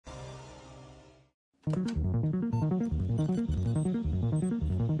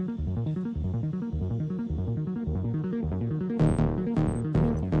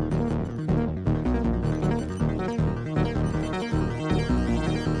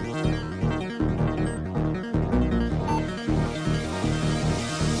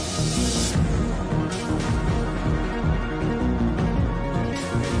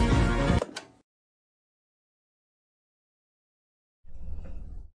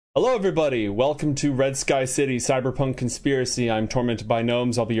Hello everybody, welcome to Red Sky City Cyberpunk Conspiracy. I'm Tormented by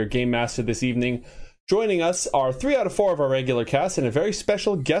Gnomes, I'll be your game master this evening. Joining us are 3 out of 4 of our regular cast and a very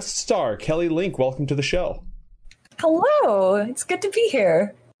special guest star, Kelly Link. Welcome to the show. Hello, it's good to be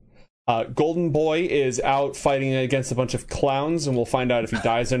here. Golden Boy is out fighting against a bunch of clowns, and we'll find out if he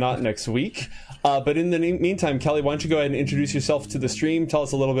dies or not next week. But in the meantime, Kelly, why don't you go ahead and introduce yourself to the stream, tell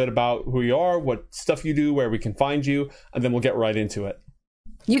us a little bit about who you are, what stuff you do, where we can find you, and then we'll get right into it.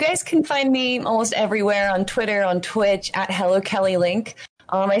 You guys can find me almost everywhere, on Twitter, on Twitch, at HelloKellyLink.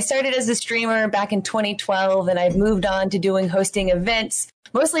 I started as a streamer back in 2012, and I've moved on to hosting events,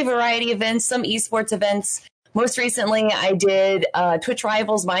 mostly variety events, some esports events. Most recently, I did Twitch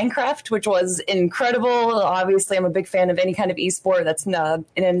Rivals Minecraft, which was incredible. Obviously, I'm a big fan of any kind of esport that's in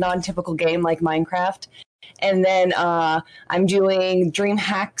a non-typical game like Minecraft. And then I'm doing Dream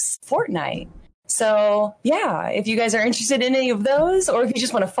Hacks Fortnite. So, yeah, if you guys are interested in any of those, or if you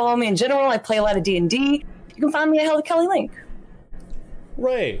just want to follow me in general, I play a lot of D&D, you can find me at HelloKellyLink.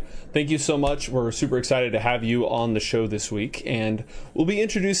 Ray, thank you so much. We're super excited to have you on the show this week, and we'll be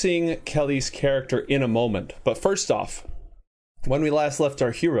introducing Kelly's character in a moment. But first off, when we last left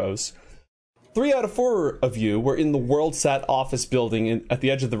our heroes, 3 out of 4 of you were in the WorldSat office building at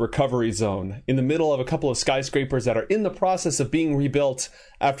the edge of the recovery zone, in the middle of a couple of skyscrapers that are in the process of being rebuilt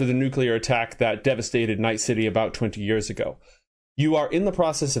after the nuclear attack that devastated Night City about 20 years ago. You are in the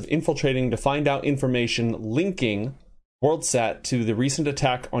process of infiltrating to find out information linking WorldSat to the recent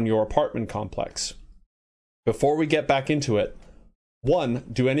attack on your apartment complex. Before we get back into it, 1,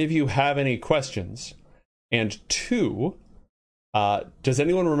 do any of you have any questions? And 2, does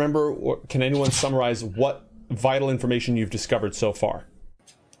anyone remember, or can anyone summarize what vital information you've discovered so far?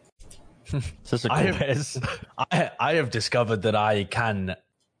 I have discovered that I can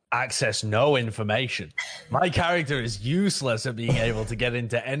access no information. My character is useless at being able to get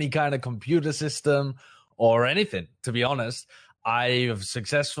into any kind of computer system or anything, to be honest. I have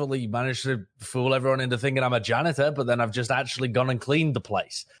successfully managed to fool everyone into thinking I'm a janitor, but then I've just actually gone and cleaned the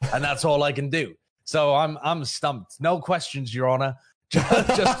place, and that's all I can do. So I'm stumped. No questions, Your Honor.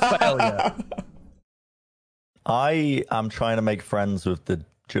 Just failure. I am trying to make friends with the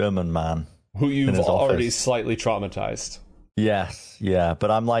German man. Who you've already slightly traumatized. Yes, yeah.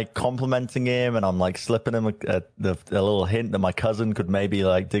 But I'm like complimenting him, and I'm like slipping him a little hint that my cousin could maybe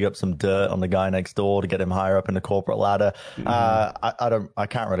like dig up some dirt on the guy next door to get him higher up in the corporate ladder. Mm-hmm. I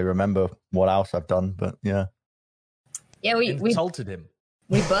can't really remember what else I've done, but yeah. Yeah, we insulted him.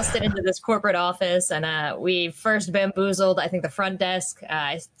 We busted into this corporate office, and we first bamboozled, I think, the front desk.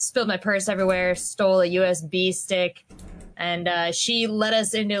 I spilled my purse everywhere, stole a USB stick, and she led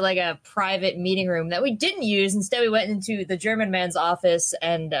us into like a private meeting room that we didn't use. Instead, we went into the German man's office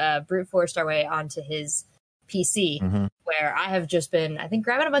and brute forced our way onto his PC, where I have just been, I think,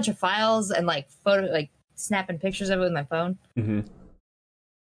 grabbing a bunch of files and snapping pictures of it with my phone. Mm-hmm.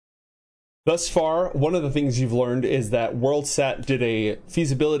 Thus far, one of the things you've learned is that WorldSat did a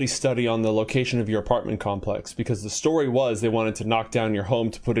feasibility study on the location of your apartment complex, because the story was they wanted to knock down your home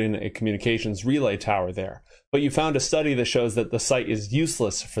to put in a communications relay tower there. But you found a study that shows that the site is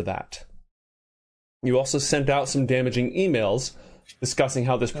useless for that. You also sent out some damaging emails discussing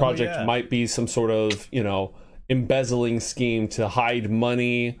how this project might be some sort of, embezzling scheme to hide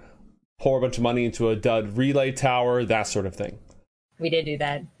money, pour a bunch of money into a dud relay tower, that sort of thing. We did do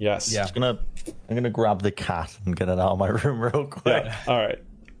that. Yes. Yeah. I'm gonna grab the cat and get it out of my room real quick. Yeah. All right.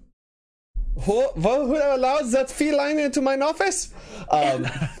 Who allows that feline into my office?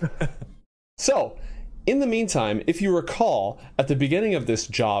 So, in the meantime, if you recall, at the beginning of this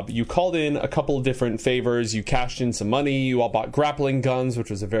job, you called in a couple of different favors. You cashed in some money. You all bought grappling guns, which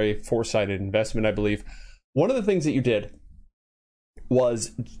was a very foresighted investment, I believe. One of the things that you did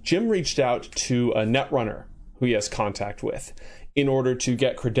was Jim reached out to a netrunner who he has contact with in order to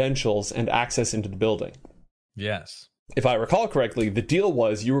get credentials and access into the building. Yes. If I recall correctly, the deal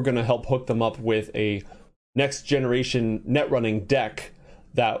was you were going to help hook them up with a next generation net running deck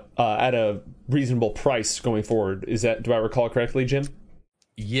that at a reasonable price going forward. Do I recall correctly, Jim?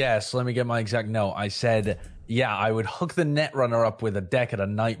 Yes. Let me get my exact note. I said, yeah, I would hook the Netrunner up with a deck at a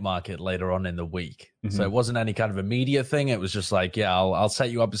night market later on in the week. So it wasn't any kind of immediate thing. It was just like, yeah, I'll set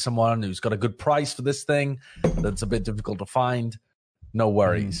you up with someone who's got a good price for this thing that's a bit difficult to find. No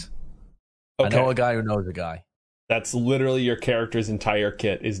worries. Okay. I know a guy who knows a guy. That's literally your character's entire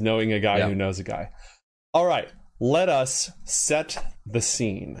kit, is knowing a guy who knows a guy. All right, let us set the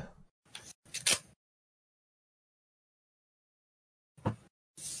scene.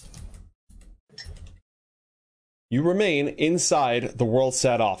 You remain inside the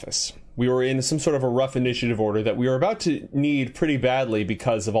WorldSat office. We were in some sort of a rough initiative order that we were about to need pretty badly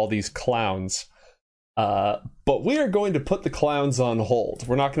because of all these clowns. But we are going to put the clowns on hold.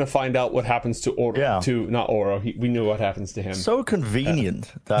 We're not going to find out what happens to Oro. Yeah. Not Oro. We knew what happens to him. So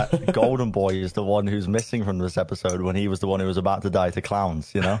convenient that Golden Boy is the one who's missing from this episode when he was the one who was about to die to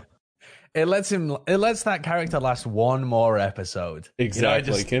clowns, you know? It lets that character last one more episode.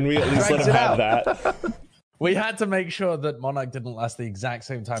 Exactly. Can we at least let him have that? We had to make sure that Monarch didn't last the exact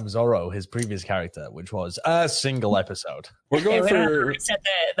same time as Oro, his previous character, which was a single episode. We're going for set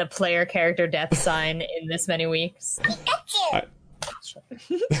the player character death sign in this many weeks.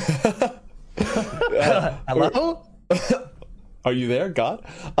 Hello? Are you there, God?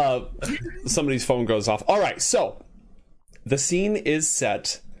 Somebody's phone goes off. All right, so the scene is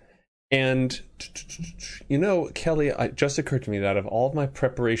set, and you know, Kelly, it just occurred to me that of all of my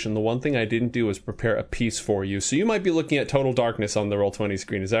preparation, the one thing I didn't do was prepare a piece for you. So you might be looking at Total Darkness on the Roll20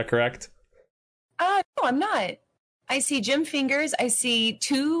 screen. Is that correct? No, I'm not. I see Jim Fingers. I see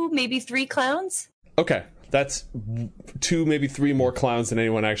 2, maybe 3 clowns. Okay, that's 2, maybe 3 more clowns than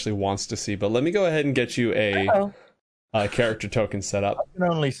anyone actually wants to see. But let me go ahead and get you a character token set up. I can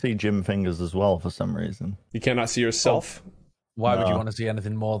only see Jim Fingers as well for some reason. You cannot see yourself? Why would you want to see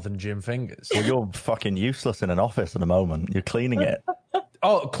anything more than Jim Fingers? Well, you're fucking useless in an office at the moment. You're cleaning it.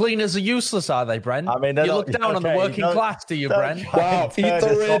 Oh, cleaners are useless, are they, Bren? I mean, you look down on the working class, do you, Bren? Wow, eat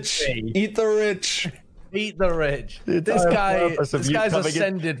the rich. Eat the rich. Eat the rich. This guy's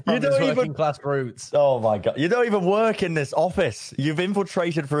ascended from his working class roots. Oh my God. You don't even work in this office. You've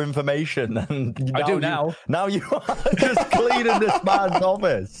infiltrated for information. And I do now. Now you are just cleaning this man's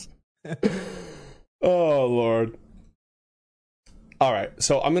office. Oh, Lord. All right,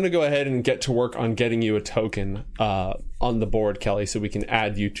 so I'm going to go ahead and get to work on getting you a token on the board, Kelly, so we can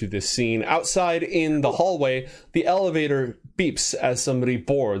add you to this scene. Outside in the hallway, the elevator beeps as somebody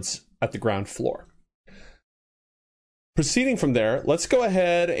boards at the ground floor. Proceeding from there, let's go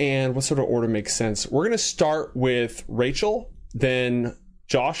ahead and what sort of order makes sense? We're going to start with Rachel, then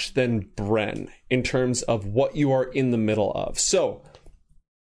Josh, then Bren, in terms of what you are in the middle of. So,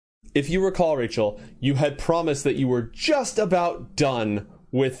 if you recall, Rachel, you had promised that you were just about done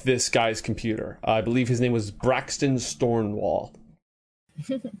with this guy's computer. I believe his name was Braxton Stornwall.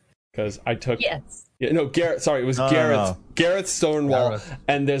 Because I took... Yes. Yeah, no, Garrett. Sorry, it was Garrett. No. Garrett Stonewall. Gareth.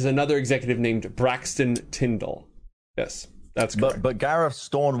 And there's another executive named Braxton Tyndall. Yes, that's correct. But Gareth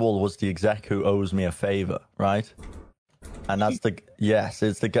Stornwall was the exec who owes me a favor, right? And that's the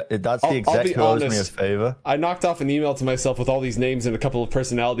exec who owes me a favor. I knocked off an email to myself with all these names and a couple of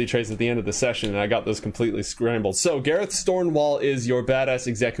personality traits at the end of the session, and I got those completely scrambled. So Gareth Stornwall is your badass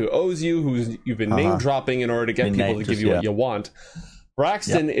exec who owes you, who you've been name dropping in order to get people to give you what you want.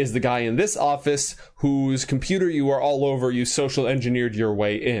 Braxton is the guy in this office whose computer you are all over. You social engineered your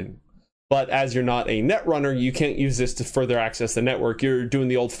way in. But as you're not a netrunner, you can't use this to further access the network. You're doing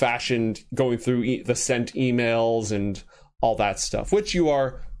the old-fashioned going through the sent emails and all that stuff, which you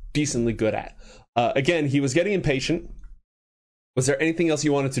are decently good at. Again, he was getting impatient. Was there anything else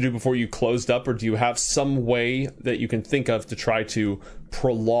you wanted to do before you closed up, or do you have some way that you can think of to try to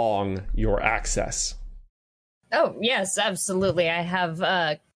prolong your access? Oh, yes, absolutely. I have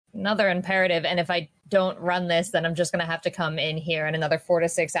another imperative, and if I don't run this, then I'm just going to have to come in here in another 4 to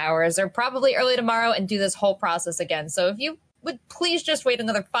 6 hours, or probably early tomorrow, and do this whole process again. So if you would please just wait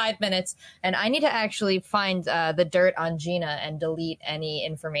another 5 minutes, and I need to actually find the dirt on Gina and delete any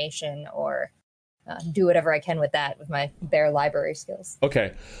information or do whatever I can with that with my bare library skills.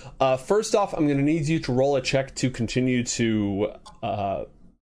 Okay. First off, I'm going to need you to roll a check to continue to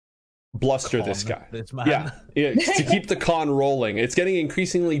bluster this guy. This man. Yeah, to keep the con rolling. It's getting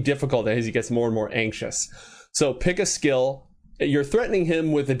increasingly difficult as he gets more and more anxious. So pick a skill. You're threatening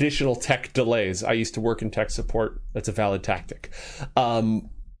him with additional tech delays. I used to work in tech support. That's a valid tactic.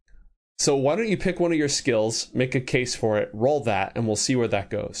 So why don't you pick one of your skills, make a case for it, roll that, and we'll see where that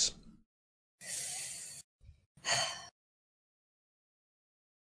goes.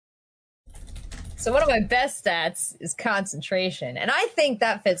 So one of my best stats is concentration, and I think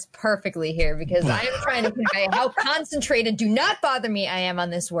that fits perfectly here because I am trying to convey how concentrated, do not bother me, I am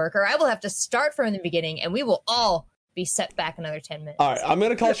on this work, or I will have to start from the beginning, and we will all be set back another 10 minutes. All right, I'm going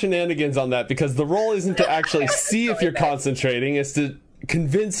to call shenanigans on that because the role isn't to actually see if you're concentrating, it's to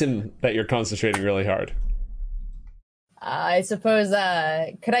convince him that you're concentrating really hard. I suppose,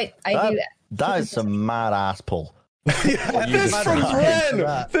 could I do that? That is some mad ass pull. This from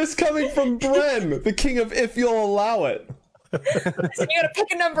Bren! This coming from Bren, the king of if you'll allow it. So you gotta pick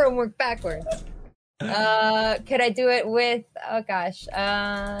a number and work backwards. Could I do it with, oh gosh,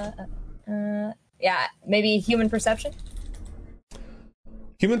 yeah, maybe human perception?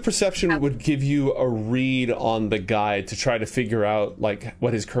 Human perception would give you a read on the guy to try to figure out like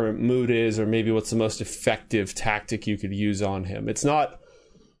what his current mood is, or maybe what's the most effective tactic you could use on him. It's not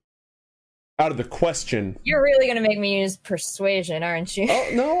out of the question. You're really going to make me use persuasion, aren't you? Oh,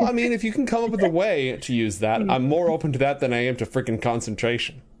 no, I mean, if you can come up with a way to use that, I'm more open to that than I am to freaking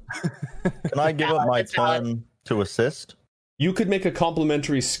concentration. Can I give up my turn to assist? You could make a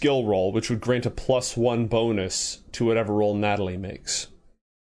complimentary skill roll, which would grant a +1 bonus to whatever roll Natalie makes.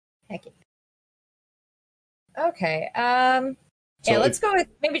 Heck yeah. Okay, So yeah, let's go with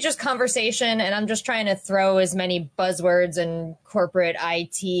maybe just conversation, and I'm just trying to throw as many buzzwords and corporate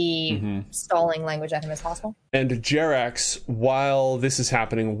IT stalling language at him as possible. And Jerax, while this is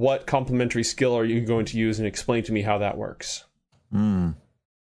happening, what complementary skill are you going to use, and explain to me how that works? Didn't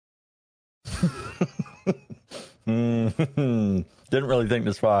really think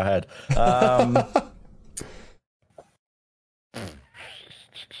this far ahead.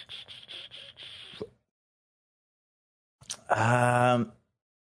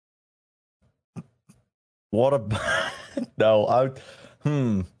 What a no.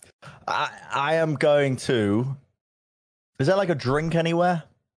 I am going to. Is there like a drink anywhere?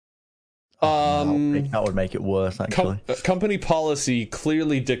 That would make it worse, actually. Company policy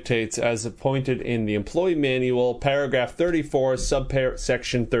clearly dictates, as appointed in the employee manual, paragraph 34,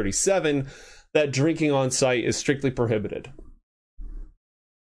 subsection 37, that drinking on site is strictly prohibited.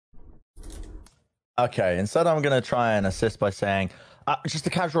 Okay, instead I'm going to try and assist by saying, just a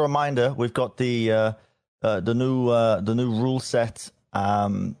casual reminder, we've got the new rule set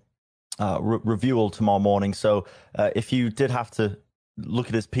review tomorrow morning. So if you did have to look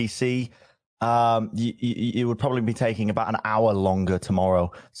at his PC, you would probably be taking about an hour longer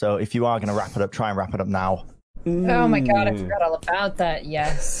tomorrow. So if you are going to wrap it up, try and wrap it up now. Oh my god, I forgot all about that.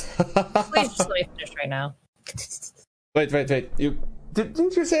 Yes. Please just let me finish right now. Wait.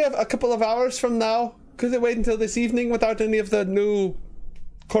 Didn't you say a couple of hours from now? Could they wait until this evening without any of the new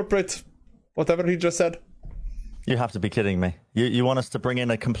corporate whatever he just said? You have to be kidding me. You want us to bring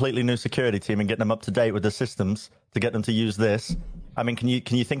in a completely new security team and get them up to date with the systems to get them to use this? I mean, can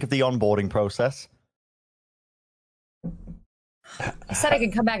you think of the onboarding process? I said I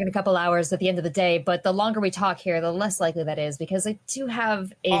could come back in a couple hours at the end of the day, but the longer we talk here, the less likely that is, because I do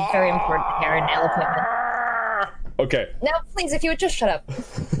have a very important hair and nail appointment. Okay. Now, please, if you would just shut up.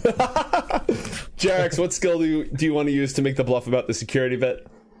 Jerax, what skill do you want to use to make the bluff about the security vet?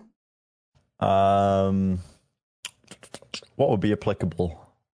 What would be applicable?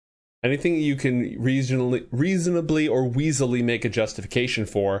 Anything you can reasonably or weaselly make a justification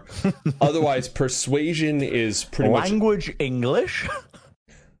for. Otherwise, persuasion is pretty Language English?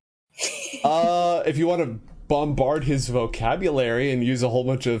 If you want to bombard his vocabulary and use a whole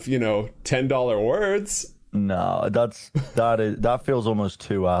bunch of, $10 words. No, that feels almost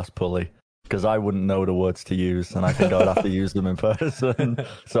too ass pulley, because I wouldn't know the words to use, and I think I would have to use them in person.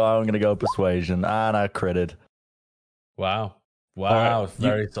 So I'm going to go persuasion, and I critted. Wow, Right.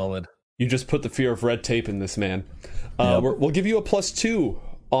 Very solid. You just put the fear of red tape in this man. Yep. We'll give you a +2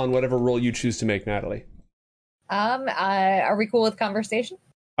 on whatever roll you choose to make, Natalie. Are we cool with conversation?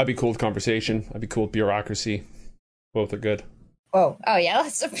 I'd be cool with conversation. I'd be cool with bureaucracy. Both are good. Oh yeah,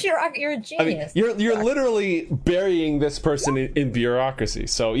 that's you're a genius. I mean, you're literally burying this person in bureaucracy.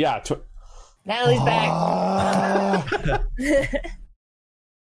 So yeah. Natalie's back.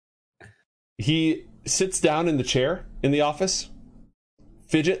 He sits down in the chair in the office,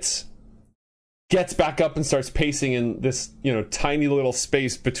 fidgets, gets back up and starts pacing in this, tiny little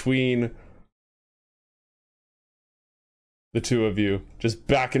space between the two of you, just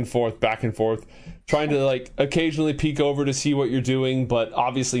back and forth, trying to occasionally peek over to see what you're doing, but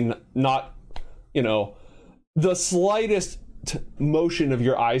obviously not, the slightest motion of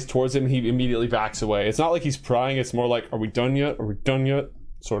your eyes towards him, he immediately backs away. It's not like he's prying, it's more like, are we done yet?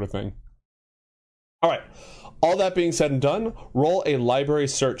 Sort of thing. All right. All that being said and done, roll a library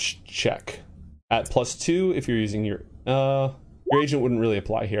search check at +2 if you're using your agent wouldn't really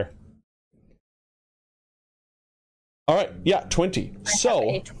apply here. All right, yeah, 20.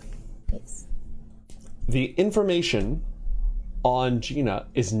 So the information on Gina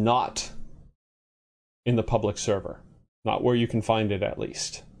is not in the public server. Not where you can find it, at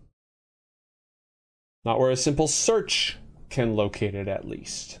least. Not where a simple search can locate it, at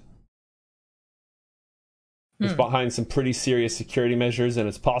least. It's behind some pretty serious security measures, and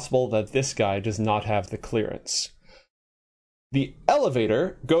it's possible that this guy does not have the clearance. The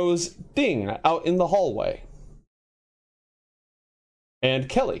elevator goes ding out in the hallway. And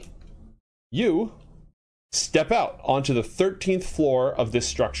Kelly, you step out onto the 13th floor of this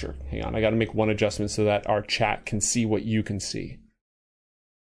structure. Hang on, I gotta make one adjustment so that our chat can see what you can see.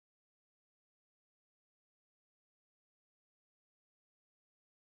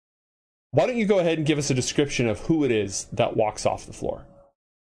 Why don't you go ahead and give us a description of who it is that walks off the floor?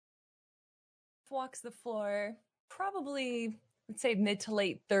 Walks the floor, probably, let's say mid to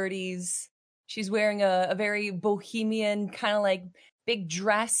late 30s. She's wearing a very bohemian, kind of like big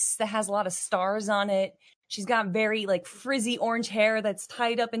dress that has a lot of stars on it. She's got very like frizzy orange hair that's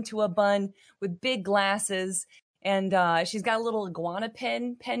tied up into a bun with big glasses. And she's got a little iguana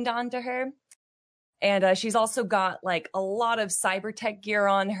pin pinned onto her. And she's also got like a lot of cybertech gear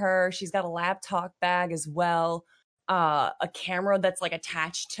on her. She's got a laptop bag as well, a camera that's like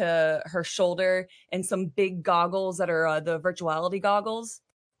attached to her shoulder, and some big goggles that are the virtuality goggles.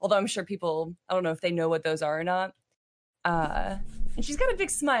 Although I'm sure people, I don't know if they know what those are or not. And she's got a big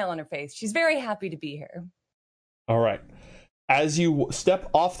smile on her face. She's very happy to be here. All right. As you step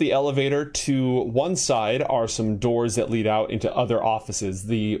off the elevator, to one side are some doors that lead out into other offices.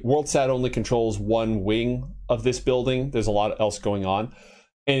 The WorldSat only controls one wing of this building. There's a lot else going on.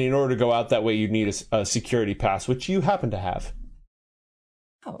 And in order to go out that way, you need a security pass, which you happen to have.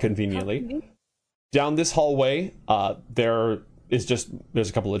 Oh, conveniently. Down this hallway, there's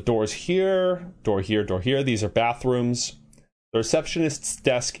a couple of doors here, door here, door here. These are bathrooms. The receptionist's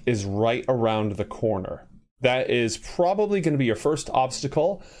desk is right around the corner. That is probably going to be your first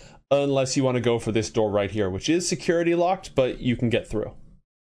obstacle, unless you want to go for this door right here, which is security locked, but you can get through.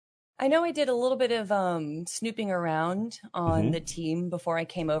 I know I did a little bit of snooping around on the team before I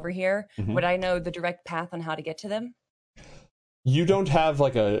came over here. Would I know the direct path on how to get to them? You don't have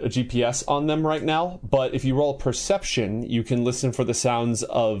like a GPS on them right now, but if you roll perception, you can listen for the sounds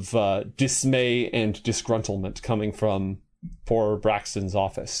of dismay and disgruntlement coming from poor Braxton's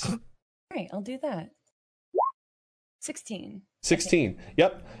office. All right, I'll do that. 16.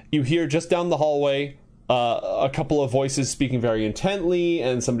 Yep. You hear just down the hallway a couple of voices speaking very intently,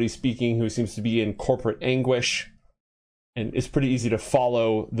 and somebody speaking who seems to be in corporate anguish. And it's pretty easy to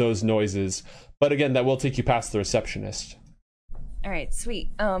follow those noises. But again, that will take you past the receptionist. All right,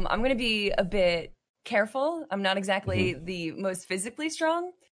 sweet. I'm going to be a bit careful. I'm not exactly the most physically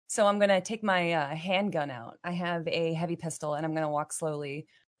strong, so I'm going to take my handgun out. I have a heavy pistol, and I'm going to walk slowly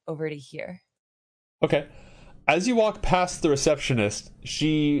over to here. Okay. As you walk past the receptionist,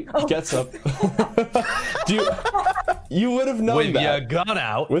 she gets up. You would have known with that. With your gun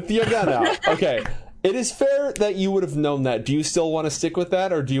out. With your gun out. Okay. It is fair that you would have known that. Do you still want to stick with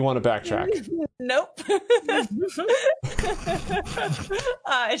that, or do you want to backtrack? Nope.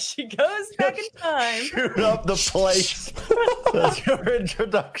 She goes back in time. Shoot up the place. That's your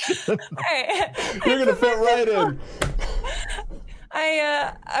introduction. Right. You're going to fit right in.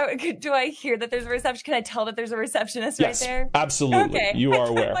 Do I hear that there's a reception? Can I tell that there's a receptionist yes, right there? Absolutely. Okay. You are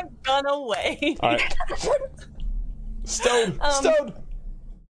aware. I put my gun away. All right. Stowed.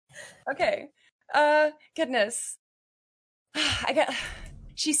 Okay. Goodness.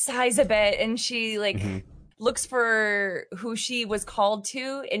 She sighs a bit and she looks for who she was called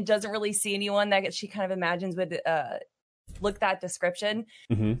to and doesn't really see anyone that she kind of imagines would look that description.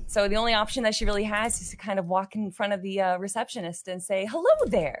 So the only option that she really has is to kind of walk in front of the receptionist and say, "Hello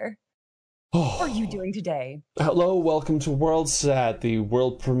there. How are you doing today?" Hello, welcome to WorldSat, the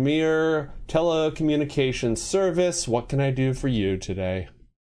world premier telecommunications service. What can I do for you today?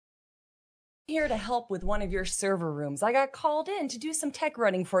 Here to help with one of your server rooms. I got called in to do some tech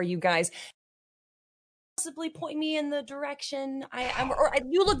running for you guys. Possibly point me in the direction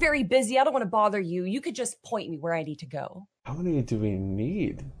you look very busy. I don't want to bother you. You could just point me where I need to go. How many do we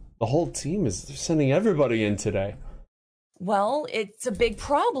need? The whole team is sending everybody in today. Well, it's a big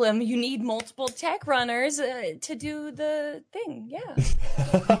problem. You need multiple tech runners to do the thing. Yeah.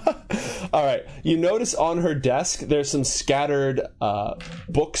 All right. You notice on her desk, there's some scattered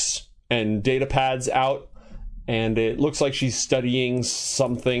books and data pads out, and it looks like she's studying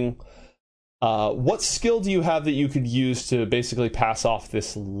something. What skill do you have that you could use to basically pass off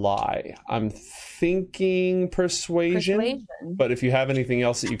this lie? I'm thinking persuasion. But if you have anything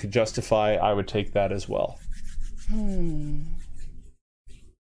else that you could justify, I would take that as well.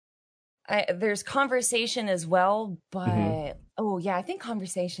 There's conversation as well, but oh yeah, I think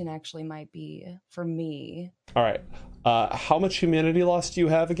conversation actually might be for me. All right. How much humanity loss do you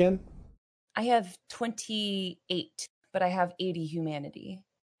have again? I have 28, but I have 80 humanity.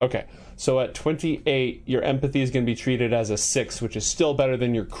 Okay. So at 28, your empathy is going to be treated as a 6, which is still better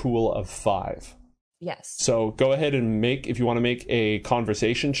than your cool of 5. Yes. So go ahead and if you want to make a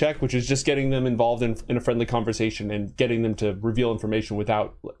conversation check, which is just getting them involved in a friendly conversation and getting them to reveal information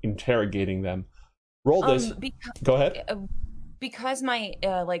without interrogating them. Roll this. Go ahead. Because my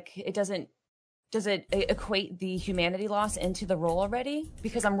does it equate the humanity loss into the roll already?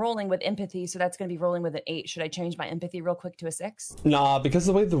 Because I'm rolling with empathy, so that's going to be rolling with an 8. Should I change my empathy real quick to a 6? Nah, because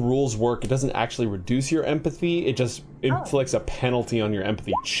the way the rules work, it doesn't actually reduce your empathy. It just inflicts a penalty on your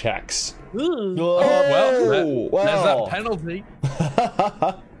empathy checks. There's that penalty.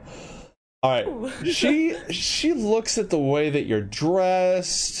 All right. She looks at the way that you're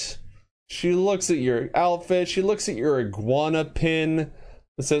dressed. She looks at your outfit. She looks at your iguana pin.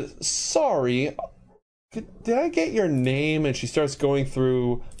 It says, sorry, did I get your name? And she starts going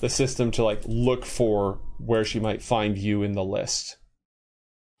through the system to look for where she might find you in the list.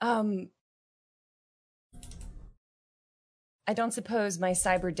 I don't suppose my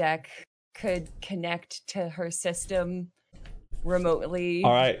cyber deck could connect to her system remotely.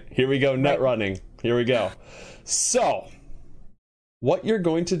 All right, here we go. Net running. Here we go. So what you're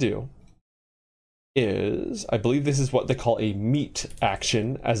going to do is, I believe this is what they call a meet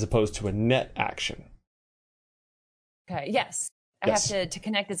action as opposed to a net action. Okay, yes. I have to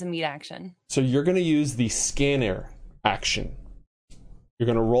connect as a meet action. So you're going to use the scanner action. You're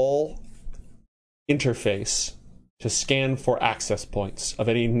going to roll interface to scan for access points of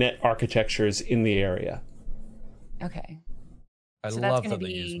any net architectures in the area. Okay. I love that they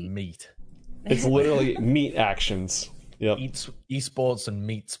use meat. It's literally meet actions. Yep. Esports and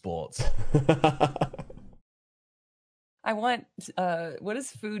meat sports. I want, what is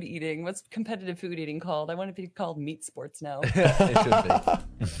food eating? What's competitive food eating called? I want it to be called meat sports now. It should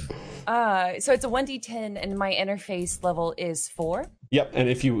be. So it's a 1d10 and my interface level is 4. Yep, and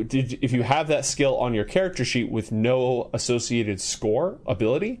if you have that skill on your character sheet with no associated score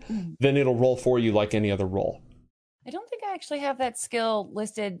ability, then it'll roll for you like any other roll. I don't think I actually have that skill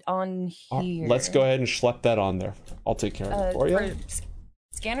listed on here. Let's go ahead and schlep that on there. I'll take care of it for you.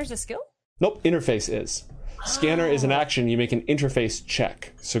 Scanner's a skill? Nope, interface is. Scanner is an action. You make an interface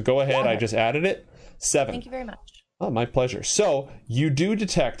check. So go ahead. I just added it. 7. Thank you very much. Oh, my pleasure. So you do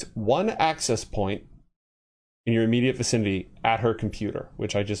detect one access point in your immediate vicinity at her computer,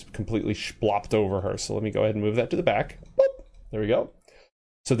 which I just completely splopped over her. So let me go ahead and move that to the back. Boop. There we go.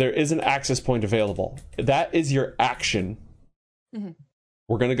 So there is an access point available. That is your action.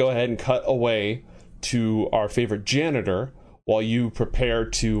 We're going to go ahead and cut away to our favorite janitor while you prepare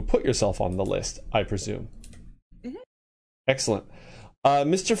to put yourself on the list, I presume. Excellent.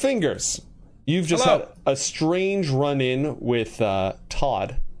 Mr. Fingers, you've just had a strange run-in with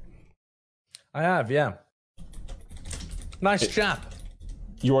Todd. I have, yeah. Nice chap.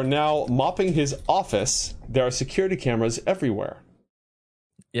 You are now mopping his office. There are security cameras everywhere.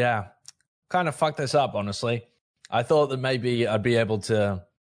 Yeah. Kind of fucked this up, honestly. I thought that maybe I'd be able to...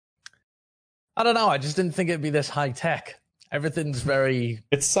 I don't know, I just didn't think it'd be this high-tech. Everything's very...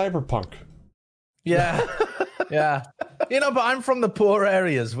 It's cyberpunk. Yeah. Yeah. But I'm from the poor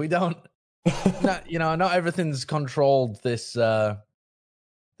areas. We don't... not everything's controlled this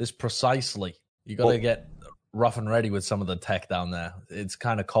precisely. You got to get rough and ready with some of the tech down there. It's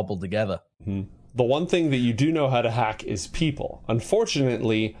kind of cobbled together. The one thing that you do know how to hack is people.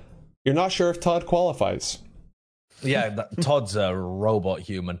 Unfortunately, you're not sure if Todd qualifies. Yeah, Todd's a robot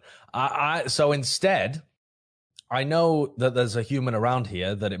human. So instead, I know that there's a human around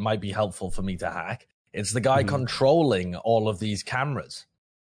here that it might be helpful for me to hack. It's the guy controlling all of these cameras.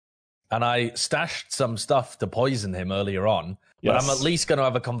 And I stashed some stuff to poison him earlier on, but I'm at least going to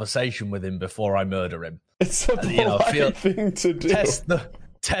have a conversation with him before I murder him. It's a polite thing to do.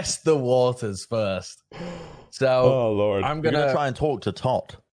 Test the waters first. So Lord. I'm going to try and talk to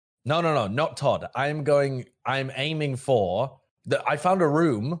Todd. No, not Todd. I'm aiming for I found a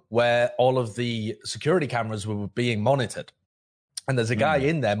room where all of the security cameras were being monitored. And there's a guy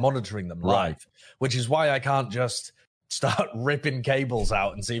in there monitoring them live, which is why I can't just start ripping cables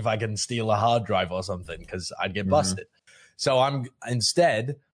out and see if I can steal a hard drive or something, because I'd get busted. So I'm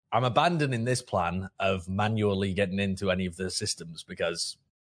abandoning this plan of manually getting into any of the systems, because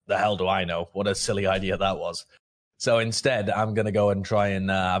the hell do I know? What a silly idea that was. So instead, I'm going to go and try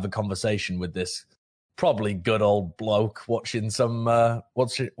and have a conversation with this probably good old bloke watching some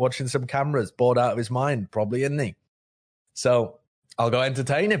cameras, bored out of his mind, probably, isn't he? So I'll go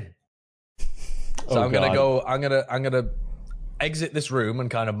entertain him. So I'm gonna exit this room and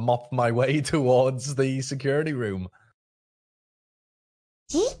kind of mop my way towards the security room.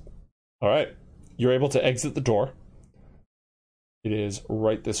 All right. You're able to exit the door. It is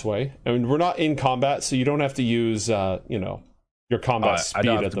right this way. I mean, we're not in combat, so you don't have to use, your combat speed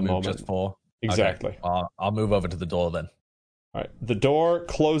at the moment. Just for. Exactly. Okay. I'll move over to the door then. All right. The door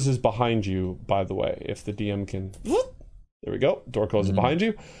closes behind you, by the way. If the DM can... There we go. Door closes behind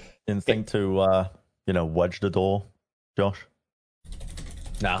you. Instinct to, wedge the door, Josh?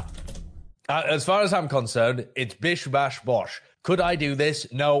 No. As far as I'm concerned, it's bish, bash, bosh. Could I do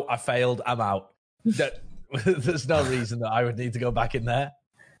this? No, I failed. I'm out. There's no reason that I would need to go back in there.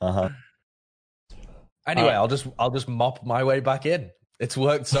 Uh-huh. Anyway, I'll just mop my way back in. It's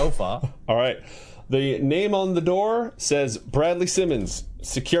worked so far. All right. The name on the door says Bradley Simmons,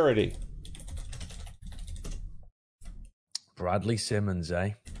 security. Bradley Simmons,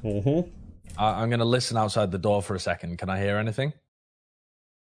 eh? Mm-hmm. I'm going to listen outside the door for a second. Can I hear anything?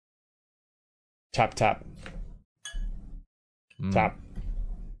 Tap, tap. Tap.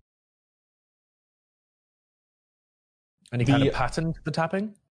 Any kind of pattern to the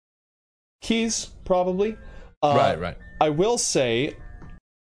tapping? Keys, probably. Right. I will say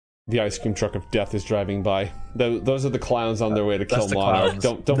the ice cream truck of death is driving by. Those are the clowns on their way to kill Monarch.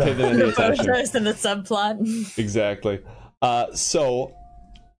 Don't pay them any attention. First in the subplot. Exactly. So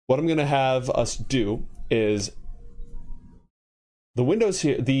what I'm going to have us do is the windows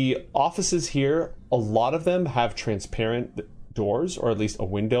here, the offices here, a lot of them have transparent doors, or at least a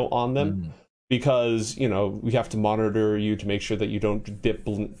window on them, because, we have to monitor you to make sure that you don't dip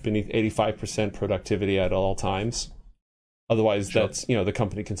beneath 85% productivity at all times. Otherwise, that's, the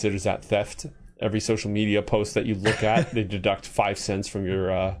company considers that theft. Every social media post that you look at, they deduct 5 cents from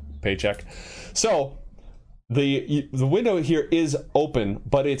your paycheck. So the window here is open,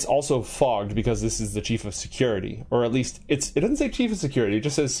 but it's also fogged because this is the chief of security, or at least it doesn't say chief of security, it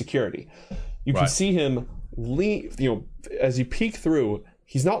just says security. You can see him as you peek through,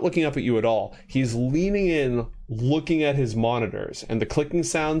 he's not looking up at you at all. He's leaning in, looking at his monitors, and the clicking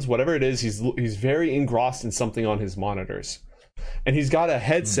sounds, whatever it is, he's very engrossed in something on his monitors. And he's got a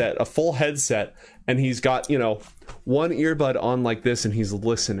headset, a full headset, and he's got, one earbud on like this, and he's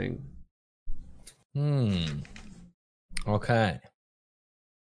listening. Okay.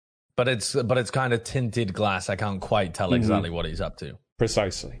 But it's kind of tinted glass. I can't quite tell exactly what he's up to.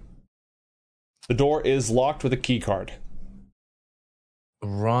 Precisely. The door is locked with a key card.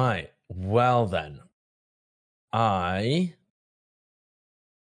 Right. Well then, I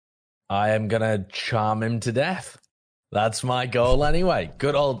am gonna charm him to death. That's my goal anyway.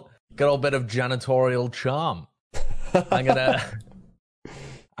 Good old bit of janitorial charm. I'm gonna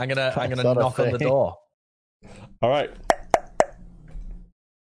knock on the door. All right.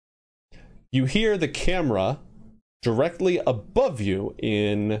 You hear the camera directly above you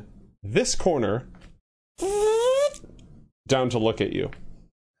in this corner down to look at you.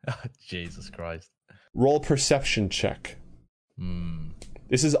 Jesus Christ. Roll perception check.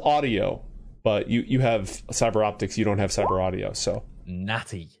 This is audio, but you have cyber optics, you don't have cyber audio, so.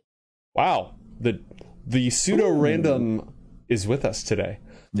 Natty. Wow. The pseudo random is with us today.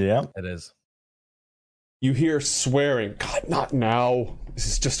 Yeah. It is. You hear swearing. God, not now. This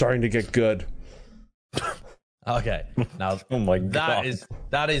is just starting to get good. Okay. Now, Oh my God.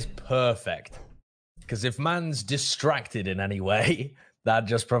 that is perfect. Because if man's distracted in any way, that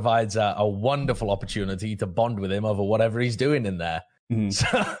just provides a wonderful opportunity to bond with him over whatever he's doing in there. So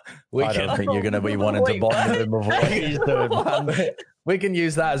I don't think you're going to be wanting to bond with him over what he's doing, man. We can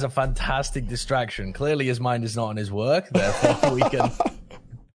use that as a fantastic distraction. Clearly, his mind is not on his work. Therefore,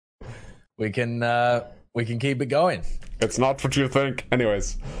 we can keep it going. It's not what you think.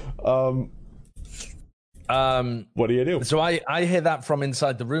 Anyways, what do you do? So I hear that from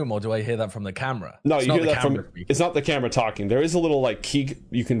inside the room, or do I hear that from the camera? No, It's you not hear the that from. camera speaking. It's not the camera talking. There is a little key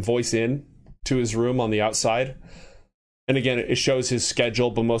you can voice in to his room on the outside, and again, it shows his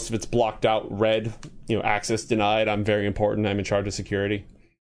schedule, but most of it's blocked out, red. Access denied. I'm very important. I'm in charge of security.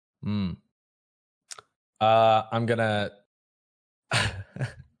 I'm gonna.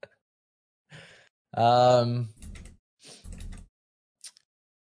 I'm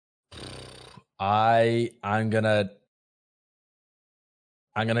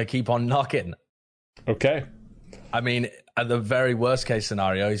gonna keep on knocking. Okay. I mean, at the very worst case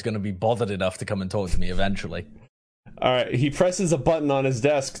scenario, he's gonna be bothered enough to come and talk to me eventually. All right. He presses a button on his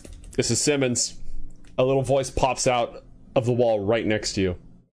desk. This is Simmons. A little voice pops out of the wall right next to you.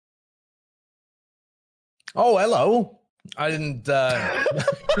 Oh, hello. I didn't.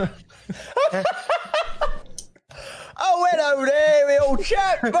 Oh, Oh, hello there, me old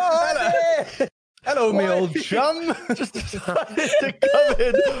chap. Hello, me old chum. Just decided to come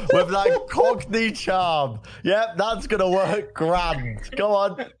in with that Cockney charm. Yep, that's going to work grand. Come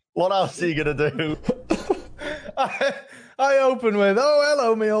on. What else are you going to do? I open with, oh,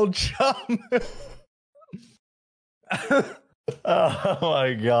 hello, me old chum. Oh,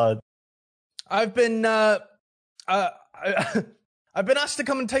 my God. I've been I've been asked to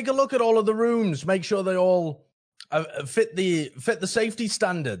come and take a look at all of the rooms, make sure they all fit the safety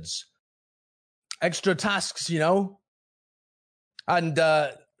standards. Extra tasks, you know. And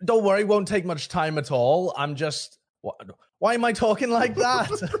don't worry, won't take much time at all. I'm just why am I talking like that?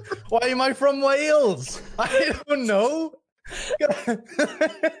 Why am I from Wales? I don't know.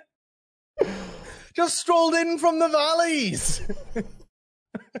 Just strolled in from the valleys.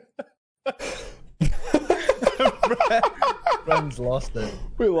 Friends lost it.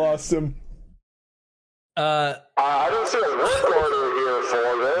 We lost him. I don't see a work order here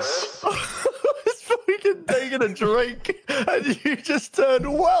for this. It's fucking taking a drink and you just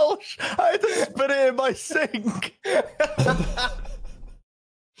turned Welsh. I had to spit it in my sink.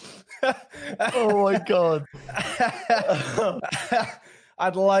 Oh my God.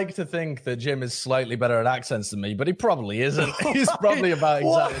 I'd like to think that Jim is slightly better at accents than me, but he probably isn't. He's probably about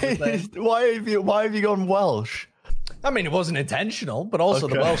exactly the same. Why have you gone Welsh? I mean, it wasn't intentional, but also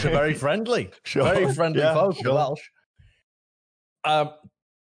the Welsh are very friendly. Sure. Very friendly folks, the Welsh.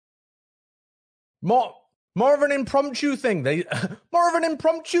 More of an impromptu thing. They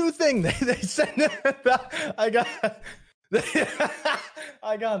sent that.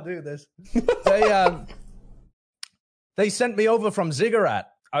 I can't do this. They sent me over from Ziggurat.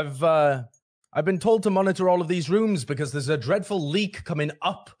 I've been told to monitor all of these rooms because there's a dreadful leak coming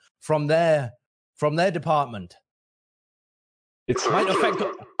up from their department. It might affect.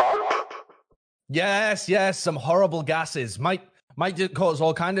 Yes, some horrible gases might cause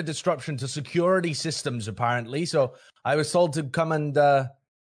all kind of disruption to security systems. Apparently, so I was told to come and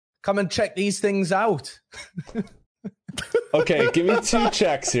check these things out. Okay, give me 2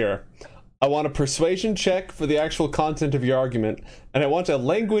 checks here. I want a persuasion check for the actual content of your argument, and I want a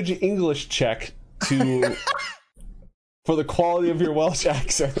language English check for the quality of your Welsh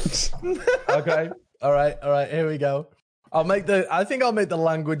accent. Okay. All right. Here we go. I think I'll make the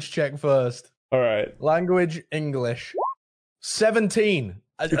language check first. All right. Language English. 17.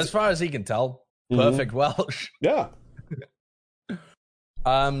 As far as he can tell. Perfect Welsh. Yeah.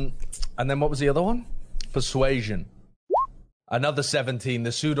 And then what was the other one? Persuasion. Another 17.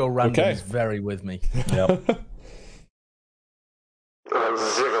 The pseudo random is very with me. Yep. Ziggurat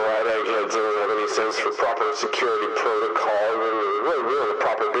eggheads don't have any sense for proper security protocol. We're in the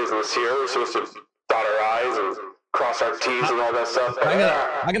proper business here. We're supposed to dot our I's and cross our T's and all that stuff.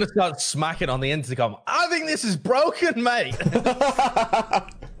 I'm gonna start smacking on the intercom. I think this is broken, mate.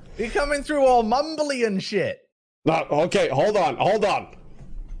 You're coming through all mumbly and shit. No, okay, hold on.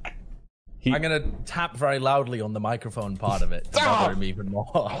 I'm gonna tap very loudly on the microphone part of it to bother him even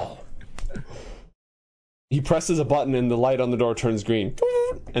more. He presses a button and the light on the door turns green,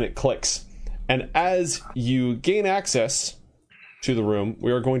 and it clicks. And as you gain access to the room,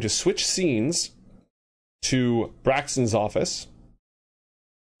 we are going to switch scenes to Braxton's office.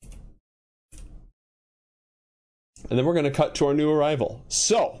 And then we're going to cut to our new arrival.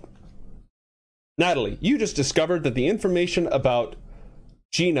 So, Natalie, you just discovered that the information about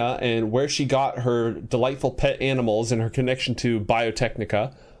Gina and where she got her delightful pet animals and her connection to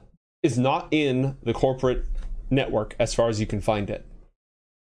Biotechnica is not in the corporate network as far as you can find it.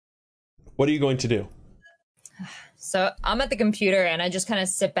 What are you going to do? So I'm at the computer and I just kind of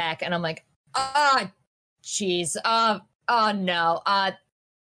sit back and I'm like, jeez. Oh no.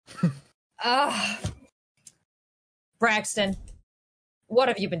 Braxton, what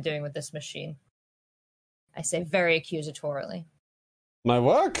have you been doing with this machine? I say very accusatorily. My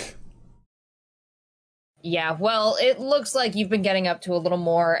work? Yeah, well, it looks like you've been getting up to a little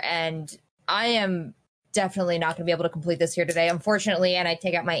more, and I am definitely not going to be able to complete this here today, unfortunately. And I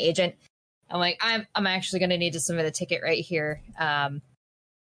take out my agent. I'm like, I'm actually going to need to submit a ticket right here.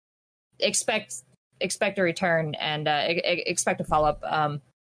 Expect a return and expect a follow up.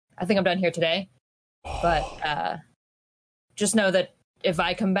 I think I'm done here today, but just know that if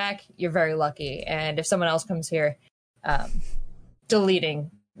I come back, you're very lucky, and if someone else comes here, deleting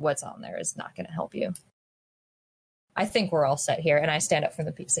what's on there is not going to help you. I think we're all set here, and I stand up from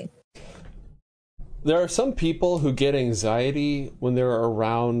the PC. there are some people who get anxiety when they're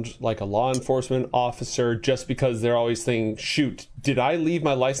around like a law enforcement officer just because they're always thinking, shoot, did I leave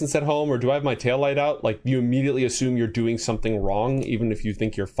my license at home or do I have my taillight out? Like, you immediately assume you're doing something wrong, even if you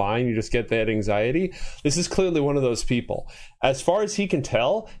think you're fine. You just get that anxiety. This is clearly one of those people. As far as he can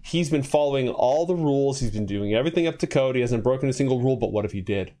tell, he's been following all the rules. He's been doing everything up to code. He hasn't broken a single rule, but what if he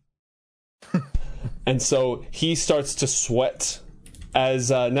did? And so he starts to sweat.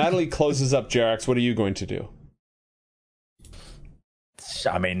 As Natalie closes up Jerax, what are you going to do?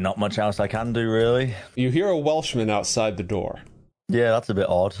 I mean, not much else I can do, really. You hear a Welshman outside the door. Yeah, that's a bit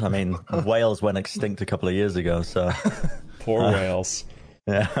odd. I mean, Wales went extinct a couple of years ago, so... Poor Wales.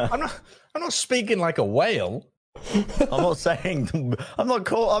 Yeah. I'm not speaking like a whale. I'm not saying... I'm not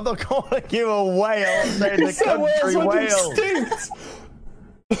calling you a whale. I'm saying the country Wales.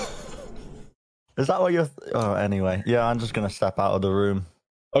 Is that what you're... Oh, anyway. Yeah, I'm just going to step out of the room.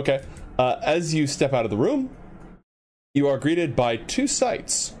 Okay. As you step out of the room, you are greeted by two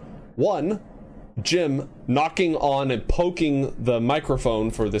sights. One, Jim knocking on and poking the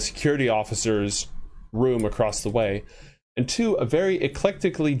microphone for the security officer's room across the way. And two, a very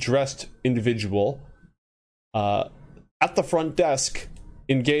eclectically dressed individual at the front desk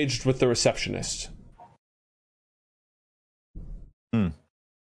engaged with the receptionist.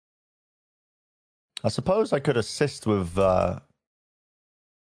 I suppose I could assist with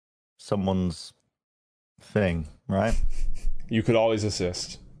someone's thing, right? You could always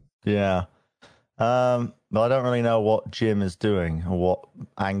assist. Yeah. But I don't really know what Jim is doing or what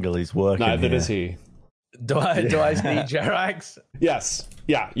angle he's working. Neither here. does he. Do I see Jerax? Yes.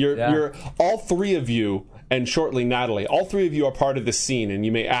 Yeah. You're all three of you, and shortly Natalie. All three of you are part of this scene, and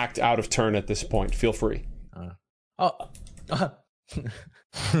you may act out of turn at this point. Feel free. Oh,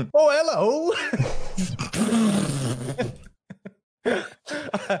 hello.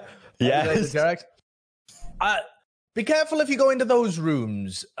 Yes. Be careful if you go into those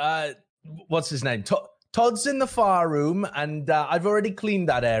rooms. What's his name? Todd's in the far room, and I've already cleaned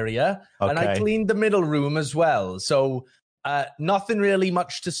that area, and I cleaned the middle room as well. So nothing really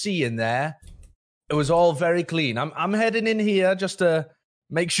much to see in there. It was all very clean. I'm heading in here just to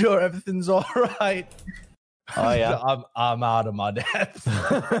make sure everything's all right. Oh yeah, I'm out of my depth.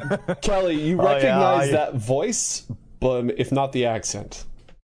 Kelly, you recognize that voice, but if not the accent.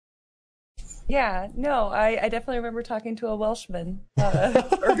 Yeah, no, I definitely remember talking to a Welshman on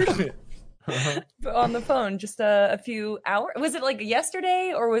the phone just a few hours. Was it like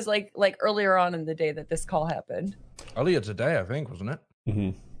yesterday, or was like earlier on in the day that this call happened? Earlier today, I think, wasn't it?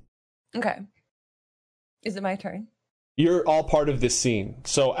 Mm-hmm. Okay. Is it my turn? You're all part of this scene.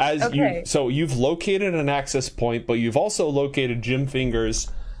 So you've located an access point, but you've also located Jim Fingers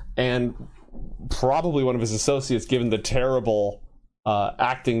and probably one of his associates, given the terrible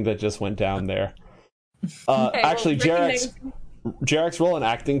acting that just went down there. Actually, Jerax, roll an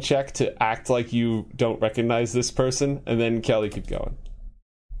acting check to act like you don't recognize this person, and then Kelly, keep going.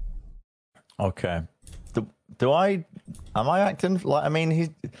 Okay. Am I acting like? I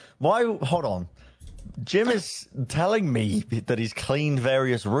mean, hold on. Jim is telling me that he's cleaned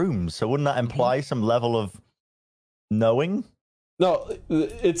various rooms, so wouldn't that imply some level of knowing? No,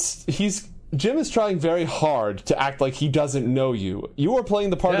 Jim is trying very hard to act like he doesn't know you. You are playing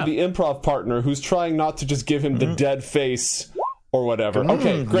the part of the improv partner who's trying not to just give him the dead face or whatever.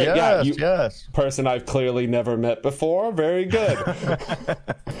 Okay, great. Yes. Person I've clearly never met before. Very good.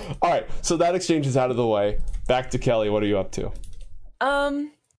 All right, so that exchange is out of the way. Back to Kelly. What are you up to?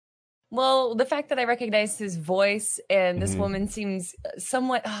 Well, the fact that I recognize his voice and this woman seems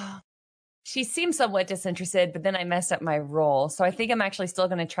somewhat... she seems somewhat disinterested, but then I messed up my role. So I think I'm actually still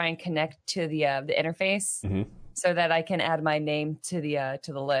going to try and connect to the interface so that I can add my name to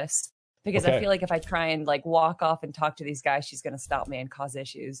the list. Because I feel like if I try and like walk off and talk to these guys, she's going to stop me and cause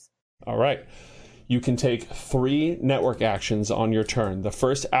issues. All right. You can take 3 network actions on your turn. The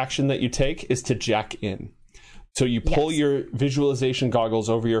first action that you take is to jack in. So you pull your visualization goggles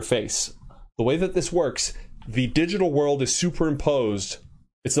over your face. The way that this works, the digital world is superimposed.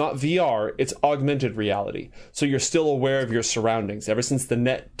 It's not VR, it's augmented reality. So you're still aware of your surroundings. Ever since the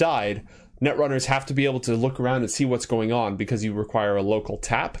net died, netrunners have to be able to look around and see what's going on because you require a local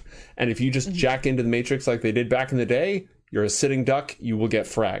tap. And if you just jack into the Matrix like they did back in the day, you're a sitting duck, you will get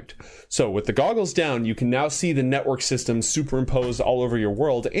fragged. So with the goggles down, you can now see the network system superimposed all over your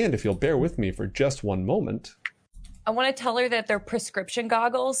world. And if you'll bear with me for just one moment... I want to tell her that they're prescription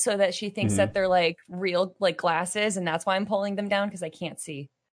goggles so that she thinks that they're like real like glasses, and that's why I'm pulling them down because I can't see.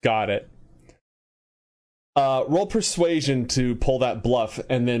 Got it. Roll persuasion to pull that bluff,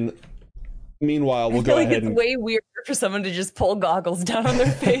 and then meanwhile we'll go ahead it's way weirder for someone to just pull goggles down on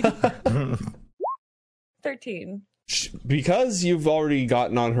their face. 13. Because you've already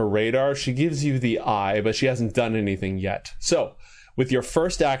gotten on her radar, she gives you the eye, but she hasn't done anything yet. So, with your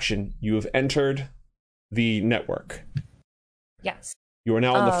first action, you have entered the network. Yes. You are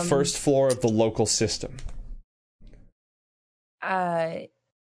now on the first floor of the local system. I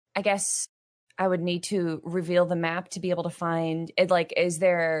guess I would need to reveal the map to be able to find it. Like, is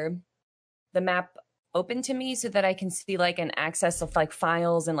there the map open to me so that I can see like an access of like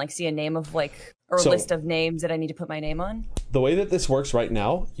files and like see a name of like or a list of names that I need to put my name on? The way that this works right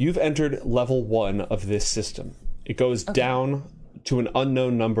now, you've entered level 1 of this system. It goes down to an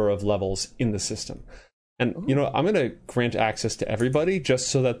unknown number of levels in the system. And, I'm going to grant access to everybody just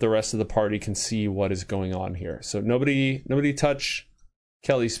so that the rest of the party can see what is going on here. So nobody touch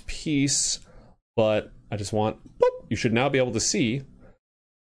Kelly's piece, but I just want, you should now be able to see.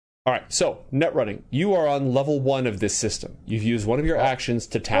 All right, so net running. You are on level 1 of this system. You've used one of your actions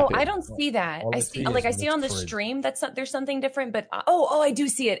to tap in. I don't see that. I see on the stream that's there's something different, but I do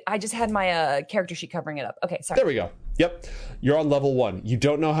see it. I just had my character sheet covering it up. Okay, sorry. There we go. Yep. You're on level 1. You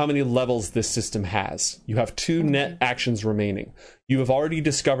don't know how many levels this system has. You have 2 net actions remaining. You have already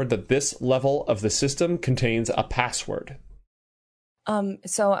discovered that this level of the system contains a password.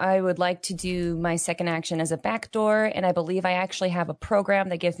 So I would like to do my second action as a backdoor, and I believe I actually have a program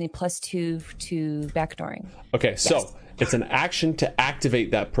that gives me +2 to backdooring. Okay, so it's an action to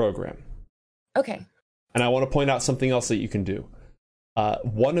activate that program. Okay. And I want to point out something else that you can do.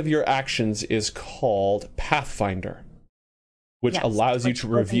 One of your actions is called Pathfinder, which allows you to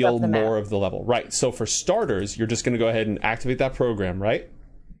reveal more of the level. Right, so for starters, you're just going to go ahead and activate that program, right?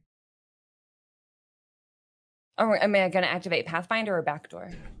 Or am I going to activate Pathfinder or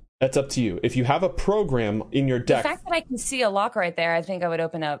Backdoor? That's up to you. If you have a program in your deck... The fact that I can see a lock right there, I think I would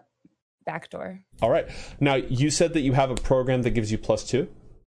open up Backdoor. All right. Now, you said that you have a program that gives you +2?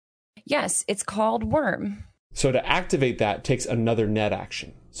 Yes, it's called Worm. So to activate that takes another net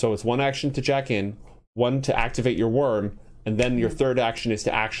action. So it's 1 action to jack in, 1 to activate your worm, and then your third action is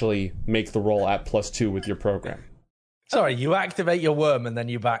to actually make the roll at +2 with your program. Sorry, you activate your worm and then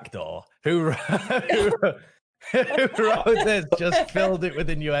you backdoor. Who wrote this? Just filled it with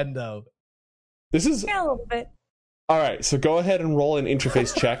innuendo. This is a little bit. All right. So go ahead and roll an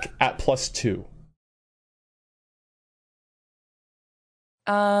interface check at +2.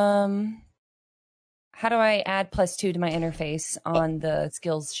 How do I add +2 to my interface on the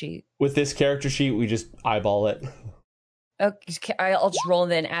skills sheet? With this character sheet, we just eyeball it. Okay, I'll just roll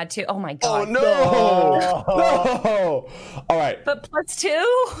and then add 2. Oh my god! Oh no! No! All right. But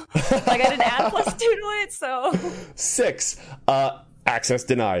 +2? Like I didn't add +2 to it, so 6. Access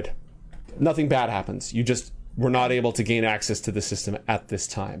denied. Nothing bad happens. You just were not able to gain access to the system at this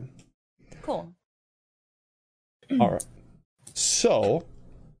time. Cool. All right. So,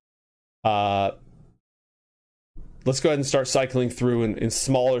 let's go ahead and start cycling through in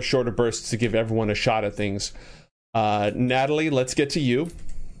smaller, shorter bursts to give everyone a shot at things. Natalie, let's get to you.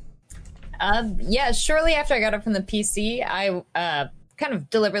 Shortly after I got up from the PC, I kind of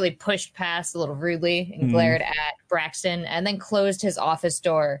deliberately pushed past a little rudely and glared at Braxton, and then closed his office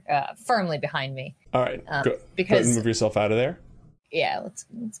door firmly behind me. All right, go because ahead and move yourself out of there. Yeah, let's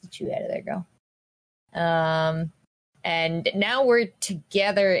get you out of there, girl. And now we're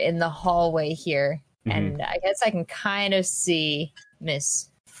together in the hallway here, and I guess I can kind of see Miss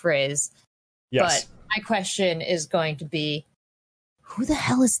Frizz. Yes. But my question is going to be, who the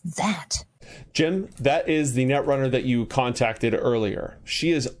hell is that? Jim, that is the netrunner that you contacted earlier.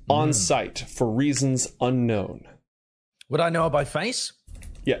 She is on site for reasons unknown. Would I know her by face?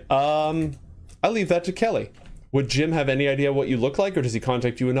 Yeah, I'll leave that to Kelly. Would Jim have any idea what you look like, or does he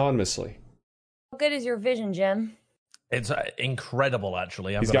contact you anonymously? How good is your vision, Jim? It's incredible,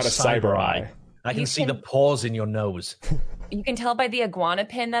 actually. He's got a cyber eye. I can see the pores in your nose. You can tell by the iguana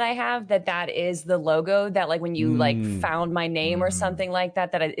pin that I have that is the logo that, like, when you like found my name or something like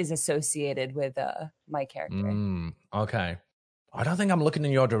that, that is associated with my character. Okay. I don't think I'm looking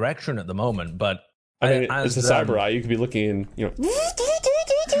in your direction at the moment, but I mean, it's a cyber eye. You could be looking, I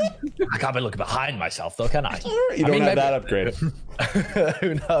can't be looking behind myself, though, can I? You don't have that upgrade.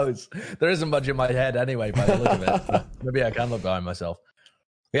 Who knows? There isn't much in my head anyway, by the look of it. Maybe I can look behind myself.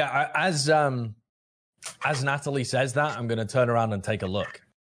 Yeah, as Natalie says that, I'm going to turn around and take a look.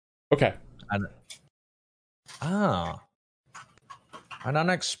 Okay. And an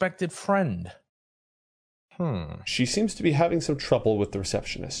unexpected friend. She seems to be having some trouble with the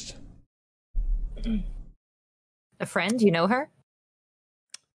receptionist. A friend? You know her?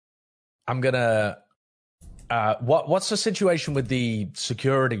 I'm going to... what's the situation with the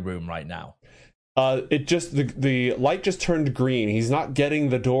security room right now? It just the light just turned green. He's not getting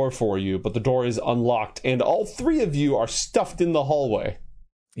the door for you, but the door is unlocked, and all three of you are stuffed in the hallway.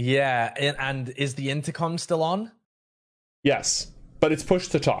 Yeah, and is the intercom still on? Yes, but it's push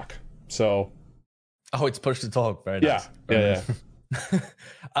to talk. So, it's push to talk. Very nice. Yeah.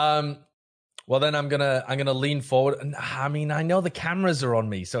 Well, then I'm gonna lean forward, and I mean, I know the cameras are on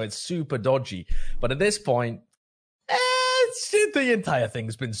me, so it's super dodgy. But at this point, the entire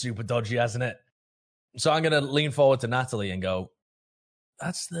thing's been super dodgy, hasn't it? So I'm going to lean forward to Natalie and go,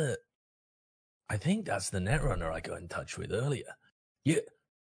 I think that's the Netrunner I got in touch with earlier. You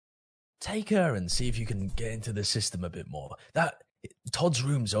take her and see if you can get into the system a bit more. Todd's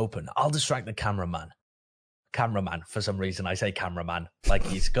room's open. I'll distract the cameraman. For some reason, I say cameraman, like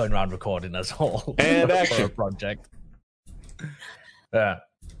he's going around recording us all and for a project. Yeah.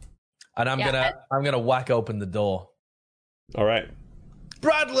 And I'm gonna whack open the door. All right.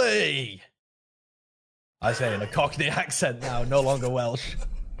 Bradley! I say in a Cockney accent now, no longer Welsh.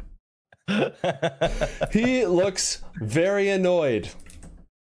 He looks very annoyed.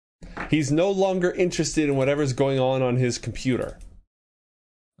 He's no longer interested in whatever's going on his computer.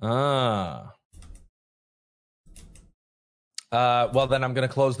 Well, then I'm going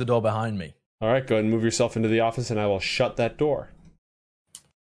to close the door behind me. All right, go ahead and move yourself into the office, and I will shut that door.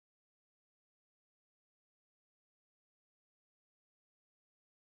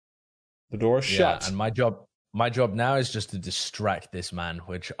 The door is shut. And my job now is just to distract this man,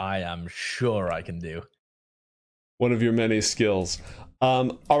 which I am sure I can do. One of your many skills.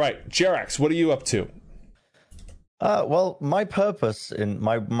 All right, Jerax, what are you up to? Well, my purpose in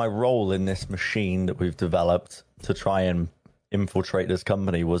my role in this machine that we've developed to try and infiltrate this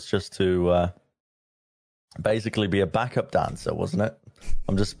company was just to basically be a backup dancer, wasn't it?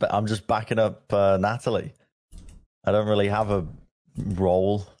 I'm just backing up Natalie. I don't really have a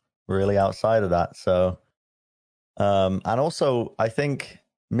role really outside of that. So, and also I think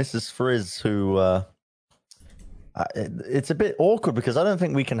Mrs. Frizz, who it's a bit awkward because I don't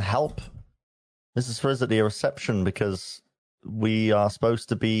think we can help Mrs. Frizz at the reception because we are supposed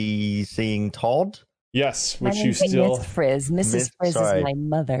to be seeing Todd. Yes, which my you still. Miss Frizz. Mrs. Frizz is my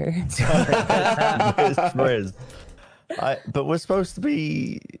mother. Miss Frizz. But we're supposed to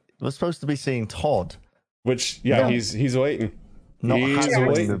be seeing Todd. Which he's waiting. He's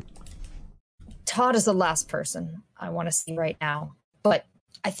waiting. Todd is the last person I want to see right now, but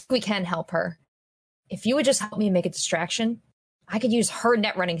I think we can help her. If you would just help me make a distraction, I could use her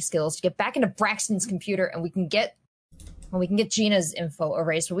net running skills to get back into Braxton's computer, and we can get Gina's info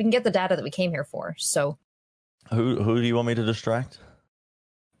erased, but we can get the data that we came here for. So, who do you want me to distract?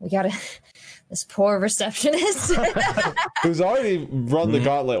 We got this poor receptionist who's already run the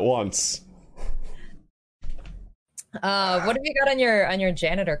gauntlet once. What have you got on your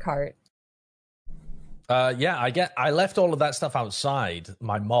janitor cart? I left all of that stuff outside,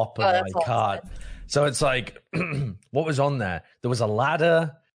 my mop and my cart. So it's like, what was on there? There was a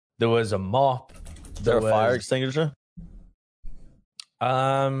ladder, there was a mop, there was a fire extinguisher.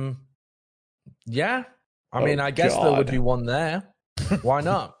 Yeah. I mean, I guess there would be one there. Why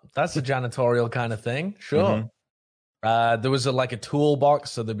not? That's a janitorial kind of thing. Sure. Mm-hmm. There was a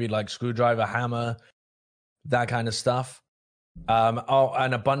toolbox, so there'd be like screwdriver, hammer, that kind of stuff. And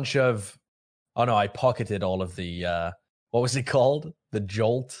a bunch of. Oh no, I pocketed all of the what was it called? The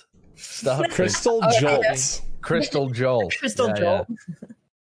Jolt stuff. Crystal Jolts. Crystal Jolt. Crystal Jolt.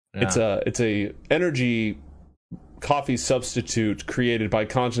 Yeah. It's a energy coffee substitute created by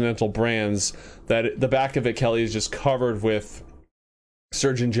Continental Brands that the back of it, Kelly, is just covered with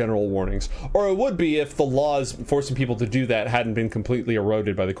Surgeon General warnings. Or it would be if the laws forcing people to do that hadn't been completely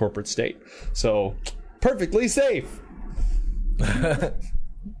eroded by the corporate state. So, perfectly safe.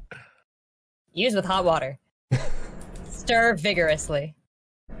 Use with hot water. Stir vigorously.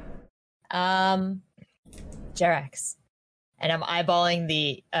 Jerax. And I'm eyeballing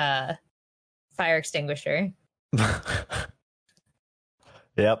the fire extinguisher.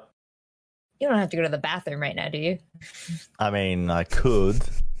 Yep. You don't have to go to the bathroom right now, do you? I mean, I could,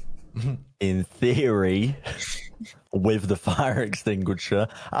 in theory, with the fire extinguisher.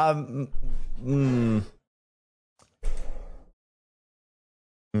 What do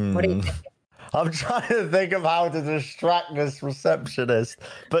you think? I'm trying to think of how to distract this receptionist,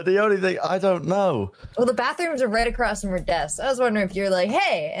 but the only thing, I don't know. Well, the bathrooms are right across from her desk. I was wondering if you're like,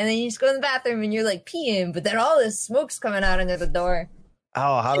 hey, and then you just go in the bathroom and you're like peeing, but then all this smoke's coming out under the door.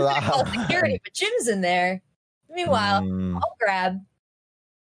 Oh, how did that happen? Security, but Jim's in there. Meanwhile, I'll grab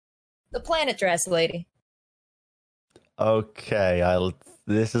the planet dress lady. Okay,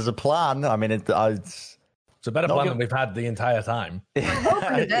 this is a plan. I mean, it's a better plan than we've had the entire time.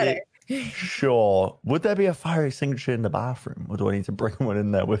 Sure. Would there be a fire extinguisher in the bathroom, or do I need to bring one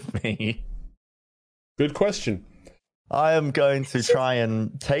in there with me? Good question. I am going to try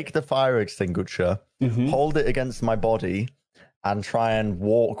and take the fire extinguisher, hold it against my body, and try and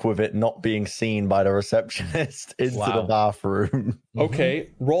walk with it not being seen by the receptionist into the bathroom. Okay,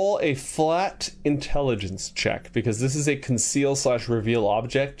 roll a flat intelligence check, because this is a conceal/reveal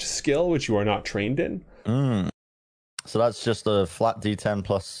object skill, which you are not trained in. So that's just a flat D10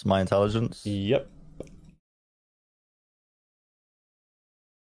 plus my intelligence? Yep.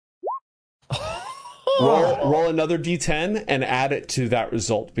 Roll another D10 and add it to that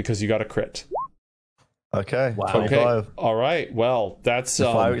result, because you got a crit. Okay, Wow. 25. Okay, all right. Well, that's... The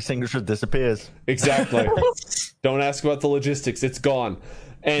fire extinguisher disappears. Exactly. Don't ask about the logistics. It's gone.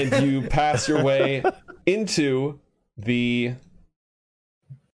 And you pass your way into the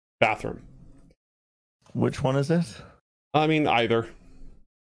bathroom. Which one is it? I mean, either.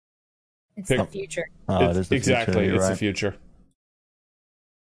 It's the future. Oh, it is the exactly. future, you're It's the right. future.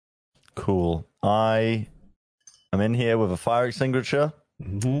 Cool. I am in here with a fire extinguisher.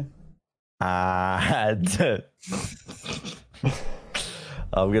 Mm-hmm. And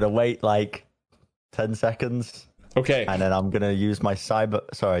I'm going to wait like 10 seconds. Okay. And then I'm going to use my cyber...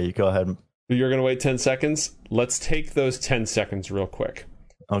 Sorry, you go ahead. You're going to wait 10 seconds. Let's take those 10 seconds real quick.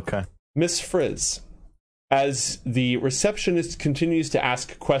 Okay. Miss Frizz, as the receptionist continues to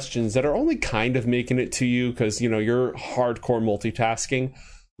ask questions that are only kind of making it to you because, you know, you're hardcore multitasking,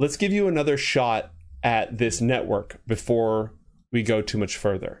 let's give you another shot at this network before we go too much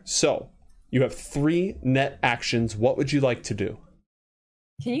further. So, you have 3 net actions. What would you like to do?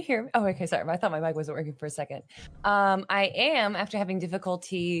 Can you hear me? Oh, okay. Sorry. I thought my mic wasn't working for a second. I am, after having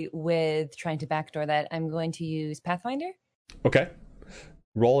difficulty with trying to backdoor that, I'm going to use Pathfinder. Okay.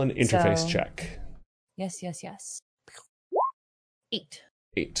 Roll an interface So- check. Yes. 8.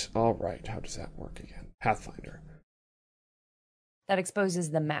 8. All right. How does that work again? Pathfinder. That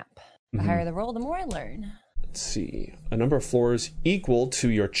exposes the map. The higher the roll, the more I learn. Let's see. A number of floors equal to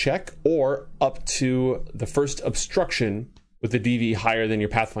your check or up to the first obstruction with the DV higher than your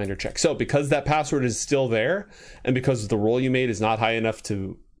Pathfinder check. So because that password is still there and because the roll you made is not high enough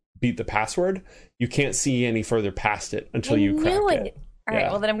to beat the password, you can't see any further past it until you crack it. All right.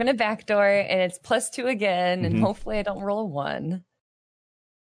 Yeah. Well, then I'm going to backdoor and it's +2 again. And hopefully I don't roll a 1.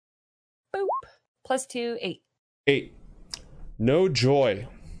 Boop. +2, 8. 8. No joy.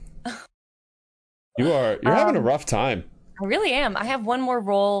 You're having a rough time. I really am. I have one more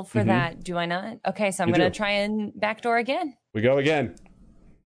roll for that. Do I not? Okay. So I'm You going do. to try and backdoor again. We go again.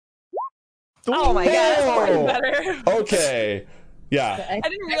 Oh my God. That's way better. Okay. Yeah. I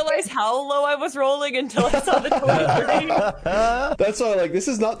didn't realize how low I was rolling until I saw the 23. That's why, like, this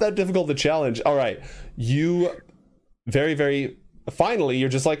is not that difficult to challenge. All right. You very, very finally, you're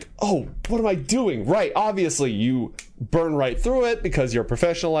just like, oh, what am I doing? Right. Obviously, you burn right through it because you're a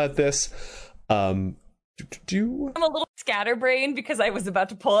professional at this. I'm a little scatterbrained because I was about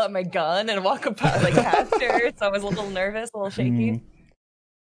to pull out my gun and walk up like past her. So I was a little nervous, a little shaky.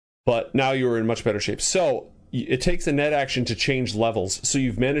 But now you're in much better shape. So it takes a net action to change levels. So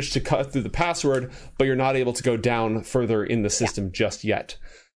you've managed to cut through the password, but you're not able to go down further in the system just yet.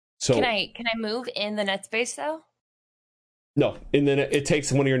 So Can I move in the net space though? no, it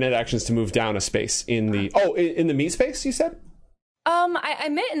takes one of your net actions to move down a space in the in the meat space, you said? I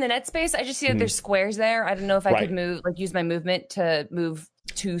meant in the net space. I just see that there's squares there. I don't know if I could move, like use my movement to move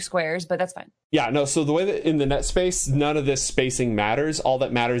 2 squares, but that's fine. Yeah, no, so the way that in the net space, none of this spacing matters. All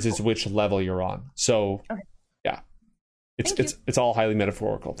that matters is which level you're on. So, yeah. It's all highly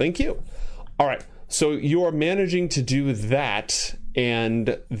metaphorical. Thank you. All right. So you are managing to do that,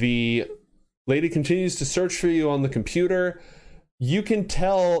 and the lady continues to search for you on the computer. You can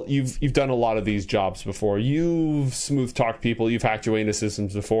tell you've done a lot of these jobs before. You've smooth talked people. You've hacked your way into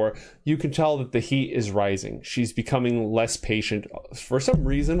systems before. You can tell that the heat is rising. She's becoming less patient. For some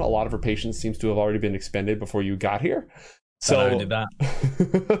reason, a lot of her patience seems to have already been expended before you got here. So did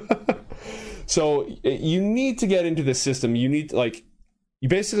that. So you need to get into the system. You need to, you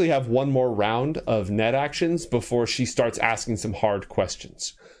basically have one more round of net actions before she starts asking some hard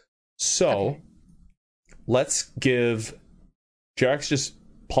questions. So let's give... Jerax just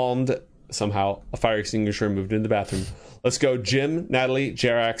palmed somehow a fire extinguisher and moved into the bathroom. Let's go Jim, Natalie,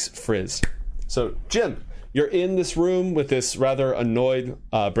 Jerax, Frizz. So Jim, you're in this room with this rather annoyed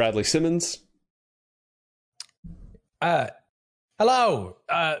Bradley Simmons. Hello,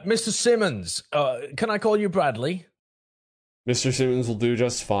 Mr. Simmons. Can I call you Bradley? Mr. Simmons will do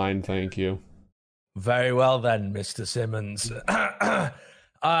just fine, thank you. Very well then, Mr. Simmons.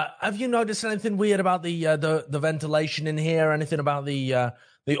 Have you noticed anything weird about the ventilation in here? Anything about the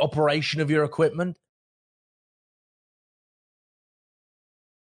the operation of your equipment?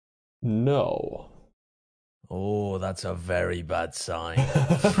 No. Oh, that's a very bad sign.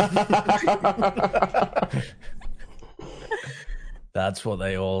 That's what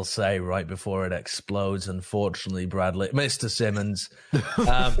they all say right before it explodes. Unfortunately, Bradley, Mr. Simmons,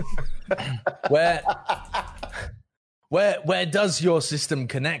 where does your system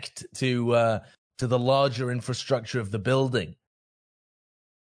connect to the larger infrastructure of the building?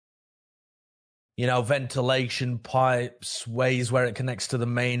 You know, ventilation pipes, ways where it connects to the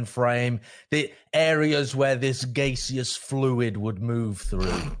mainframe, the areas where this gaseous fluid would move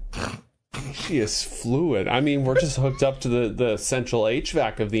through. Gaseous fluid. I mean, we're just hooked up to the central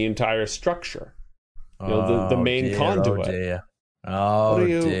HVAC of the entire structure. You know, the main conduit. Oh dear. Oh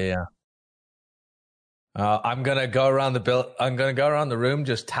dear. I'm gonna go around I'm gonna go around the room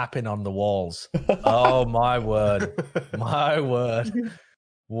just tapping on the walls. Oh my word, my word!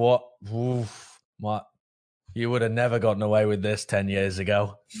 What? Oof, what? You would have never gotten away with this 10 years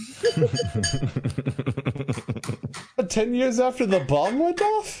ago. 10 years after the bomb went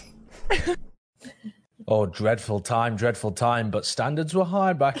off? Oh, dreadful time, but standards were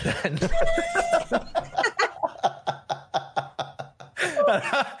high back then.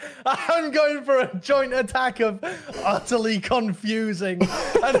 I'm going for a joint attack of utterly confusing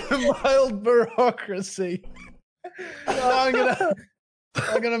and mild bureaucracy. I'm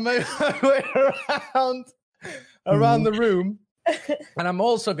gonna make my way around the room. And I'm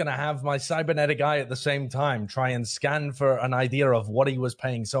also going to have my cybernetic eye at the same time try and scan for an idea of what he was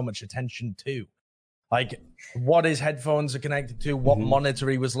paying so much attention to. Like, what his headphones are connected to, what monitor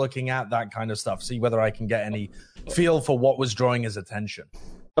he was looking at, that kind of stuff. See whether I can get any feel for what was drawing his attention.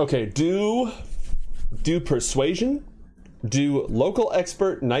 Okay, do persuasion, do local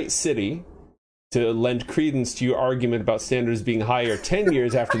expert Night City to lend credence to your argument about standards being higher 10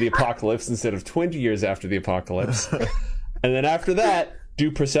 years after the apocalypse instead of 20 years after the apocalypse. And then after that,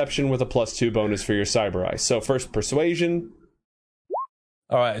 do perception with a +2 bonus for your cyber eye. So first persuasion.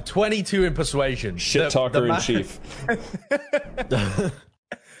 All right, 22 in persuasion. Shit talker in chief.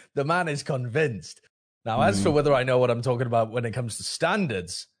 The man is convinced. Now, as for whether I know what I'm talking about when it comes to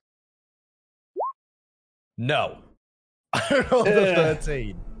standards, no. I rolled a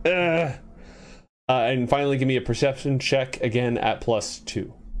 13. And finally, give me a perception check again at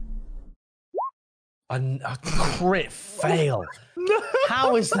 +2. A crit fail.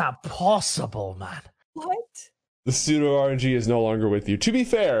 How is that possible, man? What? The pseudo RNG is no longer with you. To be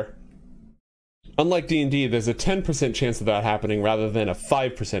fair, unlike D&D, there's a 10% chance of that happening rather than a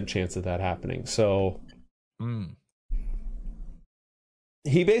 5% chance of that happening. So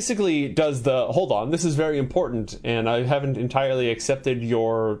he basically does the, hold on, this is very important, and I haven't entirely accepted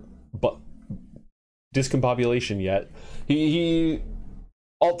your discombobulation yet. He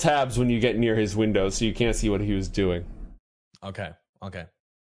alt tabs when you get near his window so you can't see what he was doing. Okay.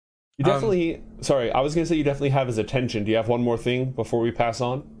 You definitely, sorry, I was going to say you definitely have his attention. Do you have one more thing before we pass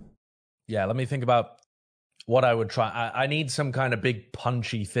on? Yeah, let me think about what I would try. I need some kind of big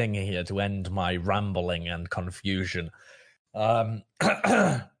punchy thing here to end my rambling and confusion. I'm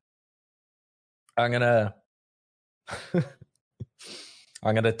gonna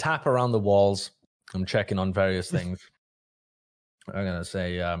tap around the walls. I'm checking on various things. I'm gonna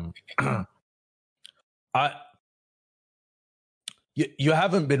say, you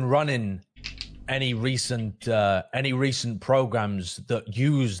haven't been running any recent programs that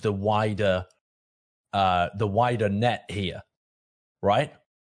use the wider net here, right?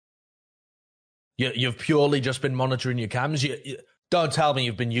 You've purely just been monitoring your cams. You don't tell me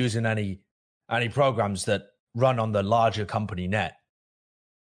you've been using any programs that run on the larger company net.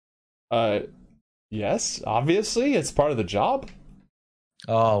 Yes, obviously, it's part of the job.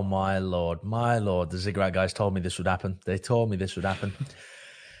 Oh, my lord. The Ziggurat guys told me this would happen. They told me this would happen.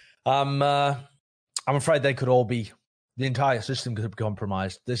 I'm afraid they could all be, the entire system could be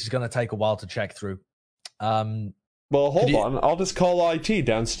compromised. This is going to take a while to check through. Well, hold on. I'll just call IT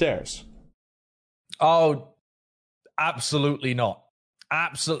downstairs. Oh, absolutely not.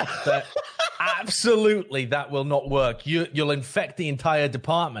 Absolutely, that will not work. You'll infect the entire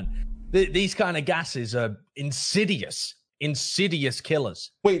department. These kind of gases are insidious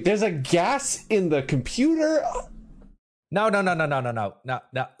killers. Wait, there's a gas in the computer? No.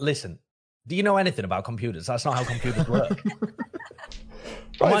 Now, listen. Do you know anything about computers? That's not how computers work.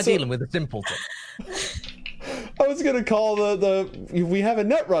 Am I dealing with a simpleton? I was going to call we have a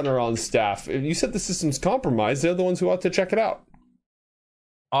netrunner on staff. You said the system's compromised. They're the ones who ought to check it out.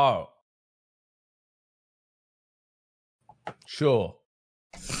 Oh. Sure.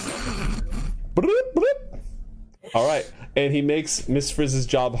 All right. And he makes Miss Frizz's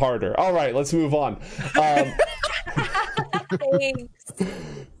job harder. All right, let's move on. Thanks.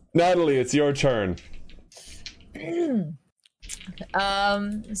 Natalie, it's your turn.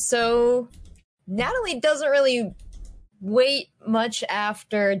 So Natalie doesn't really wait much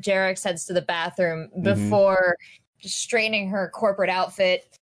after Jarex heads to the bathroom before just straightening her corporate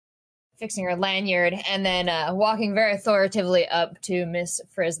outfit, fixing her lanyard, and then walking very authoritatively up to Miss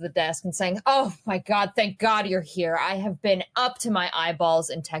Frizz the desk and saying, "Oh my God, thank God you're here. I have been up to my eyeballs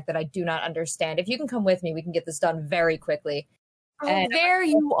in tech that I do not understand. If you can come with me, we can get this done very quickly." Oh, And- there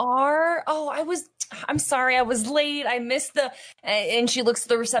you are. Oh, I'm sorry, I was late. I missed and she looks at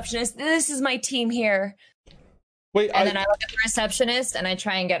the receptionist. This is my team here. Wait, And then I look at the receptionist and I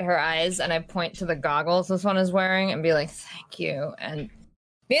try and get her eyes and I point to the goggles this one is wearing and be like, "Thank you." And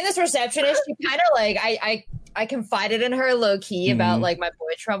being this receptionist, she kind of like, I confided in her low key about like my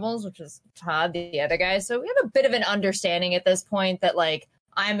boy troubles, which is Todd, the other guy. So we have a bit of an understanding at this point that like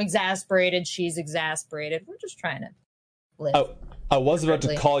I'm exasperated, she's exasperated. We're just trying to live. I was about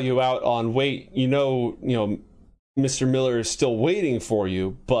to call you out on, wait, you know, Mr. Miller is still waiting for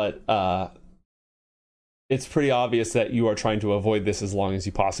you, but it's pretty obvious that you are trying to avoid this as long as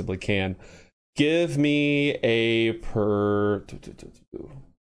you possibly can. Give me a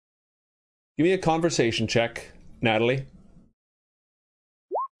conversation check, Natalie.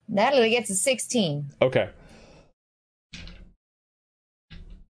 Natalie gets a 16. Okay.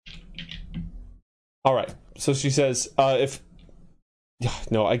 All right. So she says,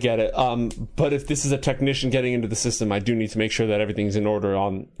 no, I get it. But if this is a technician getting into the system, I do need to make sure that everything's in order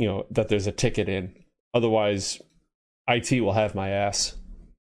on, that there's a ticket in. Otherwise, IT will have my ass.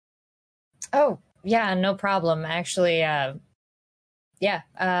 Oh, yeah, no problem. Actually, what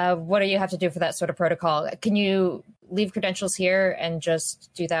do you have to do for that sort of protocol? Can you leave credentials here and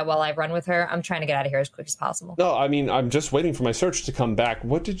just do that while I run with her? I'm trying to get out of here as quick as possible. No, I mean, I'm just waiting for my search to come back.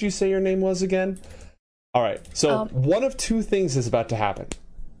 What did you say your name was again? All right, so one of two things is about to happen.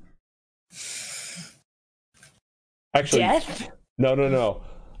 Actually, Death? No.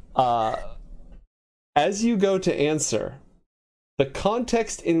 As you go to answer, the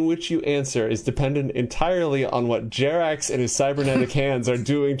context in which you answer is dependent entirely on what Jerax and his cybernetic hands are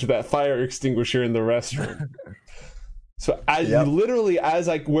doing to that fire extinguisher in the restroom. So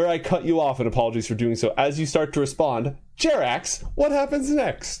where I cut you off, and apologies for doing so, as you start to respond, Jerax, what happens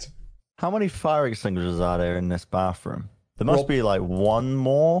next? How many fire extinguishers are there in this bathroom? There must be like one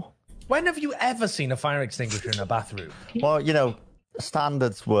more. When have you ever seen a fire extinguisher in a bathroom? Well,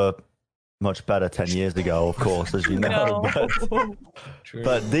 standards were much better 10 years ago, of course, as you know. No.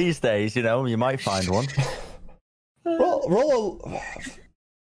 But these days, you might find one. Roll a...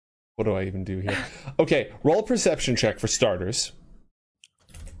 What do I even do here? Okay, roll a perception check for starters.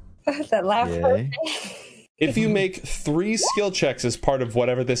 That laugh. If you make 3 skill checks as part of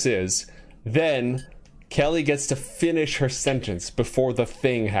whatever this is, then Kelly gets to finish her sentence before the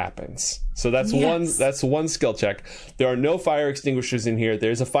thing happens. So that's one skill check. There are no fire extinguishers in here.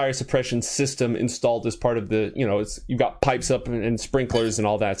 There's a fire suppression system installed as part of the, you've got pipes up and sprinklers and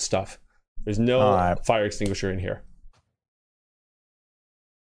all that stuff. There's no fire extinguisher in here.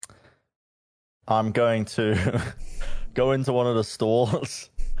 I'm going to go into one of the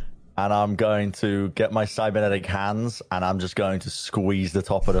stalls and I'm going to get my cybernetic hands and I'm just going to squeeze the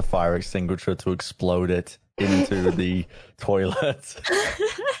top of the fire extinguisher to explode it into the toilet.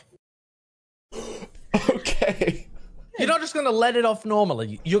 Okay. You're not just going to let it off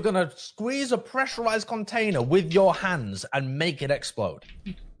normally. You're going to squeeze a pressurized container with your hands and make it explode.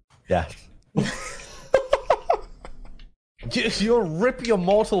 Yes. You'll rip your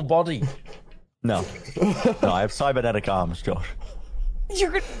mortal body. No, I have cybernetic arms, Josh.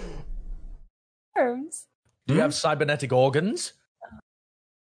 You're gonna arms. Do you have cybernetic organs?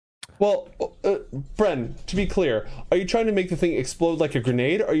 Well, Bren, to be clear, are you trying to make the thing explode like a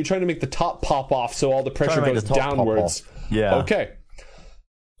grenade, or are you trying to make the top pop off so all the pressure goes downwards? Yeah. Okay.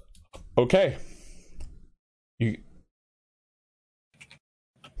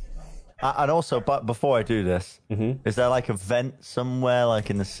 And also, but before I do this, is there like a vent somewhere, like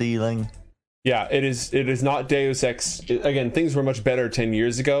in the ceiling? Yeah, it is not Deus Ex. Again, things were much better 10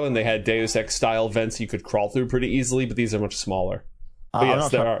 years ago, and they had Deus Ex style vents you could crawl through pretty easily, but these are much smaller. But yes,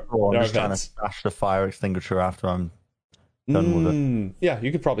 there are just trying to stash the fire extinguisher after I'm done with it. Yeah,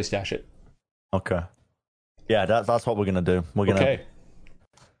 you could probably stash it. Okay. Yeah, that's what we're gonna do. We're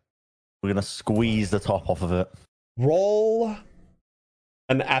gonna squeeze the top off of it. Roll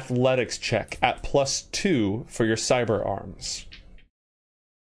an athletics check at +2 for your cyber arms.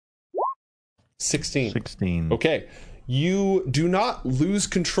 16. Okay. You do not lose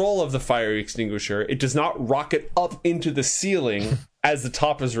control of the fire extinguisher. It does not rocket up into the ceiling as the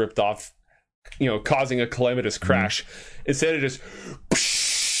top is ripped off, causing a calamitous crash. Instead, it just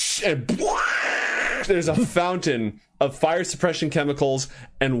and there's a fountain of fire suppression chemicals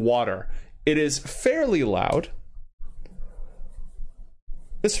and water. It is fairly loud.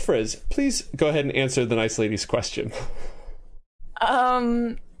 Miss Frizz, please go ahead and answer the nice lady's question.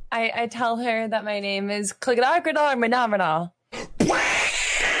 I tell her that my name is Kligadagradar.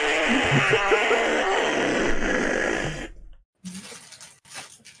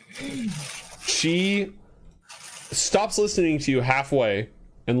 She stops listening to you halfway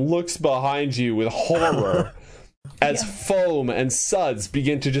and looks behind you with horror as foam and suds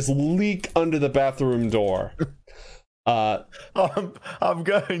begin to just leak under the bathroom door. I'm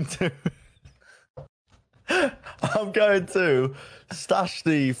going to stash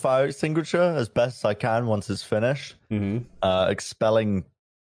the fire extinguisher as best as I can once it's finished, expelling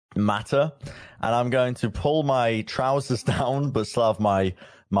matter, and I'm going to pull my trousers down, but still have my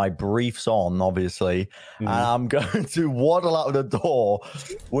briefs on, obviously, and I'm going to waddle out the door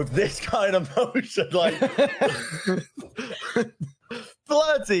with this kind of motion, like,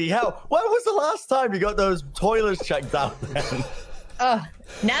 bloody hell! When was the last time you got those toilets checked out then?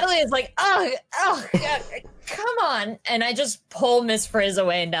 Natalie is like, oh, come on. And I just pull Miss Frizz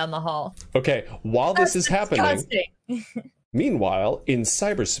away and down the hall. Okay, while this is happening, disgusting. meanwhile, in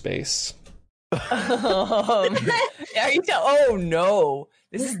cyberspace... Are you oh no,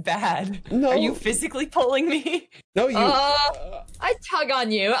 this is bad. No. Are you physically pulling me? No, you... I tug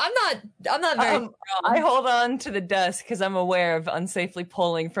on you. I'm not very strong. I hold on to the desk because I'm aware of unsafely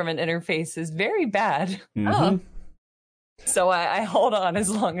pulling from an interface is very bad. Mm-hmm. So I hold on as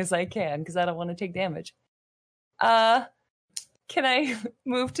long as I can because I don't want to take damage. Can I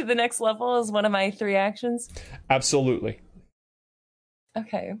move to the next level as one of my 3 actions? Absolutely.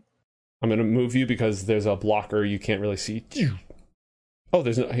 Okay. I'm going to move you because there's a blocker you can't really see. Oh,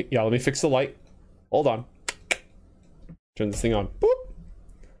 there's no... Yeah, let me fix the light. Hold on. Turn this thing on. Boop.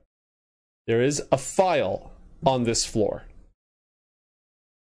 There is a file on this floor.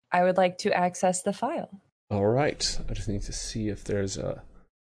 I would like to access the file. All right. I just need to see if there's a...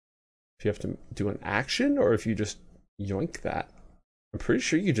 If you have to do an action or if you just yoink that. I'm pretty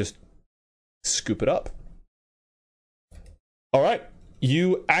sure you just scoop it up. All right.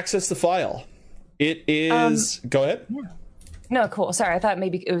 You access the file. It is... Go ahead. No, cool. Sorry, I thought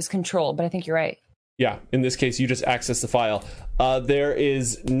maybe it was control, but I think you're right. Yeah, in this case, you just access the file. There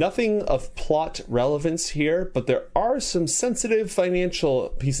is nothing of plot relevance here, but there are some sensitive financial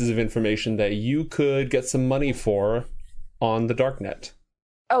pieces of information that you could get some money for on the darknet.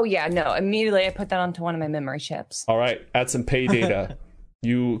 Oh, yeah, no. Immediately, I put that onto one of my memory chips. All right, add some pay data.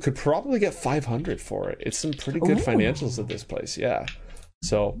 You could probably get 500 for it. It's some pretty good financials at this place, yeah.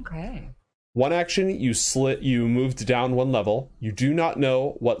 So, okay. One action, you moved down 1 level. You do not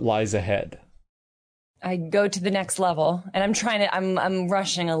know what lies ahead. I go to the next level, and I'm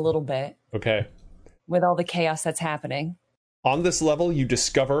rushing a little bit. Okay. With all the chaos that's happening. On this level, you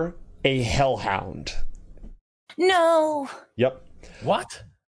discover a hellhound. No! Yep. What?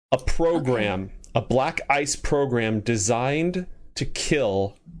 A program, a black ice program designed to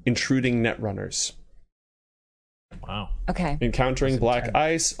kill intruding netrunners. Wow. Okay. Encountering black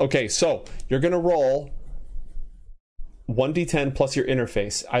ice. Okay, so you're going to roll 1d10 plus your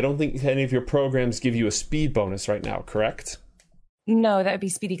interface. I don't think any of your programs give you a speed bonus right now, correct? No, that would be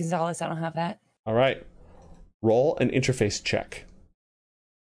Speedy Gonzalez. I don't have that. All right. Roll an interface check.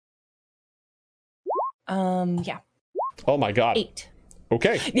 Yeah. Oh my god. 8.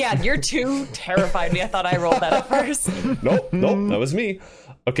 Okay. Yeah, you're too terrified me. I thought I rolled that at first. Nope, that was me.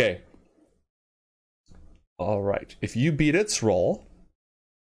 Okay. All right. If you beat its roll...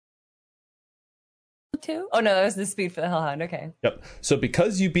 2? Oh no, that was the speed for the Hellhound. Okay. Yep. So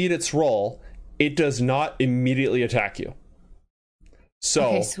because you beat its roll, it does not immediately attack you. So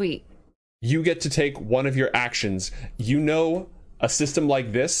okay, sweet. You get to take one of your actions. You know a system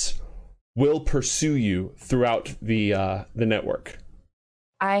like this will pursue you throughout the network.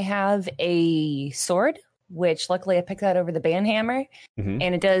 I have a sword, which luckily I picked that over the band hammer, and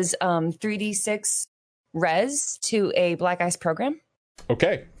it does 3d6 res to a black ice program.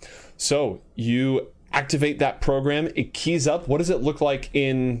 Okay. So you activate that program. It keys up. What does it look like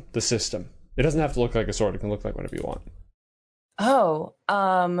in the system? It doesn't have to look like a sword. It can look like whatever you want. Oh,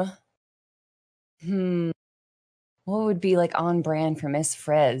 what would be like on brand for Miss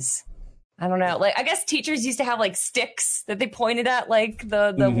Frizz? I don't know. Like, I guess teachers used to have like sticks that they pointed at, like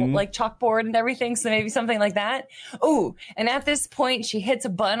the like chalkboard and everything. So maybe something like that. Oh, and at this point, she hits a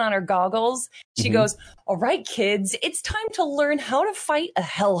button on her goggles. She goes, "All right, kids, it's time to learn how to fight a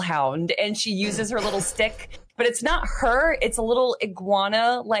hellhound." And she uses her little stick, but it's not her. It's a little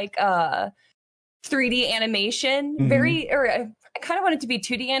iguana, like 3D animation. I kind of want it to be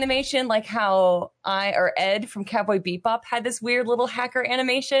 2D animation, like how Ed from Cowboy Bebop had this weird little hacker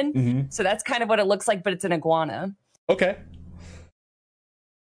animation. So that's kind of what it looks like, but it's an iguana. Okay.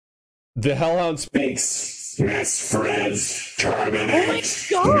 The Hellhound speaks. Miss Frizz, terminate.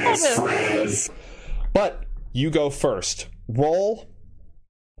 Oh my Miss god! Frizz. But you go first. Roll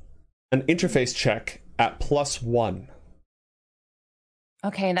an interface check at +1.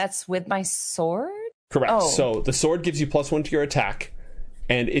 Okay, that's with my sword? Correct. Oh. So the sword gives you +1 to your attack,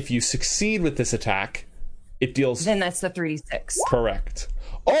 and if you succeed with this attack, it deals. Then that's the 3d6. Correct.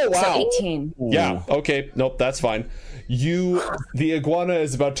 Oh wow! So 18. Yeah. Okay. Nope. That's fine. The iguana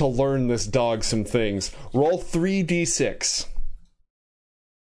is about to learn this dog some things. Roll 3d6.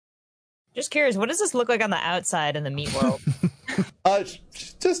 Just curious, what does this look like on the outside in the meat world?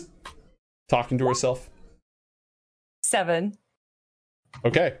 Just talking to herself. 7.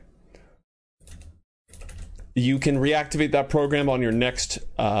 Okay. You can reactivate that program on your next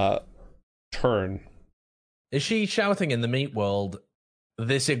turn. Is she shouting in the meat world,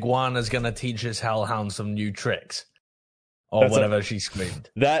 "This iguana's gonna teach this hellhound some new tricks"? Or whatever she screamed.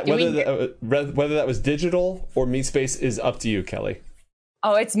 That whether that was digital or meat space is up to you, Kelly.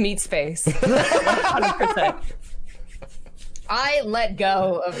 Oh, it's meat space. 100%. I let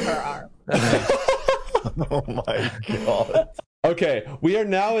go of her arm. Oh my god. Okay, we are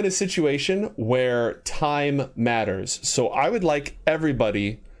now in a situation where time matters. So I would like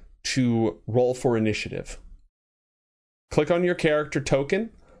everybody to roll for initiative. Click on your character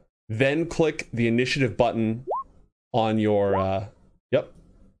token, then click the initiative button on your yep.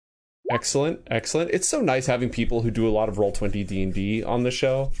 Excellent. It's so nice having people who do a lot of Roll20 D&D on the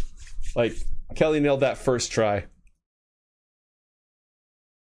show. Like, Kelly nailed that first try.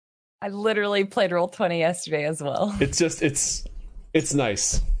 I literally played Roll20 yesterday as well. It's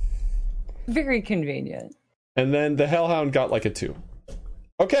nice. Very convenient. And then the Hellhound got like a 2.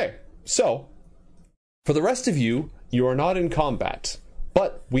 Okay, so for the rest of you, you are not in combat,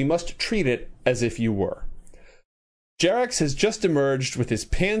 but we must treat it as if you were. Jerax has just emerged with his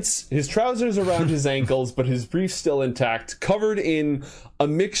trousers around his ankles, but his briefs still intact, covered in a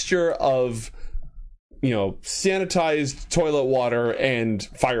mixture of, sanitized toilet water and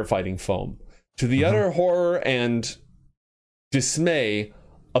firefighting foam, to the utter horror and dismay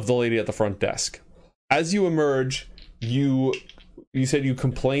of the lady at the front desk. As you emerge, you said you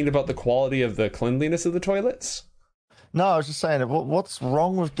complained about the quality of the cleanliness of the toilets? No, I was just saying, what's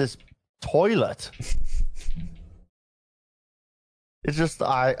wrong with this toilet? It's just,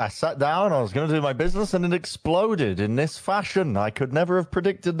 I sat down, I was going to do my business, and it exploded in this fashion. I could never have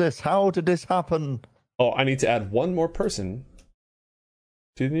predicted this. How did this happen? Oh, I need to add one more person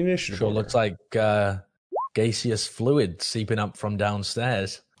to the initiative. Sure order. looks like gaseous fluid seeping up from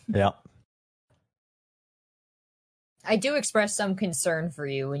downstairs. Yeah. I do express some concern for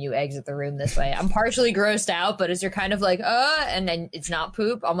you when you exit the room this way. I'm partially grossed out, but as you're kind of like, and then it's not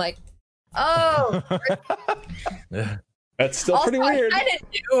poop, I'm like, oh. That's still Also, pretty weird. I didn't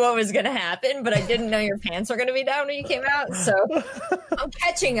know what was going to happen, but I didn't know your pants were going to be down when you came out, so I'm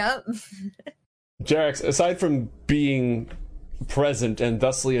catching up. Jerax, aside from being present and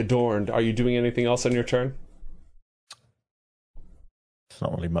thusly adorned, are you doing anything else on your turn? There's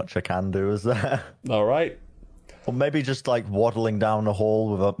not really much I can do, is there? All right. Or maybe just like waddling down the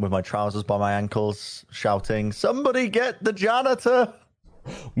hall with my trousers by my ankles, shouting, "Somebody get the janitor!"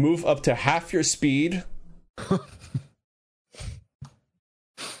 Move up to half your speed.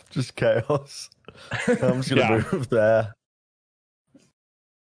 Just chaos. I'm just going to move there.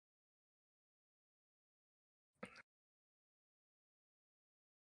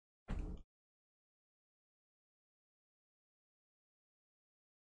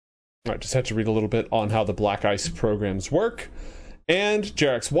 I just had to read a little bit on how the Black Ice programs work. And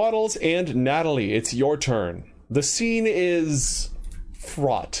Jerax waddles, and Natalie, it's your turn. The scene is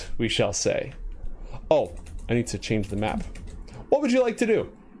fraught, we shall say. Oh, I need to change the map. What would you like to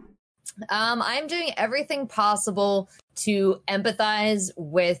do? I'm doing everything possible to empathize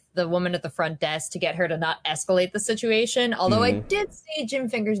with the woman at the front desk to get her to not escalate the situation. Although I did see Jim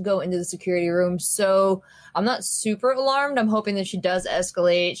Fingers go into the security room, so I'm not super alarmed. I'm hoping that she does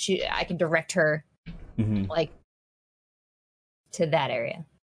escalate. I can direct her like to that area.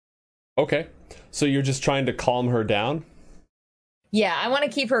 Okay. So you're just trying to calm her down? Yeah, I want to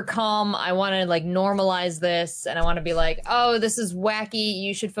keep her calm. I want to like normalize this, and I want to be like, "Oh, this is wacky.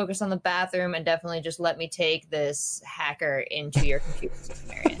 You should focus on the bathroom, and definitely just let me take this hacker into your computer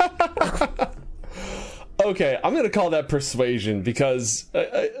system area." Okay, I'm going to call that persuasion because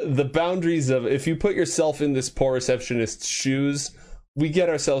the boundaries of if you put yourself in this poor receptionist's shoes, we get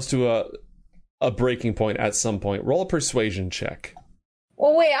ourselves to a breaking point at some point. Roll a persuasion check.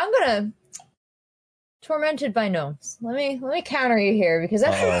 Well, wait, I'm gonna tormented by gnomes. Let me counter you here because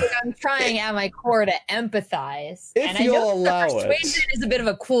I feel like I'm trying at my core to empathize. If and I you'll know allow it. persuasion is a bit of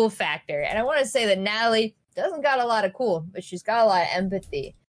a cool factor, and I want to say that Natalie doesn't got a lot of cool, but she's got a lot of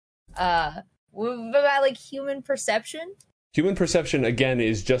empathy. What about like human perception? Human perception, again,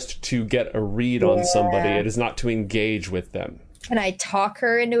 is just to get a read on somebody. It is not to engage with them. Can I talk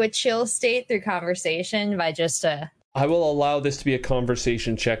her into a chill state through conversation by just I will allow this to be a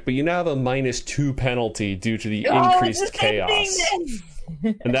conversation check, but you now have a -2 penalty due to the increased chaos.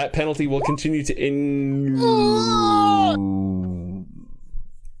 And that penalty will continue to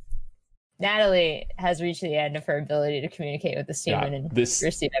Natalie has reached the end of her ability to communicate with the human and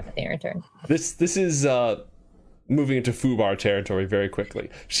receive empathy in return. This is moving into Fubar territory very quickly.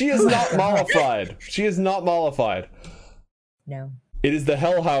 She is not mollified. She is not mollified. No. It is the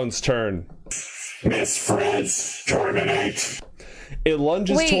Hellhound's turn. Miss Freds, terminate. It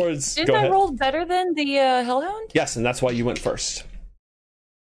lunges towards... Didn't I roll better than the Hellhound? Yes, and that's why you went first.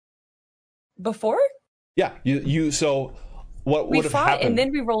 Before? Yeah, you so what We would have fought happened... and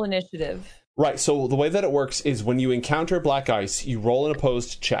then we roll initiative. Right, so the way that it works is when you encounter black ice, you roll an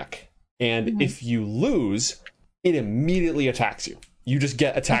opposed check, and if you lose, it immediately attacks you. You just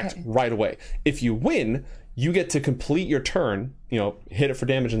get attacked right away. If you win, you get to complete your turn, hit it for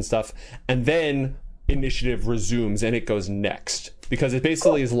damage and stuff, and then initiative resumes and it goes next. Because it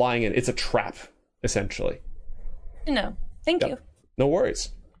basically is lying in, it's a trap, essentially. No, thank you. No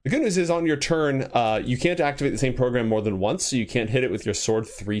worries. The good news is on your turn, you can't activate the same program more than once, so you can't hit it with your sword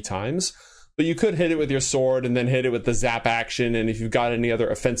 3 times. But you could hit it with your sword and then hit it with the zap action, and if you've got any other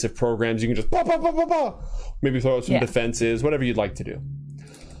offensive programs, you can just maybe throw out some defenses, whatever you'd like to do.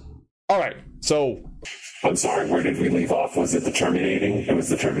 All right, so... I'm sorry, where did we leave off? Was it the terminating? It was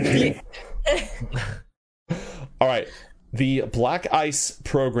the terminating. All right, the Black Ice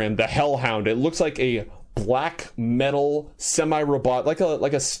program, the Hellhound, it looks like black metal semi-robot, like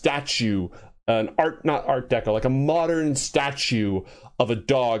a statue, not art deco, like a modern statue of a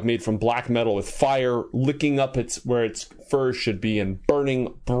dog made from black metal with fire licking up where its fur should be and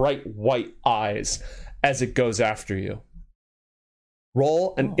burning bright white eyes as it goes after you.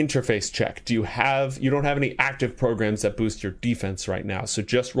 Roll an interface check. You don't have any active programs that boost your defense right now, so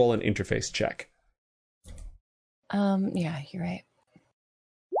just roll an interface check. Yeah, you're right.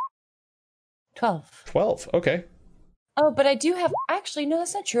 12. 12, okay. Oh, but I do have... Actually, no,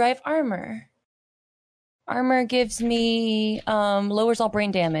 that's not true. I have armor. Armor gives me... lowers all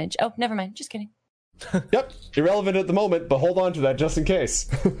brain damage. Oh, never mind. Just kidding. Yep, irrelevant at the moment, but hold on to that just in case.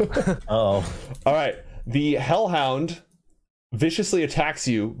 Oh. All right, the Hellhound viciously attacks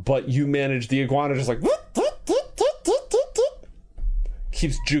you, but you manage... The iguana just like...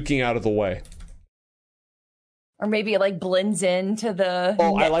 keeps juking out of the way. Or maybe it like blends into the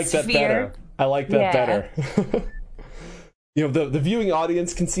I like that better. I like that better. The viewing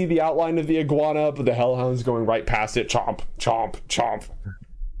audience can see the outline of the iguana, but the Hellhound's going right past it. Chomp, chomp, chomp.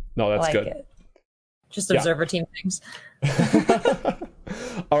 No, that's good. It. Just observer team things.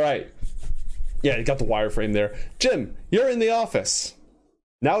 All right. Yeah, you got the wireframe there. Jim, you're in the office.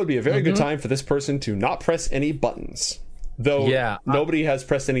 Now would be a very good time for this person to not press any buttons. Though nobody has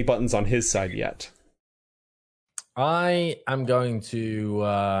pressed any buttons on his side yet. I am going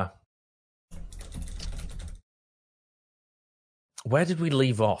to... Where did we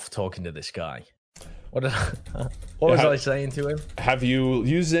leave off talking to this guy? What was I saying to him? Have you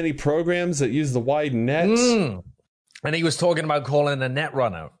used any programs that use the wide net? And he was talking about calling a net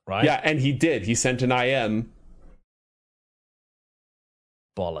runner, right? Yeah, and he did. He sent an IM.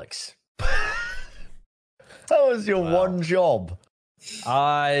 Bollocks. That was your one job.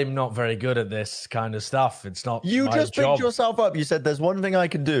 I'm not very good at this kind of stuff. It's not You my just job. picked yourself up. You said, there's one thing I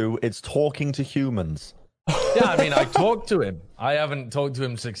can do. It's talking to humans. Yeah, I mean, I talked to him. I haven't talked to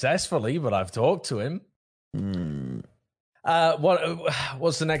him successfully, but I've talked to him.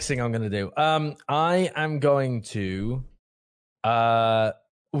 What's the next thing I'm going to do? I am going to...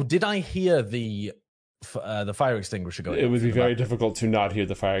 did I hear the fire extinguisher going off? It would be very difficult to not hear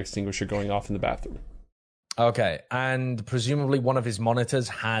the fire extinguisher going off in the bathroom. Okay, and presumably one of his monitors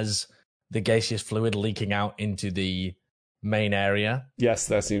has the gaseous fluid leaking out into the main area. Yes,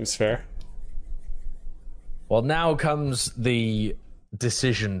 that seems fair. Well, now comes the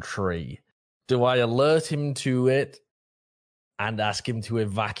decision tree. Do I alert him to it and ask him to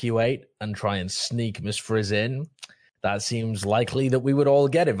evacuate and try and sneak Miss Frizz in? That seems likely that we would all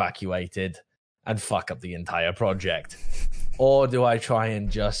get evacuated and fuck up the entire project. Or do I try and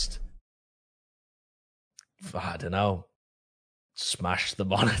just, I don't know, smash the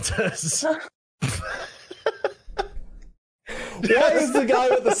monitors? Why is the guy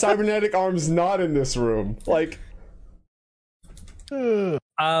with the cybernetic arms not in this room? Like,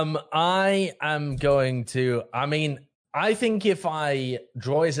 I am going to. I mean, I think if I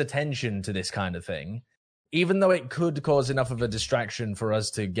draw his attention to this kind of thing, even though it could cause enough of a distraction for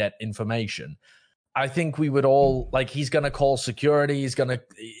us to get information, I think we would all like. He's gonna call security. He's gonna.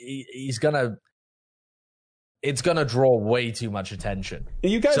 It's gonna draw way too much attention.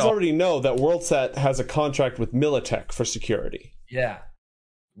 you guys already know that WorldSat has a contract with Militech for security. Yeah.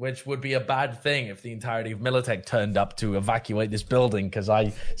 Which would be a bad thing if the entirety of Militech turned up to evacuate this building because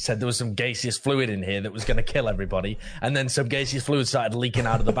I said there was some gaseous fluid in here that was going to kill everybody, and then some gaseous fluid started leaking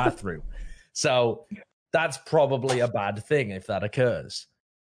out of the bathroom. So that's probably a bad thing if that occurs.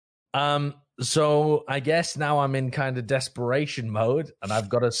 So I guess now I'm in kind of desperation mode, and I've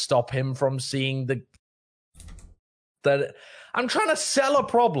got to stop him from seeing that I'm trying to sell a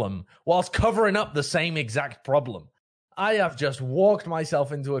problem whilst covering up the same exact problem. I have just walked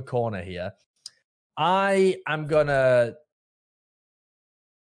myself into a corner here. I am gonna...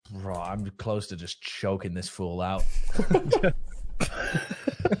 Bro, I'm close to just choking this fool out. I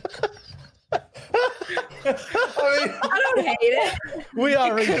don't hate it. We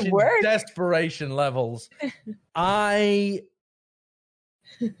are It could reaching work. desperation levels.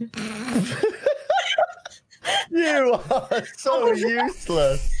 You are so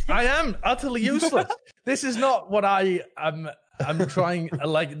useless. I am utterly useless. This is not what I'm trying,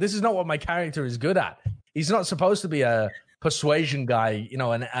 like, this is not what my character is good at. He's not supposed to be a persuasion guy, you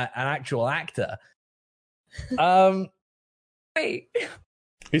know, an actual actor. Wait.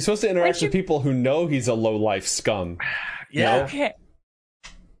 He's supposed to interact with people who know he's a low-life scum. Yeah. Okay.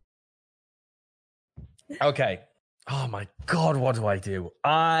 Okay. Oh my God, what do I do?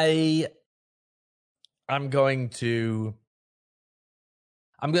 I'm going to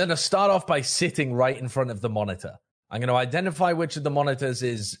start off by sitting right in front of the monitor. I'm going to identify which of the monitors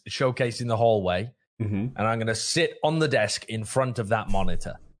is showcasing the hallway, and I'm going to sit on the desk in front of that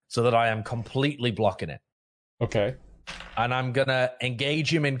monitor so that I am completely blocking it. Okay. And I'm going to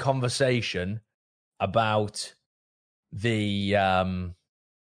engage him in conversation about the...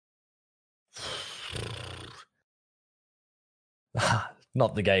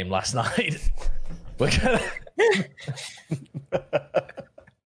 not the game last night. We're gonna...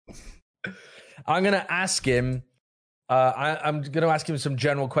 I'm going to ask him... I'm going to ask him some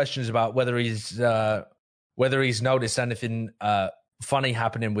general questions about whether he's noticed anything funny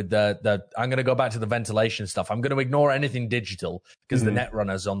happening with the. I'm going to go back to the ventilation stuff. I'm going to ignore anything digital because the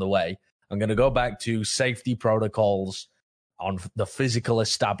Netrunner's on the way. I'm going to go back to safety protocols on the physical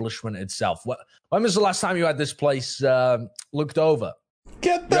establishment itself. When was the last time you had this place looked over?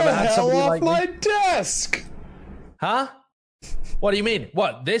 Get the hell off my desk! Huh? What do you mean?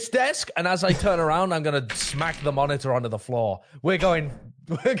 What, this desk? And as I turn around, I'm going to smack the monitor onto the floor. We're going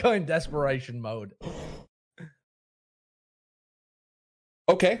desperation mode.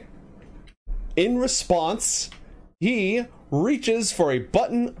 Okay. In response, he reaches for a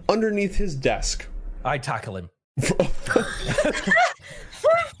button underneath his desk. I tackle him.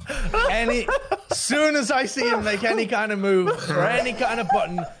 Soon as I see him make any kind of move or any kind of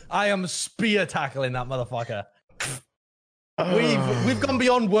button, I am spear tackling that motherfucker. We've gone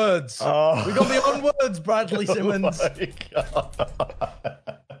beyond words. We've gone beyond words, Bradley Simmons.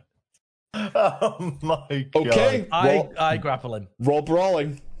 Oh my god. Okay. I grapple him. Roll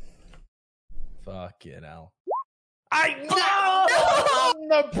brawling. Fucking hell.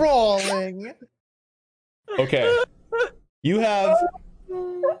 The brawling. Okay. You have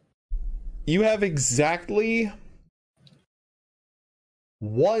exactly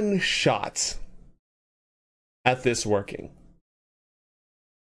one shot at this working.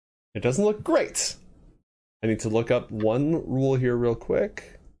 It doesn't look great. I need to look up one rule here real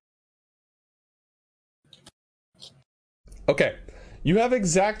quick. Okay. You have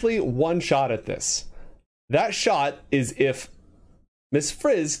exactly one shot at this. That shot is if Miss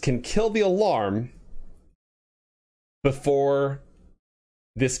Frizz can kill the alarm before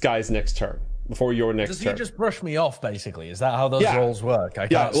this guy's next turn. before your next Does turn. he just brush me off, basically? Is that how those Yeah. rolls work? I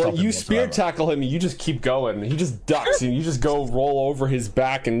Yeah, can't stop well, him you spear whatsoever. tackle him, and you just keep going. He just ducks, and you just go roll over his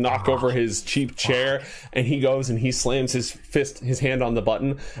back and knock over his cheap chair, and he goes and he slams his hand on the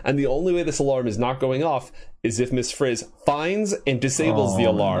button. And the only way this alarm is not going off is if Miss Frizz finds and disables the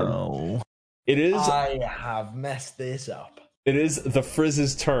alarm. No. It is I have messed this up. It is the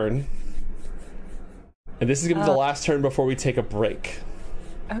Frizz's turn. And this is going to be the last turn before we take a break.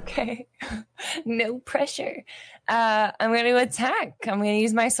 Okay. No pressure. I'm going to attack. I'm going to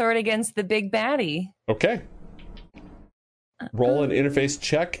use my sword against the big baddie. Okay. Roll an interface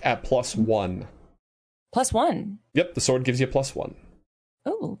check at +1. +1. Yep, the sword gives you a +1.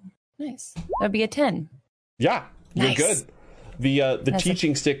 Oh, nice. That'd be a 10. Yeah, you're Nice. good. The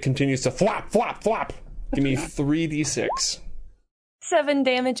teaching stick continues to flap, flap, flap. Give me 3d6. 7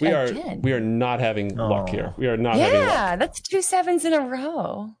 damage We again. are not having luck here. We are not having luck. Yeah, that's 2 7s in a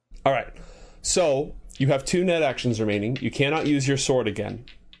row. All right. So you have 2 net actions remaining. You cannot use your sword again.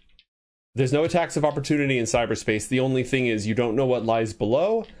 There's no attacks of opportunity in cyberspace. The only thing is you don't know what lies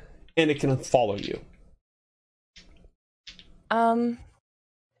below, and it can follow you. I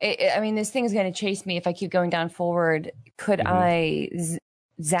mean, this thing is going to chase me if I keep going down forward. Could I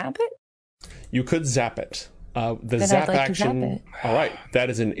zap it? You could zap it. The Then zap I'd like to zap action. it. All right, that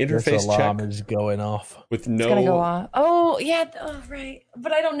is an This interface alarm check is going off. with It's going to go no. off. Oh, yeah. Oh, right.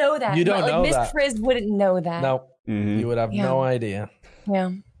 But I don't know that. You don't know Miss that. Frizz wouldn't know that. No, Mhm. you would have Yeah. no idea.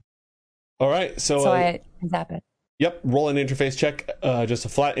 Yeah. All right, so, So I zap it. yep, roll an interface check. Just a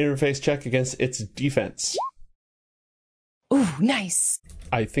flat interface check against its defense. Ooh, nice.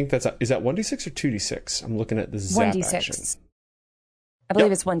 I think is that 1d6 or 2d6? I'm looking at the zap 1d6. action. I believe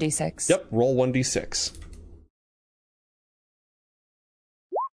Yep. it's 1d6. Yep, roll 1d6.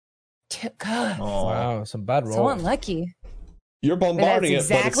 God. Oh. Wow, some bad rolls. So unlucky. You're bombarding That's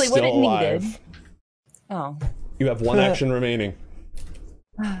it, but exactly it's what still it alive. needed. Oh. You have 1 action remaining.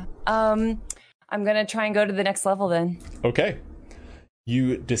 I'm gonna try and go to the next level then. Okay.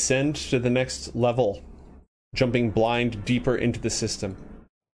 You descend to the next level, jumping blind deeper into the system.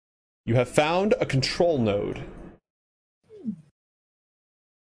 You have found a control node.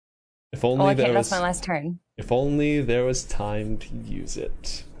 If only Oh, there okay, was, that's my last turn. if only there was time to use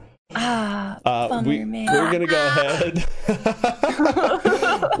it. Bummer, man. We're gonna go ahead.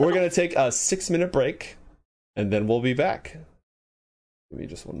 We're gonna take a 6-minute break, and then we'll be back. Give me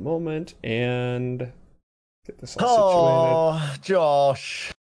just one moment and get this all situated. Oh,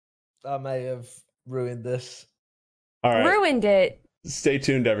 Josh. I may have ruined this. All right, Ruined it. stay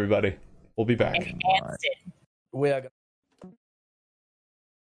tuned, everybody. We'll be back. Enhanced it. We are.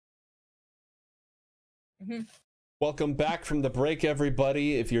 Welcome back from the break,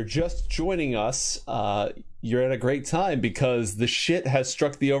 everybody. If you're just joining us, you're at a great time because the shit has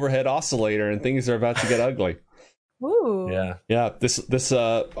struck the overhead oscillator and things are about to get ugly. Ooh. Yeah. Yeah,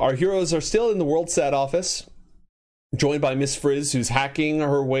 our heroes are still in the WorldSat office, joined by Miss Frizz, who's hacking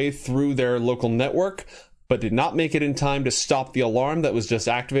her way through their local network, but did not make it in time to stop the alarm that was just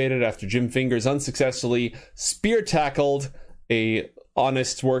activated after Jim Fingers unsuccessfully spear tackled a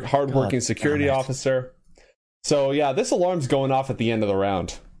hardworking security officer. So yeah, this alarm's going off at the end of the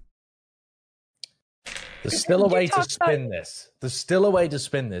round. There's still a Did you way to talk spin this. There's still a way to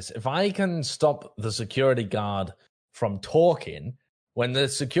spin this. If I can stop the security guard from talking, when the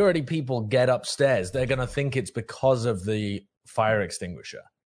security people get upstairs, they're going to think it's because of the fire extinguisher,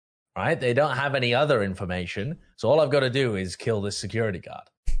 right? They don't have any other information. So all I've got to do is kill this security guard.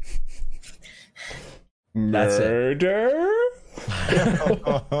 That's it. Murder?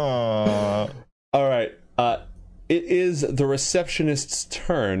 All right. It is the receptionist's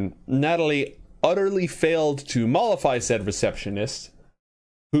turn. Natalie utterly failed to mollify said receptionist,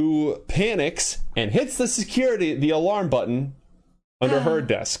 who panics and hits the alarm button under her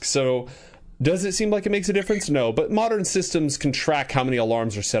desk. So does it seem like it makes a difference? No, but modern systems can track how many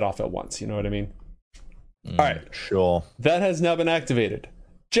alarms are set off at once. You know what I mean? All right. Sure. That has now been activated.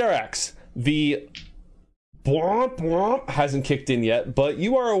 Jerax, the blomp blomp hasn't kicked in yet, but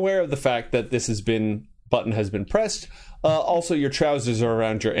you are aware of the fact that this button has been pressed. Also, your trousers are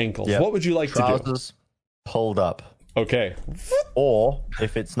around your ankles. Yep. What would you like to Trousers, hold up. do? Okay. Or,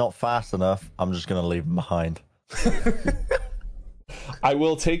 if it's not fast enough, I'm just going to leave them behind. I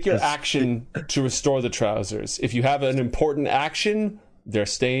will take your action to restore the trousers. If you have an important action, they're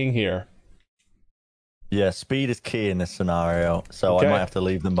staying here. Yeah, speed is key in this scenario, so Okay. I might have to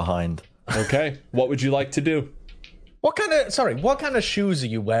leave them behind. Okay. What would you like to do? What kind of shoes are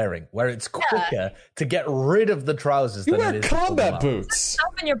you wearing where it's quicker to get rid of the trousers You than wear it is to pull them combat out? boots.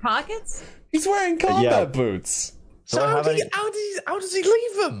 Stuff in your pockets? He's wearing combat Yeah. boots. So Do I how have does any- he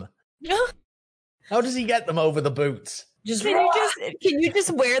leave them? No. How does he get them over the boots? Can you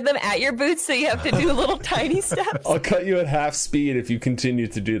just wear them at your boots so you have to do little tiny steps? I'll cut you at half speed if you continue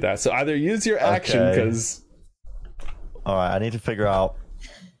to do that. So either use your action because. All right, I need to figure out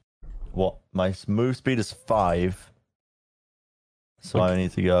what my move speed is 5. So I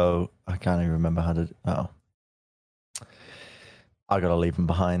need to go. I can't even remember how to. Oh, I gotta leave him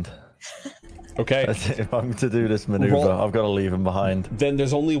behind. Okay. If I'm to do this maneuver, I've got to leave him behind. Then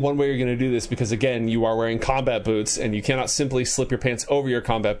there's only one way you're going to do this because, again, you are wearing combat boots and you cannot simply slip your pants over your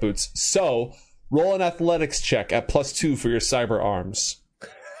combat boots. So, roll an athletics check at +2 for your cyber arms.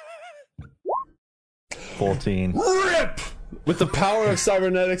 14. RIP! With the power of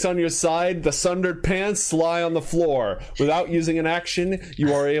cybernetics on your side, the sundered pants lie on the floor. Without using an action,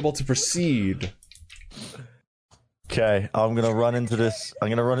 you are able to proceed. Okay, I'm gonna run into this. I'm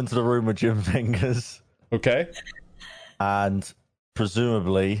gonna run into the room with Jim Fingers. Okay. And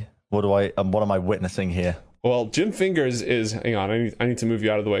presumably, what am I witnessing here? Well, Jim Fingers is... Hang on, I need to move you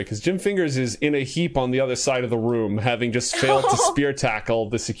out of the way, because Jim Fingers is in a heap on the other side of the room, having just failed to spear tackle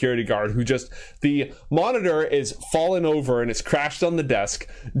the security guard, who just... The monitor is fallen over and it's crashed on the desk.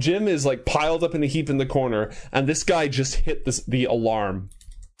 Jim is, like, piled up in a heap in the corner, and this guy just hit the alarm.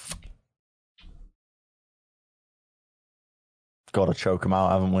 Gotta choke him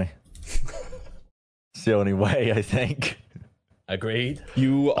out, haven't we? It's the only way, I think. Agreed.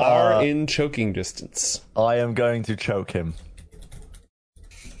 You are in choking distance. I am going to choke him.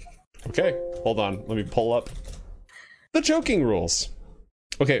 Okay, hold on. Let me pull up the choking rules.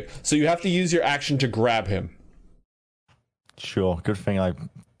 Okay, so you have to use your action to grab him. Sure. Good thing I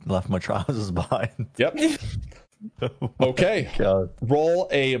left my trousers behind. Yep. Okay. God. Roll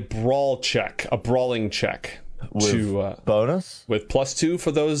a brawl check, a brawling check. With bonus? With +2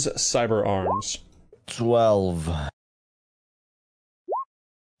 for those cyber arms. 12.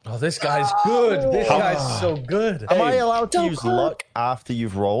 Oh, this guy's good. This guy's so good. Am I allowed to use luck after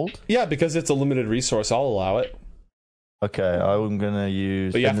you've rolled? Yeah, because it's a limited resource, I'll allow it. Okay, I'm gonna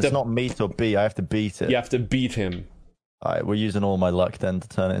use... But it's not meet or beat, I have to beat it. You have to beat him. Alright, we're using all my luck then to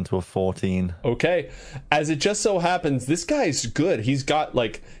turn it into a 14. Okay. As it just so happens, this guy's good. He's got,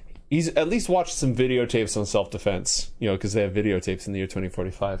 like... He's at least watched some videotapes on self-defense, because they have videotapes in the year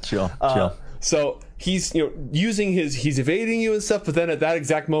 2045. Sure. So he's, using he's evading you and stuff, but then at that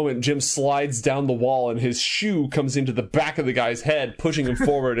exact moment, Jim slides down the wall and his shoe comes into the back of the guy's head, pushing him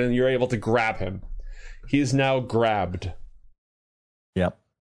forward, and you're able to grab him. He is now grabbed. Yep.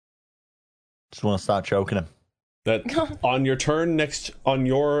 Just want to start choking him. That on your turn next round,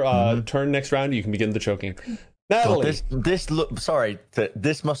 you can begin the choking. Natalie.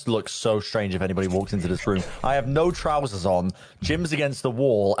 This must look so strange if anybody walks into this room. I have no trousers on, Jim's against the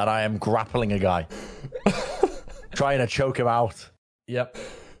wall, and I am grappling a guy. Trying to choke him out. Yep.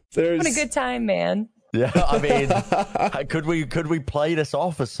 What a good time, man. Yeah, I mean, could we play this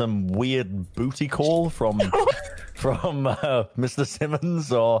off as some weird booty call from Mr.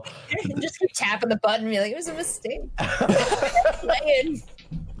 Simmons, or just keep tapping the button and be like, it was a mistake. Playing.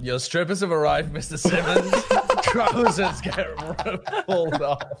 Your strippers have arrived, Mr. Simmons. Trousers get pulled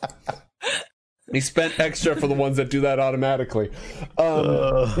off. He spent extra for the ones that do that automatically.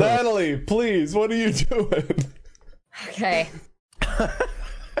 Natalie, please, what are you doing? Okay.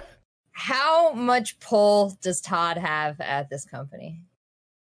 How much pull does Todd have at this company?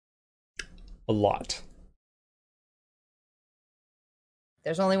 A lot.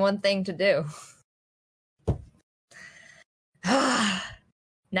 There's only one thing to do.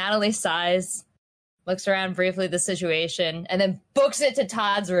 Natalie sighs, looks around briefly at the situation, and then books it to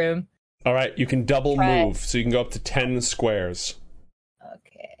Todd's room. All right, you can double move, so you can go up to 10 squares.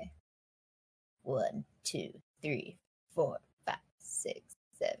 Okay. 1, 2, 3, 4, 5, 6,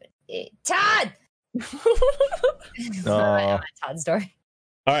 7, 8. Todd! I'm at Todd's door.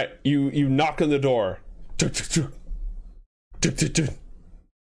 All right, you knock on the door. But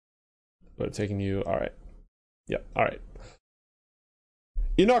it's taking you. All right. Yep. All right.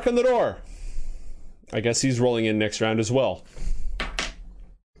 You knock on the door. I guess he's rolling in next round as well.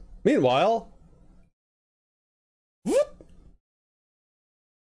 Meanwhile, whoop.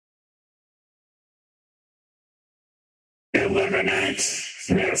 Eliminate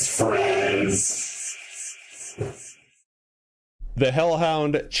Miss Friends. The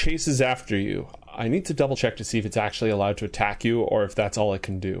Hellhound chases after you. I need to double check to see if it's actually allowed to attack you or if that's all it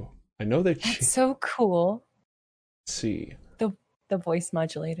can do. I know they. That's so cool. Let's see. The voice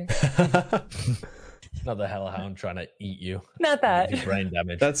modulator. Not the Hellhound trying to eat you. Not that. Give you brain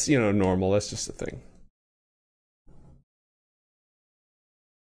damage. That's, normal. That's just a thing.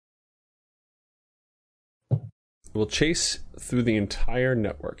 It will chase through the entire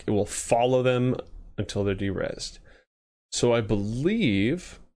network. It will follow them until they're derezzed. So I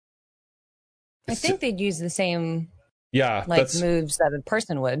believe... I think they'd use the same that's moves that a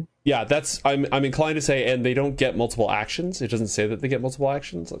person would. Yeah, I'm inclined to say, and they don't get multiple actions. It doesn't say that they get multiple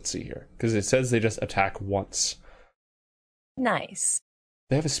actions. Let's see here. Because it says they just attack once. Nice.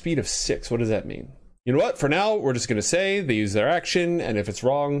 They have a speed of 6. What does that mean? You know what? For now, we're just going to say they use their action, and if it's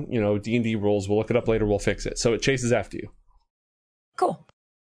wrong, D&D rules, we'll look it up later, we'll fix it. So it chases after you. Cool.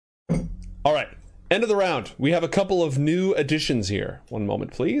 All right. End of the round. We have a couple of new additions here. One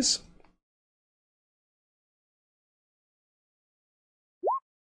moment, please.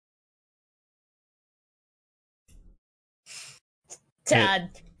 Todd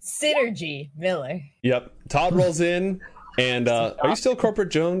Synergy Miller. Yep. Todd rolls in, and are you still Corporate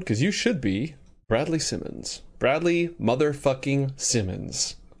Joan? Because you should be Bradley Simmons. Bradley motherfucking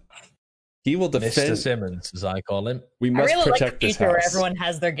Simmons. He will defend... Mr. Simmons, as I call him. We must really protect like this future house. where everyone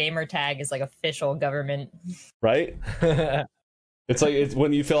has their gamer tag as like official government. Right? It's like it's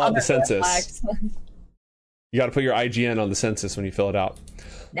when you fill out the census. You got to put your IGN on the census when you fill it out.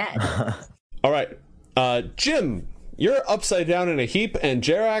 All right. Jim, you're upside down in a heap, and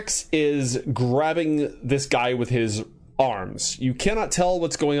Jerax is grabbing this guy with his arms. You cannot tell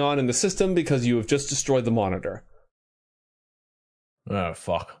what's going on in the system because you have just destroyed the monitor. Oh,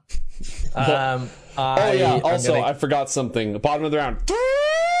 fuck. I forgot something. Bottom of the round.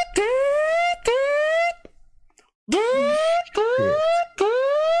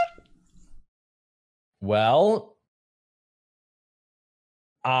 Well,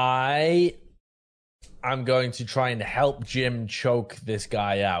 I'm going to try and help Jim choke this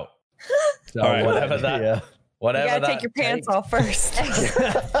guy out. So right. whatever that, whatever You gotta that take your pants takes. off first.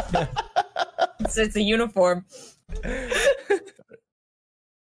 It's a uniform.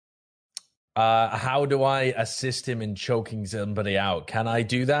 How do I assist him in choking somebody out? Can I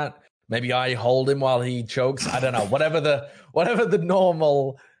do that? Maybe I hold him while he chokes. I don't know. Whatever the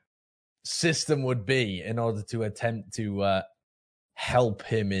normal system would be in order to attempt to help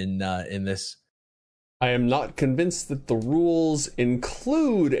him in this. I am not convinced that the rules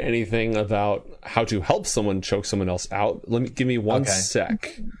include anything about how to help someone choke someone else out. Give me one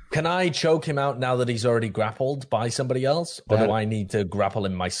sec. Can I choke him out now that he's already grappled by somebody else? Or do I need to grapple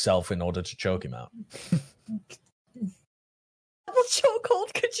him myself in order to choke him out?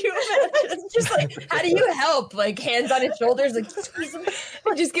 Chokehold, could you imagine? Just like, how do you help? Like, hands on his shoulders, like, squeeze him.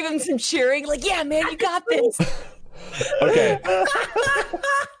 Or just give him some cheering, like, yeah, man, you got this. Okay.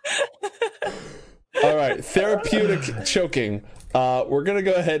 All right. Therapeutic choking. We're going to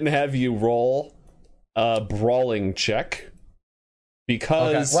go ahead and have you roll a brawling check.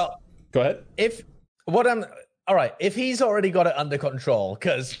 Because... Okay, well, go ahead. All right, if he's already got it under control,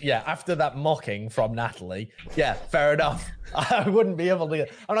 because, after that mocking from Natalie, fair enough. I wouldn't be able to...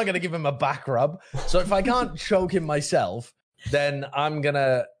 I'm not going to give him a back rub. So if I can't choke him myself, then I'm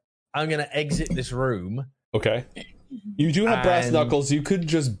gonna exit this room. Okay. You do have brass knuckles. You could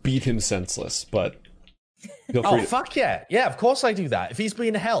just beat him senseless, but... feel free Fuck yeah. Yeah, of course I do that. If he's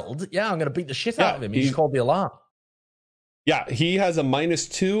being held, I'm going to beat the shit out of him. He just called the alarm. Yeah, he has a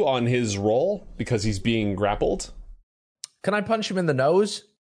 -2 on his roll because he's being grappled. Can I punch him in the nose?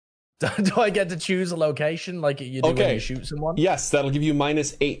 Do I get to choose a location like you do when you shoot someone? Yes, that'll give you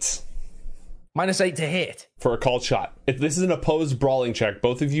 -8. -8 to hit. For a called shot. If this is an opposed brawling check,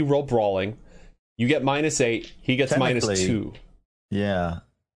 both of you roll brawling. You get -8, he gets -2. Yeah,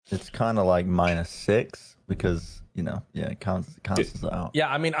 it's kind of like -6 because... it cancels it out. Yeah,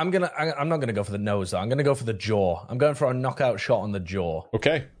 I mean, I'm not gonna go for the nose though. I'm gonna go for the jaw. I'm going for a knockout shot on the jaw.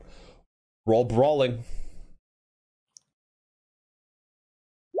 Okay. Roll brawling.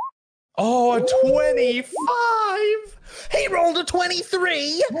 Oh, a 25! He rolled a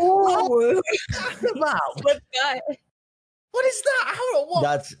 23! Whoa. What is that?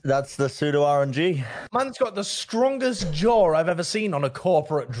 What? That's the pseudo RNG. Man's got the strongest jaw I've ever seen on a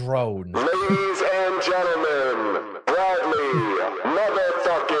corporate drone. Ladies and gentlemen, Bradley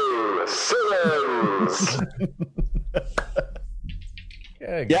motherfucking Simmons.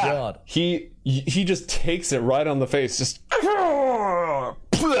 Oh, God. He just takes it right on the face. Just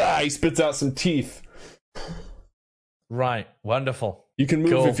he spits out some teeth. Right, wonderful. You can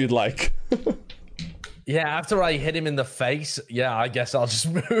move if you'd like. Yeah, after I hit him in the face, I guess I'll just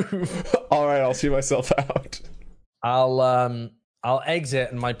move. All right, I'll see myself out. I'll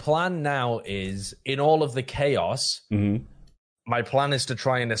exit, and my plan now is, in all of the chaos, my plan is to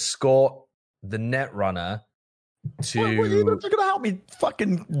try and escort the Netrunner to... You're going to help me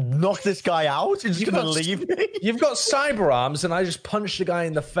fucking knock this guy out? You're just going to leave me? You've got cyber arms, and I just punched the guy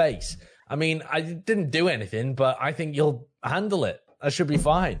in the face. I mean, I didn't do anything, but I think you'll handle it. I should be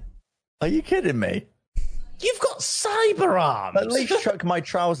fine. Are you kidding me? You've got cyber arms. At least chuck my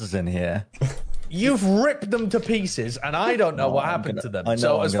trousers in here. You've ripped them to pieces, and I don't know what happened to them.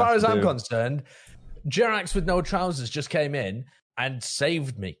 So as far as I'm concerned, Jerax with no trousers just came in and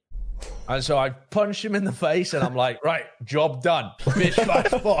saved me. And so I punched him in the face, and I'm like, right, job done. Bish,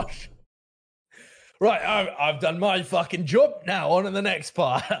 bash, bosh. Right, I've done my fucking job. Now on to the next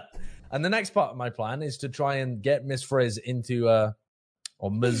part. And the next part of my plan is to try and get Miss Frizz into,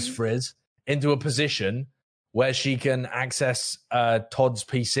 or Ms. Frizz, into a position where she can access Todd's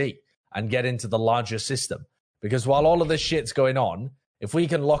PC and get into the larger system. Because while all of this shit's going on, if we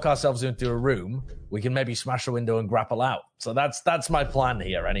can lock ourselves into a room, we can maybe smash a window and grapple out. So that's my plan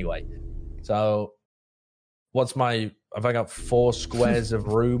here anyway. So have I got 4 squares of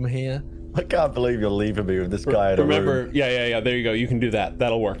room here? I can't believe you're leaving me with this guy in a Remember, room. yeah, there you go. You can do that.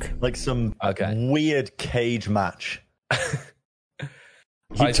 That'll work. Like some weird cage match.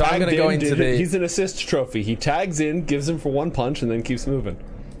 Right, so I'm going to go into the... He's an assist trophy. He tags in, gives him for 1 punch, and then keeps moving.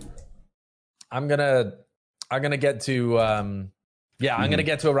 I'm gonna get to I'm gonna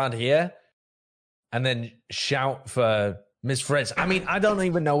get to around here and then shout for Miss Frizz. I mean, I don't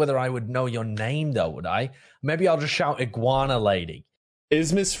even know whether I would know your name though, would I? Maybe I'll just shout Iguana Lady.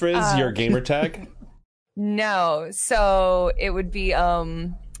 Is Miss Frizz your gamer tag? No, so it would be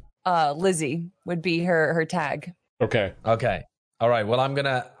Lizzie would be her tag. Okay. All right. Well,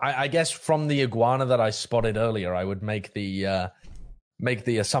 I guess from the iguana that I spotted earlier, I would make the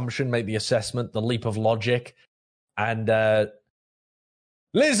assumption, make the assessment, the leap of logic, and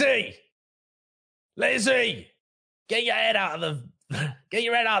Lizzie, get your head out of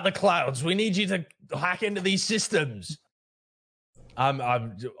the clouds. We need you to hack into these systems. I'm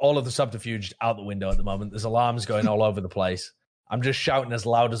all of the subterfuge out the window at the moment. There's alarms going all over the place. I'm just shouting as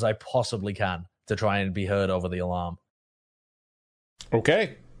loud as I possibly can to try and be heard over the alarm.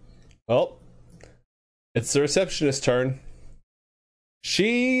 Okay. Well, it's the receptionist's turn.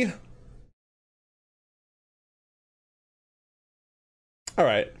 All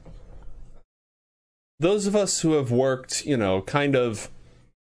right. Those of us who have worked, kind of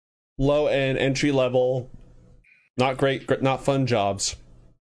low end, entry level, not great, not fun jobs.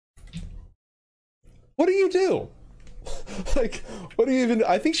 What do you do? Like, what do you even...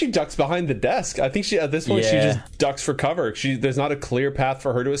 I think she ducks behind the desk. I think at this point, she just ducks for cover. There's not a clear path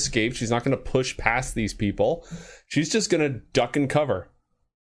for her to escape. She's not going to push past these people. She's just going to duck and cover.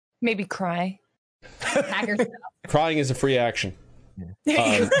 Maybe cry. Crying is a free action.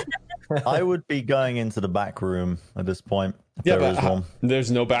 I would be going into the back room at this point. Yeah, but there's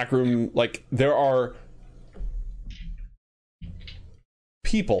no back room. Like, there are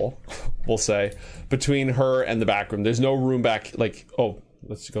people, we'll say, between her and the back room. There's no room back. Like,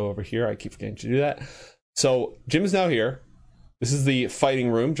 let's go over here. I keep forgetting to do that. So Jim is now here. This is the fighting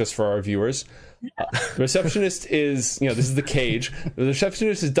room, just for our viewers. The receptionist is, this is the cage. The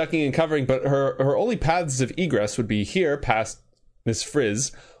receptionist is ducking and covering, but her only paths of egress would be here past Miss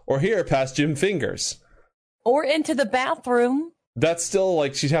Frizz, or here past Jim Fingers, or into the bathroom. That's still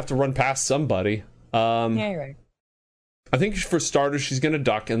like she'd have to run past somebody. Yeah, you're right. I think for starters, she's going to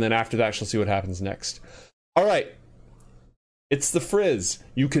duck, and then after that, she'll see what happens next. All right. It's the Frizz.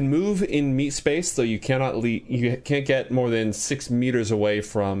 You can move in meat space, though you cannot you can't get more than 6 meters away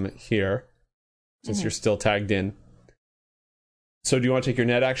from here, since you're still tagged in. So do you want to take your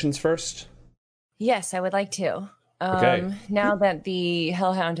net actions first? Yes, I would like to. Okay. Now that the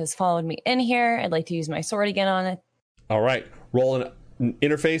Hellhound has followed me in here, I'd like to use my sword again on it. All right. Roll an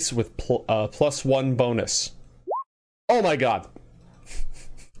interface with +1 bonus. Oh my god.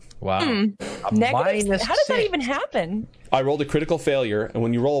 Wow. Negative? How does that even happen? I rolled a critical failure, and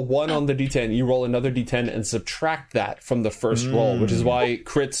when you roll a 1 on the d10, you roll another d10 and subtract that from the first roll, which is why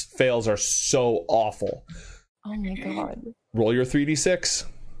crits fails are so awful. Oh my god. Roll your 3d6.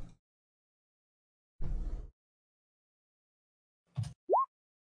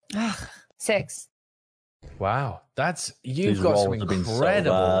 Ugh, 6. Wow, you've got some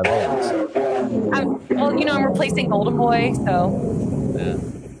incredible rolls. I'm replacing Golden Boy, so. Yeah.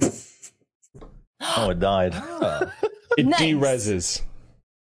 Oh, it died. It Nice. de-reses.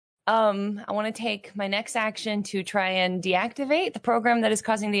 I want to take my next action to try and deactivate the program that is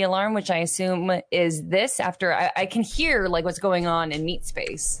causing the alarm, which I assume is this. After I can hear what's going on in meat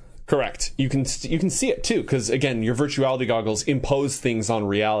space. Correct. You can see it too, because again, your virtuality goggles impose things on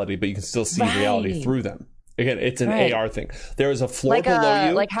reality, but you can still see reality through them. Again, it's an AR thing. There is a floor below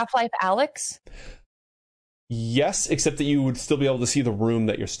you, like Half-Life Alyx. Yes, except that you would still be able to see the room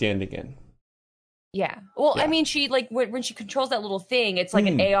that you're standing in. Yeah. Well, I mean, she when she controls that little thing, it's like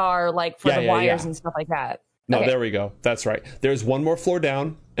an AR, for the wires and stuff like that. No, Okay. there we go. That's right. There's one more floor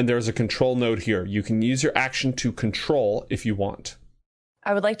down, and there's a control node here. You can use your action to control if you want.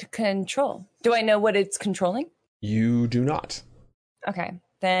 I would like to control. Do I know what it's controlling? You do not. Okay.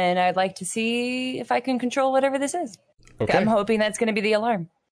 Then I'd like to see if I can control whatever this is. Okay. I'm hoping that's going to be the alarm.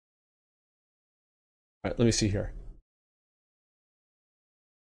 All right, let me see here.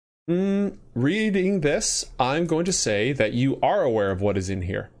 Reading this, I'm going to say that you are aware of what is in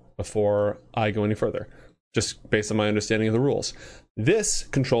here before I go any further, just based on my understanding of the rules. This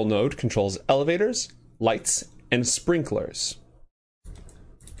control node controls elevators, lights, and sprinklers.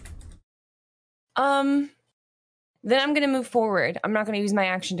 Then I'm going to move forward. I'm not going to use my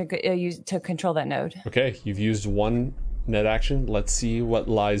action to control that node. Okay, you've used one net action. Let's see what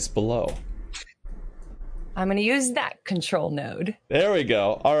lies below. I'm going to use that control node. There we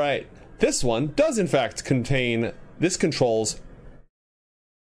go. All right. This one does, in fact, contain... This controls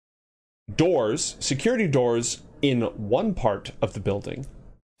doors, security doors in one part of the building,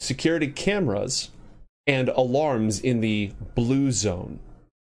 security cameras, and alarms in the blue zone.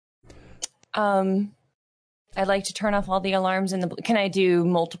 I'd like to turn off all the alarms in the... Can I do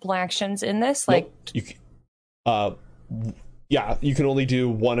multiple actions in this? Like, Nope. Yeah, you can only do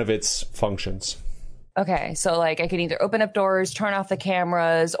one of its functions. okay, so like I can either open up doors, turn off the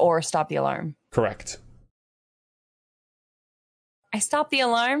cameras, or stop the alarm. Correct. I stop the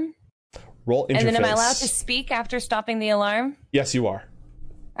alarm, Roll interface. and then am I allowed to speak after stopping the alarm? Yes, you are.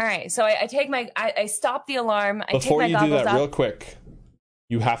 All right, so I take my... I stop the alarm. I Before take you my do goggles that, off. real quick,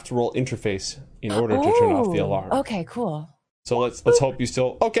 you have to roll interface in order to turn off the alarm. Okay, cool. So let's hope you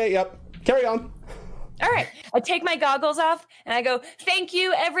still... Okay, yep. Carry on. All right. I take my goggles off and I go, thank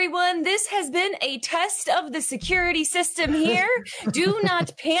you, everyone. This has been a test of the security system here. Do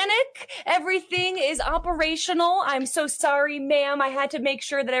not panic. Everything is operational. I'm so sorry, ma'am. I had to make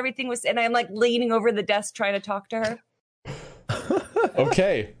sure that everything was... And I'm like leaning over the desk trying to talk to her.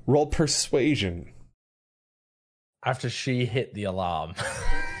 Okay, roll persuasion. After she hit the alarm.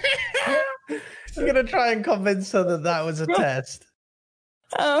 You're going to try and convince her that that was a test.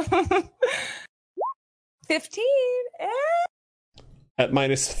 15. At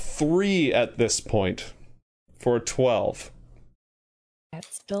 -3 at this point for 12.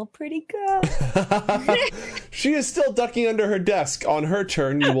 That's still pretty good. She is still ducking under her desk. On her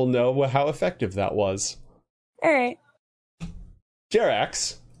turn, you will know how effective that was. All right.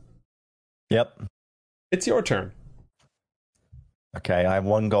 Jerax, Yep. it's your turn. Okay, I have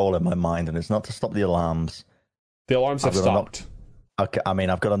one goal in my mind, and it's not to stop the alarms. The alarms have I've got to stopped. Okay, I mean,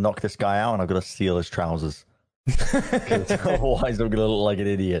 I've got to knock this guy out, and I've got to steal his trousers. 'Cause otherwise, I'm going to look like an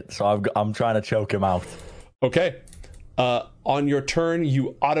idiot. So I'm trying to choke him out. Okay. On your turn,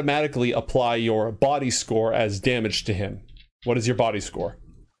 you automatically apply your body score as damage to him. What is your body score?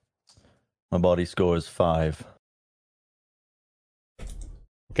 My body score is 5.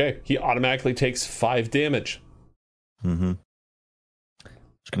 Okay, he automatically takes 5 damage. Mm-hmm.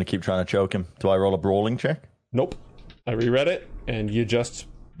 Just going to keep trying to choke him. Do I roll a brawling check? Nope. I reread it, and you just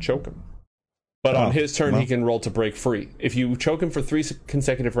choke him. But on his turn, he can roll to break free. If you choke him for 3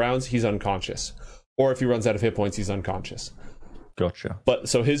 consecutive rounds, he's unconscious. Or if he runs out of hit points, he's unconscious. Gotcha. But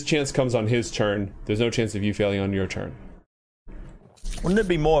so his chance comes on his turn. There's no chance of you failing on your turn. Wouldn't it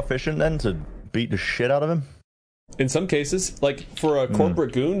be more efficient then to beat the shit out of him? In some cases, like for a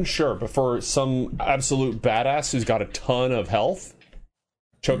corporate goon, sure. But for some absolute badass who's got a ton of health,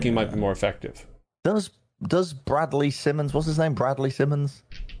 choking might be more effective. Does Bradley Simmons, what's his name? Bradley Simmons?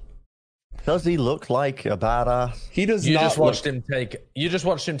 Does he look like a badass? He does You not just watched look... him take. You just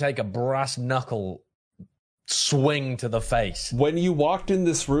watched him take a brass knuckle swing to the face. When you walked in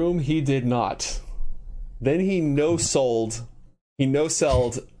this room, he did not. Then he no-sold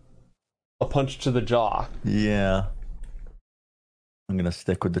a punch to the jaw. Yeah. I'm going to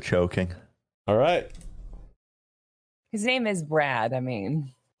stick with the choking. All right. His name is Brad. I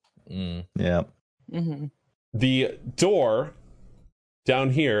mean, Yeah. mm-hmm. The door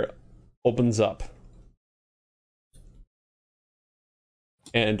down here opens up.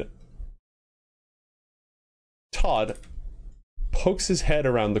 And Todd pokes his head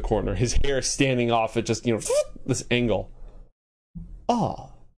around the corner, his hair standing off at just, this angle. Ah,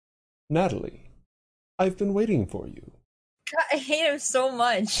 Natalie, I've been waiting for you. God, I hate him so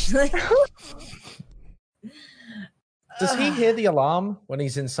much. Does he hear the alarm when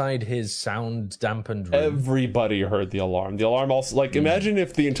he's inside his sound dampened room? Everybody heard the alarm. The alarm also, imagine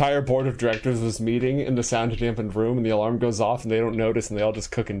if the entire board of directors was meeting in the sound dampened room and the alarm goes off and they don't notice and they all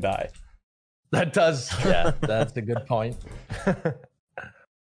just cook and die. That does. Yeah, that's a good point.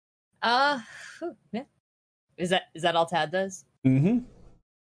 Yeah. Is that all Tad does? Mm-hmm.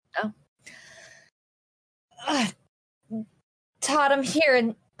 Oh. Todd, I'm here,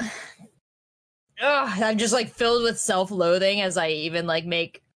 and I'm just like filled with self-loathing as I even like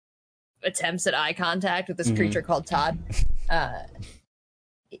make attempts at eye contact with this creature called Todd.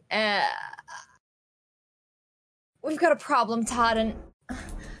 We've got a problem, Todd, and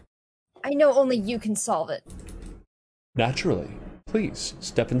I know only you can solve it. Naturally. Please,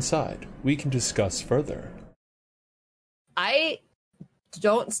 step inside. We can discuss further. I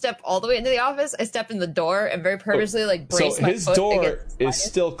don't step all the way into the office. I step in the door and very purposely like brace my foot. So his door is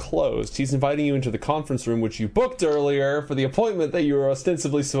still closed. He's inviting you into the conference room, which you booked earlier for the appointment that you were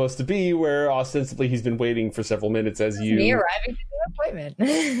ostensibly supposed to be, where ostensibly he's been waiting for several minutes as you... Me arriving to the appointment.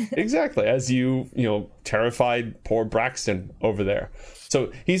 Exactly, as you terrified poor Braxton over there.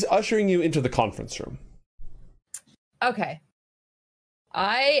 So he's ushering you into the conference room. Okay.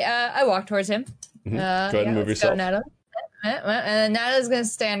 I walk towards him. Go ahead and move yourself. Go, Natalie. And Natalie's gonna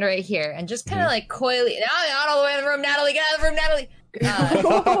stand right here and just kind of like coyly, not all the way in the room, Natalie, get out of the room, Natalie.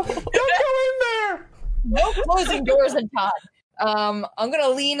 Don't go in there. No closing doors and Todd. I'm gonna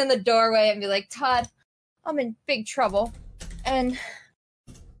lean in the doorway and be like, Todd, I'm in big trouble, and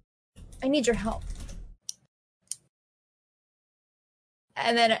I need your help.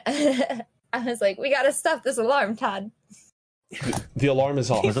 And then I was like, we gotta stop this alarm, Todd. The alarm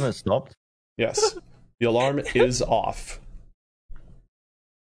is off. Hasn't it stopped? Yes. The alarm is off.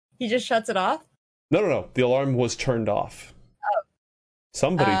 He just shuts it off? No. The alarm was turned off. Oh.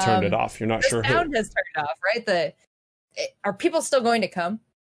 Somebody turned it off. You're not sure who. who. The sound has turned off, right? Are people still going to come?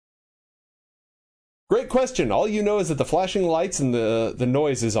 Great question. All you know is that the flashing lights and the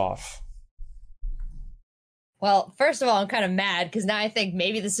noise is off. Well, first of all, I'm kind of mad because now I think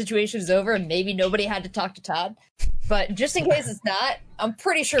maybe the situation is over and maybe nobody had to talk to Todd. But just in case it's not, I'm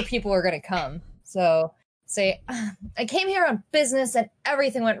pretty sure people are going to come. So say, I came here on business and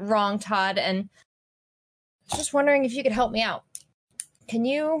everything went wrong, Todd, and I was just wondering if you could help me out. Can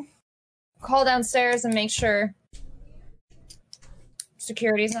you call downstairs and make sure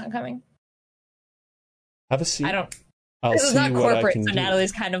security's not coming? Have a seat. This is not corporate, so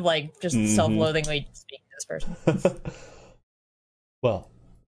Natalie's kind of like just self-loathingly speaking to this person. Well,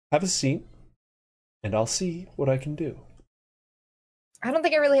 have a seat, and I'll see what I can do. I don't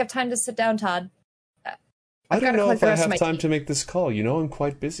think I really have time to sit down, Todd. I don't know if I have time to make this call. I'm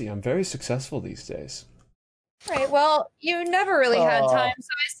quite busy. I'm very successful these days. Right, well, you never really had time, so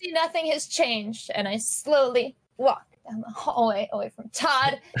I see nothing has changed, and I slowly walk down the hallway away from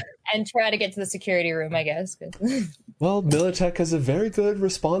Todd and try to get to the security room, I guess. Well, Militech has a very good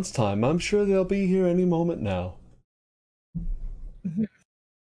response time. I'm sure they'll be here any moment now.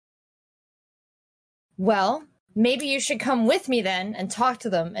 Well, maybe you should come with me then and talk to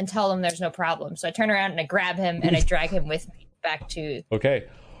them and tell them there's no problem. So I turn around and I grab him and I drag him with me back to... Okay.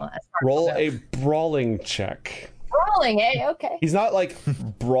 Well, roll a brawling check. Brawling, eh? Okay. He's not like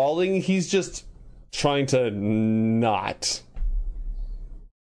brawling, he's just trying to not.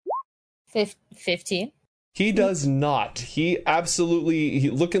 15. He does not. He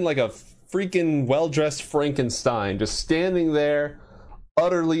looking like a freaking well-dressed Frankenstein, just standing there,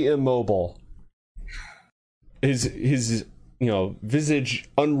 utterly immobile. His visage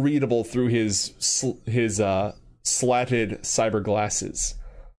unreadable through his slatted cyber glasses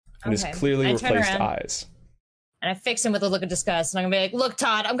and his clearly replaced eyes. And I fix him with a look of disgust, and I'm gonna be like, look,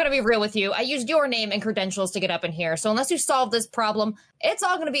 Todd, I'm gonna be real with you. I used your name and credentials to get up in here, so unless you solve this problem, it's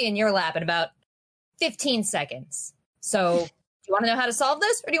all gonna be in your lap in about 15 seconds. So, do you want to know how to solve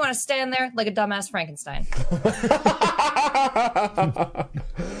this, or do you want to stand there like a dumbass Frankenstein?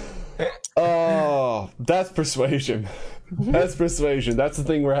 Oh, that's persuasion. That's persuasion. That's the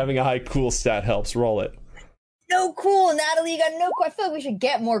thing where having a high cool stat helps. Roll it. No cool, Natalie. You got no cool. I feel like we should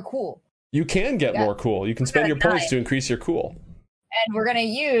get more cool. You can get more cool. You can spend your points to increase your cool. And we're going to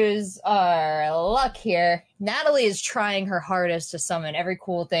use our luck here. Natalie is trying her hardest to summon every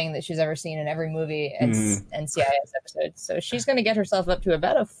cool thing that she's ever seen in every movie and NCIS episode. So she's going to get herself up to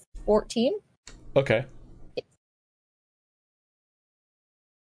about a 14. Okay.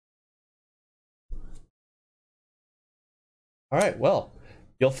 All right, well,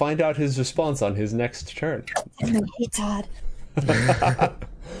 you'll find out his response on his next turn. Hey, Todd.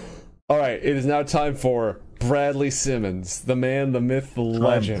 All right, it is now time for Bradley Simmons, the man, the myth, the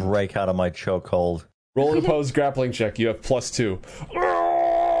legend. Break out of my chokehold. Roll an opposed grappling check. You have +2.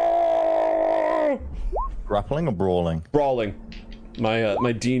 Grappling or brawling? Brawling.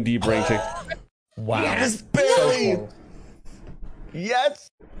 My D&D brain kick. Wow. Yes, Billy!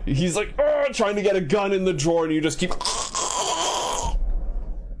 Yes! He's like, trying to get a gun in the drawer, and you just keep...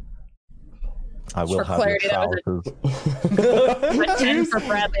 I will have your trousers. A 10 for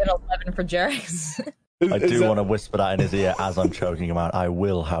Bradley and 11 for Jerix. I do want to whisper that in his ear as I'm choking him out. I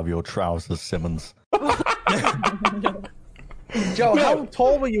will have your trousers, Simmons. Joe, how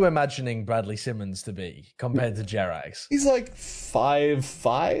tall were you imagining Bradley Simmons to be compared to Jerax? He's like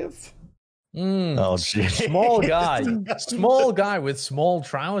 5'5". Oh, geez. Small guy with small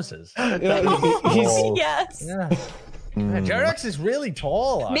trousers. He's Yes. Yeah. Jerax is really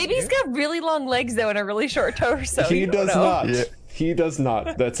tall. Maybe he's got really long legs though and a really short torso. he You don't does know. not. Yeah. He does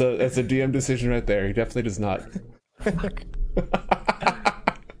not. That's a DM decision right there. He definitely does not.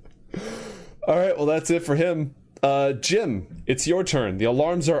 All right, well that's it for him. Jim, it's your turn. The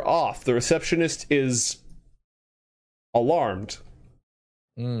alarms are off. The receptionist is alarmed.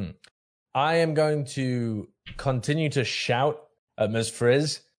 I am going to continue to shout at Ms.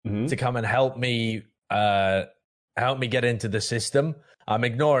 Frizz to come and help me get into the system. I'm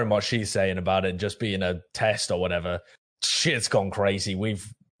ignoring what she's saying about it just being a test or whatever. Shit's gone crazy.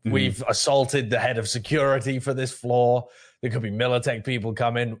 We've assaulted the head of security for this floor. There could be Militech people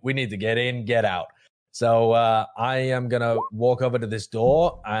coming. We need to get in, get out. So I am going to walk over to this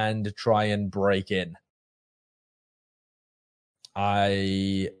door and try and break in.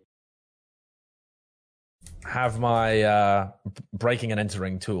 I have my breaking and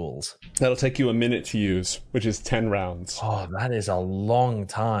entering tools. That'll take you a minute to use, which is 10 rounds. Oh, that is a long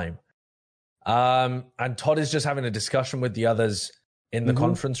time. And Todd is just having a discussion with the others in the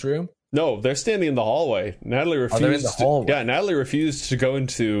conference room. No, they're standing in the hallway. Natalie refused. They're in the hallway. Yeah, Natalie refused to go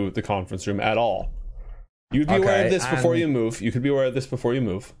into the conference room at all. You'd be aware of this before you move. You could be aware of this before you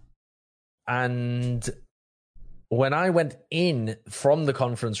move. And when I went in from the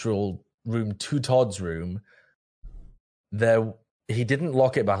conference room to Todd's room, he didn't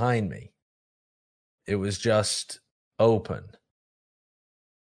lock it behind me. It was just open.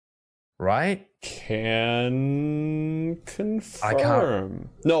 Right? Can confirm. I can't.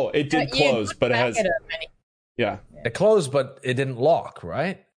 No, it did close, but it has. Yeah. It closed, but it didn't lock,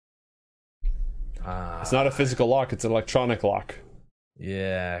 right? It's not a physical lock, it's an electronic lock.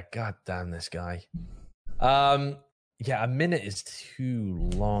 Yeah, god damn this guy. Yeah, a minute is too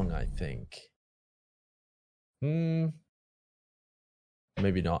long, I think. Maybe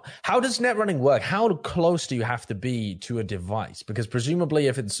not. How does net running work? How close do you have to be to a device? Because presumably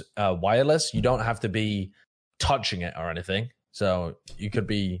if it's wireless, you don't have to be touching it or anything. So you could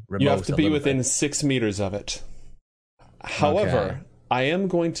be remote. You have to be within 6 meters of it. However, I am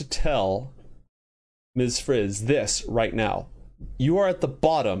going to tell Ms. Frizz this right now. You are at the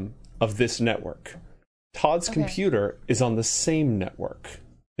bottom of this network. Todd's computer is on the same network.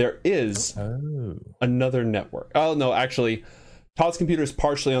 There is another network. Oh, no, actually, Todd's computer is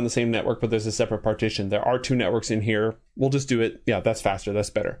partially on the same network, but there's a separate partition. There are 2 networks in here. We'll just do it. Yeah, that's faster. That's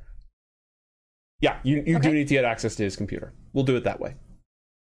better. Yeah, you do need to get access to his computer. We'll do it that way.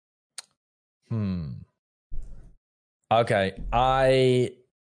 Okay,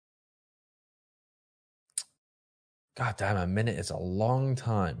 God damn, a minute is a long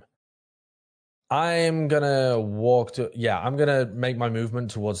time. I'm gonna I'm gonna make my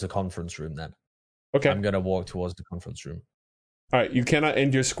movement towards the conference room then. Okay. I'm gonna walk towards the conference room. All right, you cannot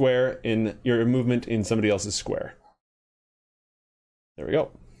end your square in your movement in somebody else's square. There we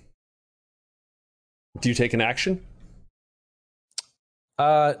go. Do you take an action?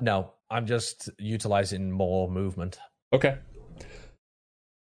 No, I'm just utilizing more movement. Okay.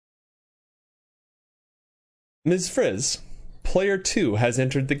 Ms. Frizz, player 2 has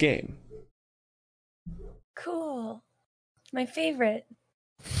entered the game. Cool. My favorite.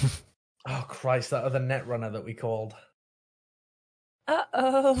 Oh Christ, that other net runner that we called.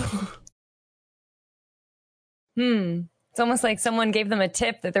 Uh-oh. It's almost like someone gave them a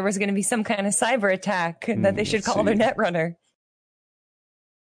tip that there was going to be some kind of cyber attack that they should call their netrunner.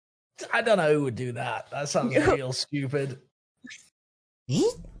 I don't know who would do that. That sounds real stupid.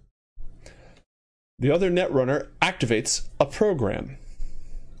 The other netrunner activates a program.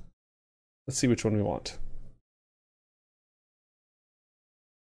 Let's see which one we want.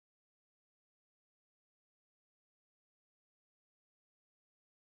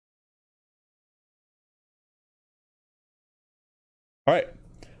 All right.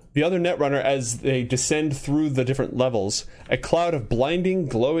 The other netrunner, as they descend through the different levels, a cloud of blinding,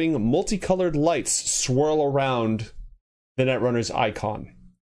 glowing, multicolored lights swirl around the netrunner's icon.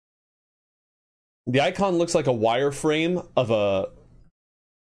 The icon looks like a wireframe of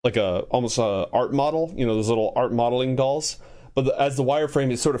almost a art model, you know, those little art modeling dolls. But as the wireframe,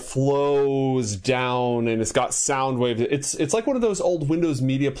 it sort of flows down, and it's got sound waves. It's like one of those old Windows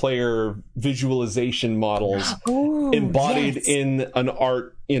Media Player visualization models embodied in an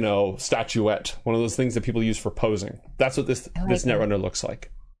art, statuette. One of those things that people use for posing. That's what this Netrunner looks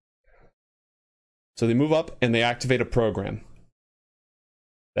like. So they move up and they activate a program.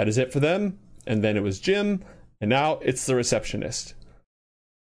 That is it for them. And then it was Jim, and now it's the receptionist.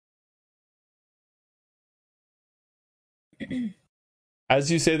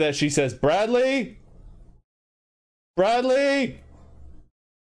 As you say that, she says, Bradley? Bradley?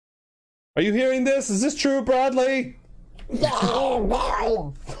 Are you hearing this? Is this true, Bradley?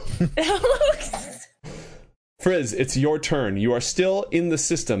 Frizz, it's your turn. You are still in the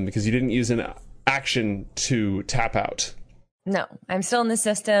system because you didn't use an action to tap out. No, I'm still in the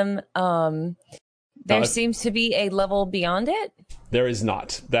system. There seems to be a level beyond it. There is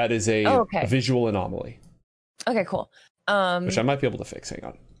not. That is a visual anomaly. Okay, cool. Which I might be able to fix. Hang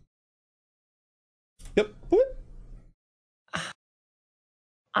on. Yep.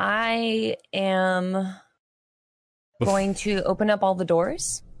 I am going to open up all the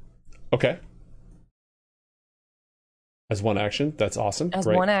doors. Okay. As one action. That's awesome. As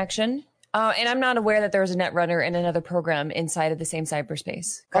one action. And I'm not aware that there's a Netrunner in another program inside of the same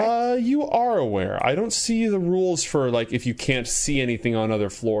cyberspace. Correct? You are aware. I don't see the rules for like if you can't see anything on other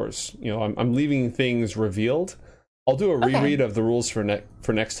floors. You know, I'm leaving things revealed. I'll do a reread of the rules for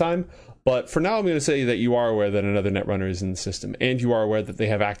next time. But for now, I'm going to say that you are aware that another Netrunner is in the system, and you are aware that they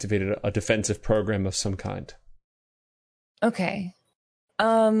have activated a defensive program of some kind. Okay.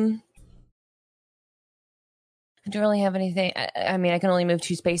 I don't really have anything. I mean, I can only move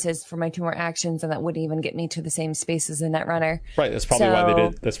 2 spaces for my 2 more actions, and that wouldn't even get me to the same space as the Netrunner. Right. That's probably why they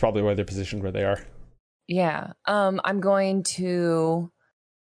did. That's probably why they're positioned where they are. Yeah. I'm going to.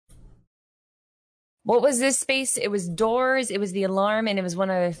 What was this space? It was doors, it was the alarm, and it was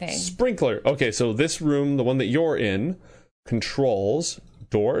one other thing. Sprinkler. Okay, so this room, the one that you're in, controls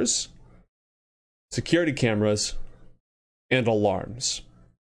doors, security cameras, and alarms.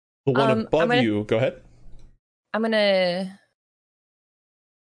 The one above you, go ahead. I'm gonna...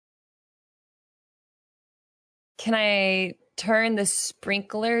 Can I turn the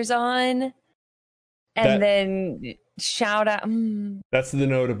sprinklers on and then shout out? That's the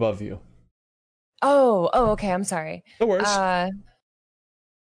node above you. Oh, okay. I'm sorry. No worries.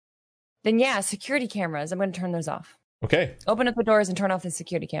 Then yeah, security cameras. I'm going to turn those off. Okay. Open up the doors and turn off the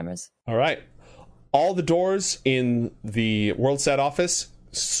security cameras. All right. All the doors in the WorldSat office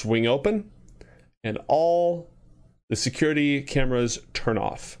swing open, and all the security cameras turn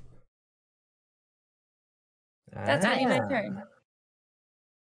off. That's my turn.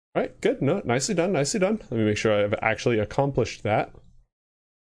 All right. Good. No, nicely done. Nicely done. Let me make sure I've actually accomplished that.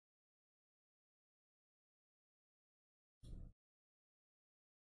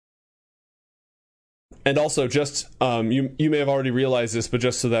 And also, just you may have already realized this, but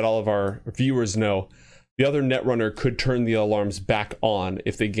just so that all of our viewers know, the other Netrunner could turn the alarms back on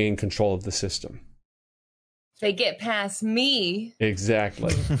if they gain control of the system. They get past me.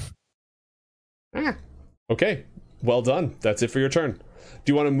 Exactly. Okay, well done. That's it for your turn.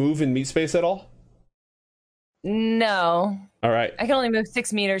 Do you want to move in meat space at all? No. All right. I can only move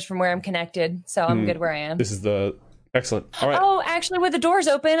 6 meters from where I'm connected, so I'm good where I am. This is the... Excellent. All right. Oh, actually, with the doors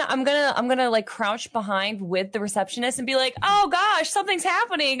open, I'm gonna like crouch behind with the receptionist and be like, "Oh gosh, something's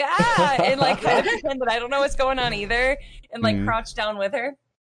happening!" And like kind of pretend that I don't know what's going on either, and like crouch down with her.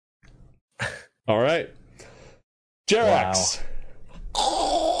 All right, Jerax.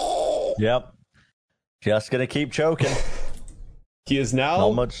 Wow. Yep. Just gonna keep choking. He is now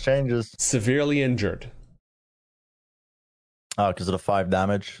not much changes. Severely injured. Oh, because of the 5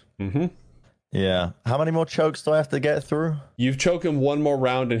 damage. Mm-hmm. Yeah. How many more chokes do I have to get through? You've choked him one more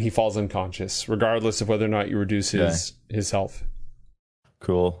round and he falls unconscious, regardless of whether or not you reduce his health.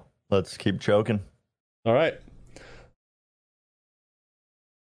 Cool. Let's keep choking. All right.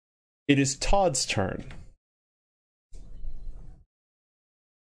 It is Todd's turn.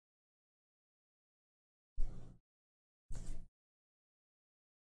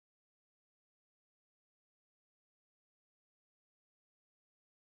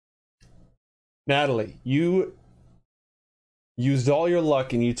 Natalie, you used all your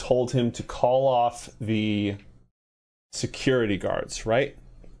luck and you told him to call off the security guards, right?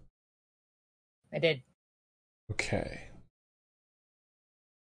 I did. Okay.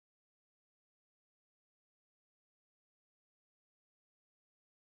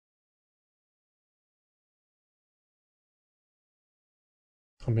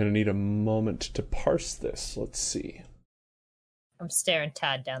 I'm going to need a moment to parse this. Let's see. I'm staring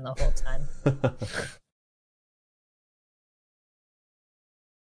Todd down the whole time.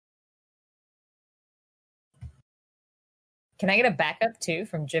 Can I get a backup too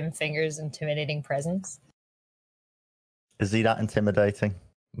from Jim Finger's intimidating presence? Is he that intimidating?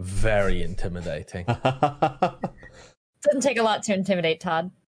 Very intimidating. Doesn't take a lot to intimidate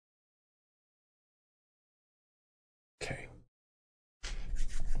Todd.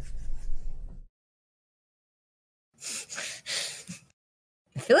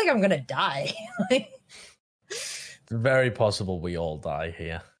 I feel like I'm gonna die. It's very possible we all die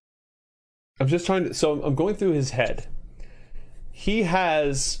here. I'm just trying to. So I'm going through his head. He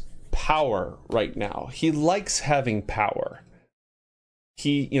has power right now. He likes having power.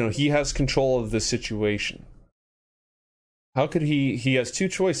 He has control of the situation. How could he has two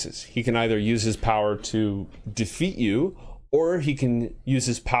choices. He can either use his power to defeat you, or he can use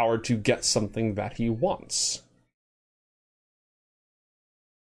his power to get something that he wants.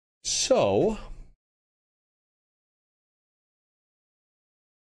 So,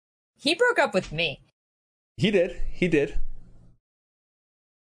 He broke up with me. he did.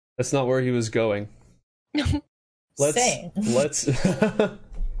 That's not where he was going. Let's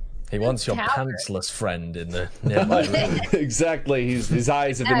He wants your Tower. pantsless friend in the nearby room. exactly. His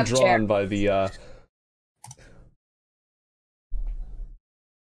eyes have been drawn by the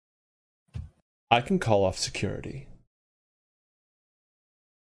I can call off security.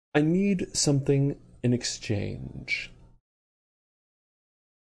 I need something in exchange.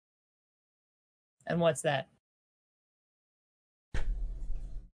 And what's that?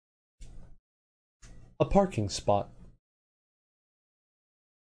 A parking spot.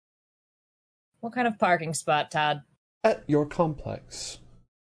 What kind of parking spot, Todd? At your complex.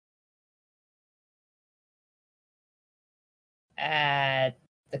 At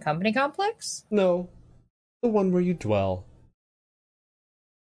the company complex? No, the one where you dwell.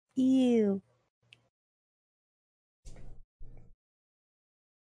 Ew.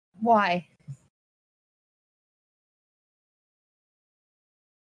 Why?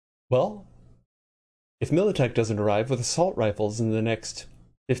 Well, if Militech doesn't arrive with assault rifles in the next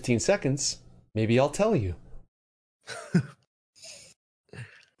 15 seconds, maybe I'll tell you.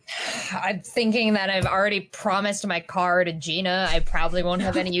 I'm thinking that I've already promised my car to Gina. I probably won't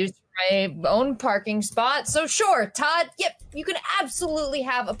have any use for my own parking spot. So sure, Todd, yep, you can absolutely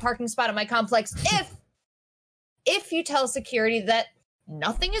have a parking spot at my complex if you tell security that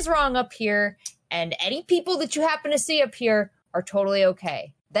nothing is wrong up here and any people that you happen to see up here are totally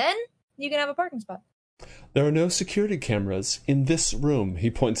okay. Then you can have a parking spot. There are no security cameras in this room. He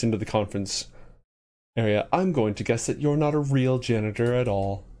points into the conference area. I'm going to guess that you're not a real janitor at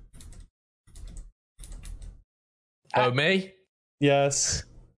all. Oh, me? Yes.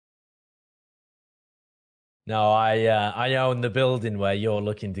 No, I own the building where you're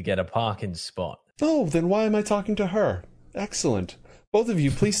looking to get a parking spot. Oh, then why am I talking to her? Excellent. Both of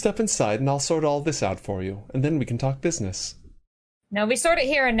you, please step inside and I'll sort all this out for you, and then we can talk business. No, we sort it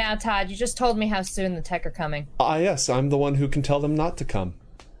here and now, Todd. You just told me how soon the tech are coming. Ah, yes, I'm the one who can tell them not to come.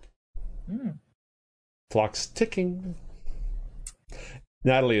 Clock's ticking.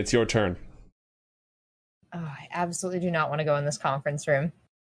 Natalie, it's your turn. Oh, I absolutely do not want to go in this conference room.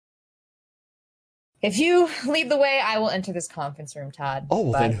 If you lead the way, I will enter this conference room, Todd. Oh,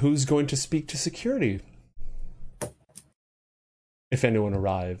 well, then who's going to speak to security? If anyone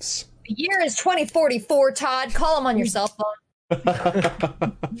arrives. The year is 2044, Todd. Call them on your cell phone.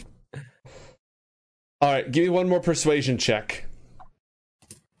 All right, give me one more persuasion check.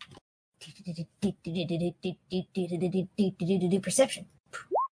 Perception.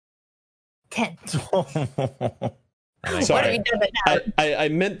 10. Sorry, What have you done it now? I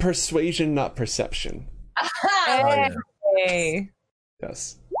meant persuasion, not perception. Hey.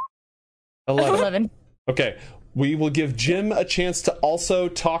 Yes. 11. 11. Okay, we will give Jim a chance to also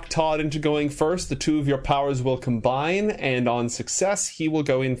talk Todd into going first. The two of your powers will combine, and on success, he will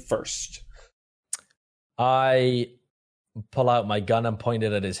go in first. I pull out my gun and point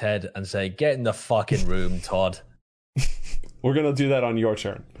it at his head and say, "Get in the fucking room, Todd." We're going to do that on your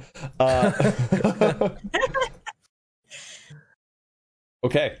turn.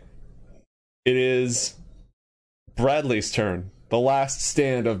 Okay. It is Bradley's turn. The last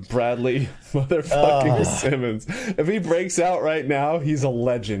stand of Bradley motherfucking Simmons. If he breaks out right now, he's a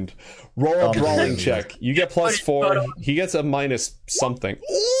legend. Roll a brawling check. You get +4. He gets a minus something.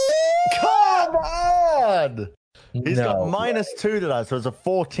 Come on! He's got -2 to that, so it's a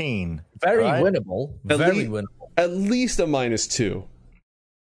 14. Very right? winnable. At Very least- winnable. At least a -2.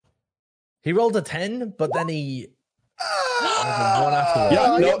 He rolled a 10, but then he one afterwards.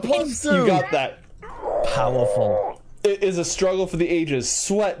 Yeah, I no, get +2. you got that. Powerful. It is a struggle for the ages.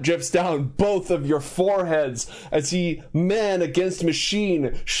 Sweat drips down both of your foreheads as he, man against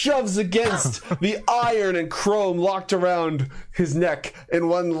machine, shoves against the iron and chrome locked around his neck in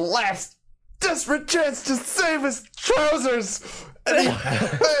one last desperate chance to save his trousers. And he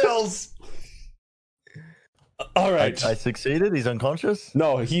fails. All right. I succeeded. He's unconscious.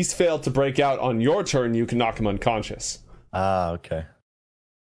 No, he's failed to break out. On your turn, you can knock him unconscious. Ah, okay.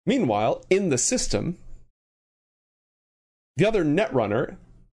 Meanwhile, in the system, The other Netrunner.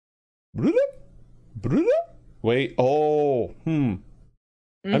 Wait. Oh. I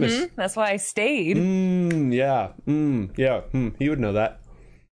missed. That's why I stayed. Yeah. Yeah. He would know that.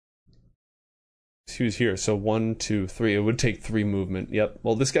 He was here. So 1, 2, 3. It would take 3 movement. Yep.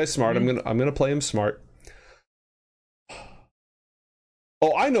 Well, this guy's smart. I'm gonna play him smart.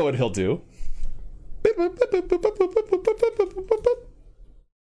 Oh, I know what he'll do.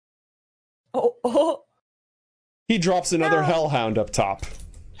 Oh. He drops another hellhound up top.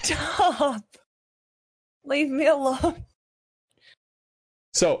 Stop. Leave me alone.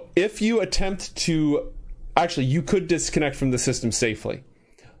 So if you attempt to, actually, you could disconnect from the system safely,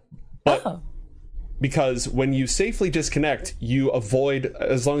 but because when you safely disconnect, you avoid,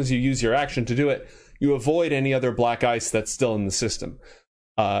 as long as you use your action to do it, you avoid any other black ice that's still in the system.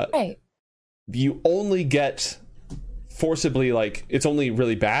 Right. You only get forcibly, like, it's only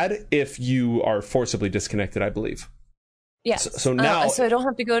really bad if you are forcibly disconnected, I believe. Yes. So now, so I don't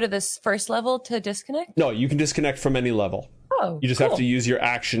have to go to this first level to disconnect? no, you can disconnect from any level. Oh, You just have to use your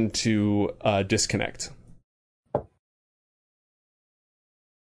action to disconnect.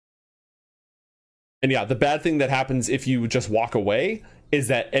 And yeah, the bad thing that happens if you just walk away is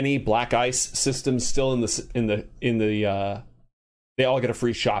that any black ice systems still in the they all get a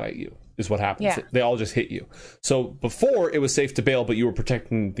free shot at you. Is what happens. Yeah. They all just hit you. So before it was safe to bail, but you were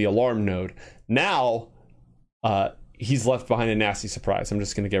protecting the alarm node. Now he's left behind a nasty surprise. I'm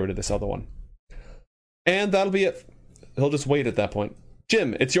just going to get rid of this other one, and that'll be it. He'll just wait at that point.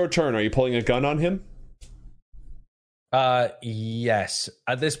 Jim, it's your turn. Are you pulling a gun on him? Yes.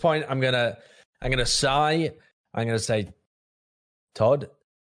 At this point, I'm gonna sigh. I'm gonna say, Todd,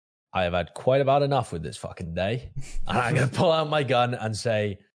 I have had quite about enough with this fucking day, and I'm gonna pull out my gun and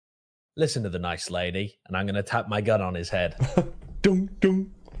say, listen to the nice lady, and I'm gonna tap my gun on his head. Dum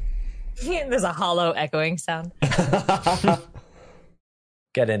dum. There's a hollow echoing sound.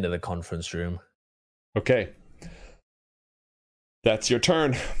 Get into the conference room. Okay. That's your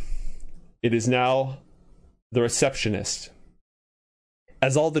turn. It is now the receptionist.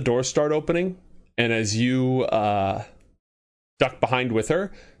 As all the doors start opening, and as you duck behind with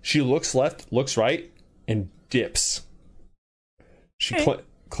her, she looks left, looks right, and dips. She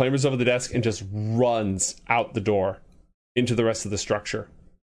clambers over the desk and just runs out the door into the rest of the structure.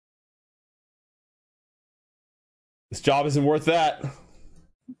 This job isn't worth that.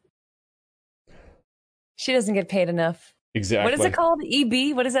 She doesn't get paid enough. Exactly. What is it called?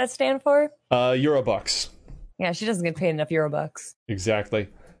 EB? What does that stand for? Eurobucks. Yeah, she doesn't get paid enough Eurobucks. Exactly.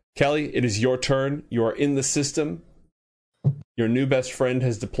 Kelly, it is your turn. You are in the system. Your new best friend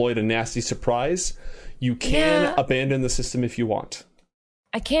has deployed a nasty surprise. You can abandon the system if you want.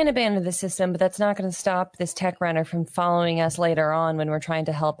 I can abandon the system, but that's not going to stop this tech runner from following us later on when we're trying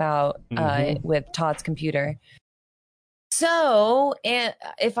to help out with Todd's computer. So,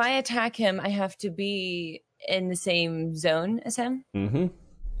 if I attack him, I have to be in the same zone as him. Mm-hmm.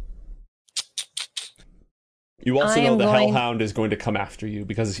 You also know the Hellhound is going to come after you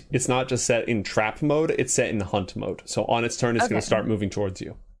because it's not just set in trap mode, it's set in hunt mode. So on its turn, it's going to start moving towards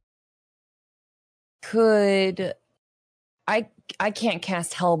you. Could... I can't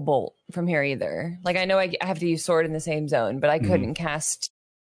cast Hellbolt from here either. Like, I know I have to use Sword in the same zone, but I couldn't cast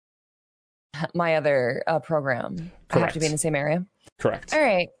my other program. Correct. I have to be in the same area. Correct. All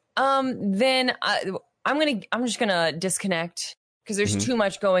right. Then I'm just gonna disconnect because there's too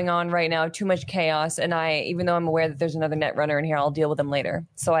much going on right now, too much chaos, and even though I'm aware that there's another net runner in here, I'll deal with them later.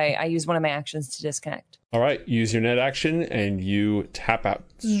 So I use one of my actions to disconnect. All right. Use your net action and you tap out.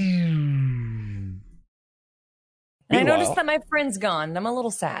 And I noticed that my friend's gone. I'm a little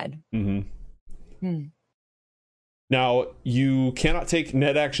sad. Now, you cannot take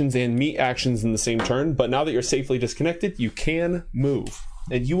net actions and meet actions in the same turn, but now that you're safely disconnected, you can move.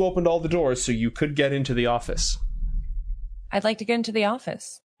 And you opened all the doors, so you could get into the office. I'd like to get into the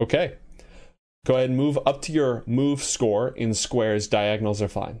office. Okay. Go ahead and move up to your move score in squares. Diagonals are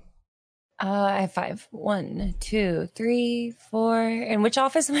fine. I have 5. 1, 2, 3, 4. And which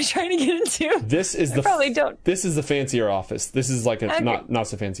office am I trying to get into? This is probably don't. This is the fancier office. This is like a not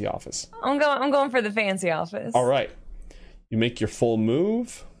so fancy office. I'm going for the fancy office. All right. You make your full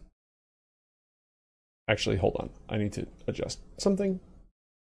move. Actually, hold on. I need to adjust something.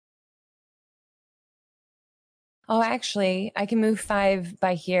 Oh, actually, I can move 5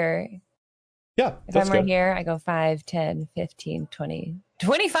 by here. Yeah, If that's I'm right good. here, I go 5, 10, 15, 20,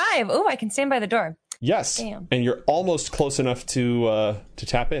 25. Oh, I can stand by the door. Yes. Damn. And you're almost close enough to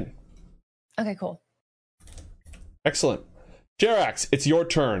tap in. Okay, cool. Excellent. Jerax, it's your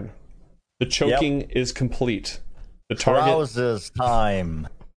turn. The choking is complete. The target Browser's time.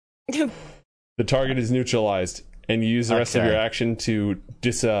 the target is neutralized, and you use the rest of your action to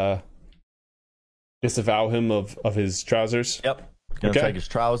disavow him of his trousers. Yep. Gonna take his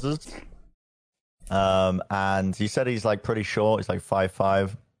trousers. And he said he's like pretty short. He's like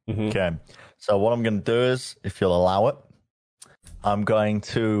 5'5". Okay. So what I'm gonna do is, if you'll allow it, I'm going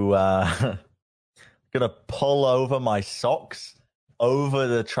to gonna pull over my socks over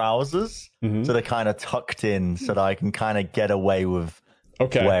the trousers, so they're kind of tucked in, so that I can kind of get away with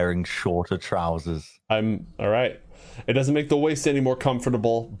wearing shorter trousers. I'm all right. It doesn't make the waist any more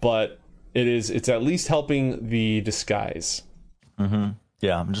comfortable, but it's at least helping the disguise.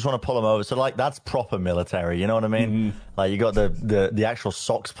 Yeah, I just want to pull them over. So like that's proper military, you know what I mean? Like you got the actual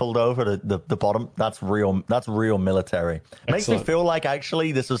socks pulled over the bottom. That's real military. Makes me feel like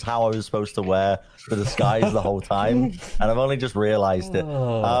actually this is how I was supposed to wear the disguise the whole time, and I've only just realized it.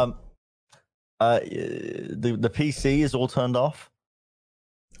 The PC is all turned off.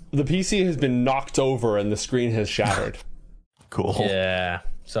 The PC has been knocked over and the screen has shattered. Cool. Yeah.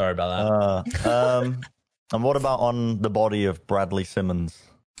 Sorry about that. And what about on the body of Bradley Simmons?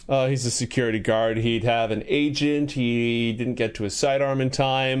 He's a security guard. He'd have an agent. He didn't get to his sidearm in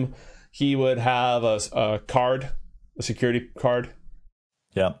time. He would have a security card.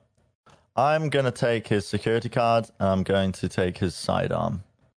 Yeah. I'm going to take his security card. I'm going to take his sidearm.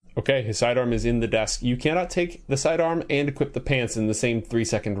 Okay, his sidearm is in the desk. You cannot take the sidearm and equip the pants in the same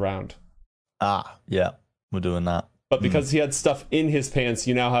 3-second round. Yeah. We're doing that. But because he had stuff in his pants,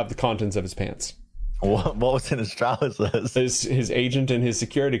 you now have the contents of his pants. What was in his trousers? His agent and his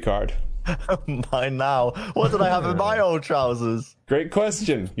security card. Mine now. What did I have in my old trousers? Great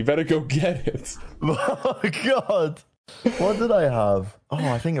question. You better go get it. Oh, God. What did I have? Oh,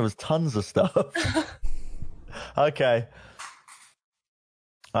 I think it was tons of stuff. Okay.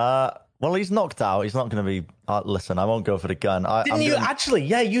 Well, he's knocked out. He's not going to be... listen, I won't go for the gun. Didn't you actually?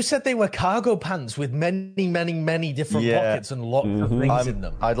 Yeah, you said they were cargo pants with many, many, many different pockets and lots of things in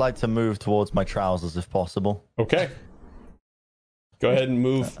them. I'd like to move towards my trousers if possible. Okay. Go ahead and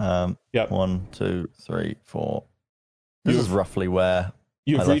move. Yep. 1, 2, 3, 4. This is roughly where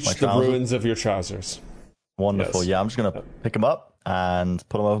you've reached the ruins of your trousers. Wonderful. Yes. Yeah, I'm just going to pick them up and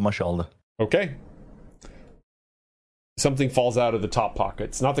put them over my shoulder. Okay. Something falls out of the top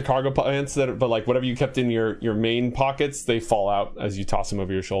pockets. Not the cargo pants, but like whatever you kept in your main pockets, they fall out as you toss them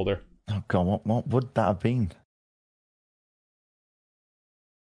over your shoulder. Oh, God. What would that have been?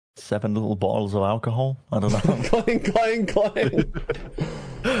 7 little bottles of alcohol? I don't know. Clang.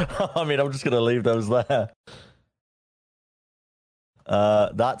 I mean, I'm just going to leave those there.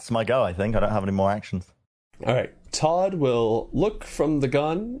 That's my go, I think. I don't have any more actions. All right. Todd will look from the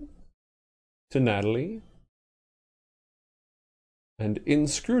gun to Natalie and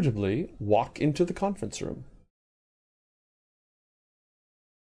inscrutably walk into the conference room.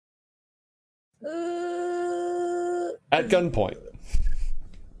 At gunpoint.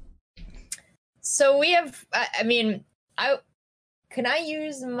 So we have, can I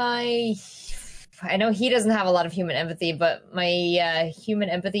use my, I know he doesn't have a lot of human empathy, but my human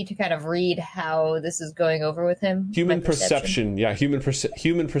empathy to kind of read how this is going over with him. Human perception. Yeah, human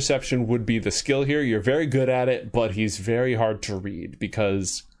perception would be the skill here. You're very good at it, but he's very hard to read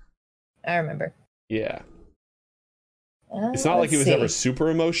because... I remember. Yeah. It's not like he was ever super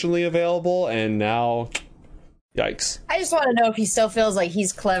emotionally available, and now... Yikes. I just want to know if he still feels like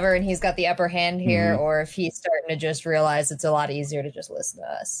he's clever and he's got the upper hand here, or if he's starting to just realize it's a lot easier to just listen to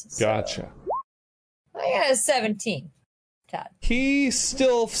us. Gotcha. I got a 17, Todd. He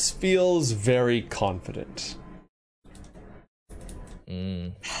still feels very confident.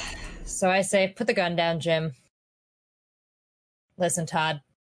 So I say, put the gun down, Jim. Listen, Todd.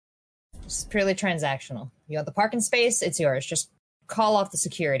 This is purely transactional. You have the parking space, it's yours. Just call off the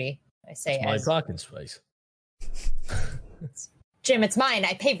security. I say, it's my parking space. Jim, it's mine.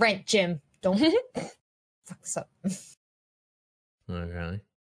 I pay rent, Jim. Don't fuck this up. Okay.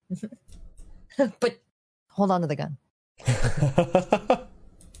 But hold on to the gun.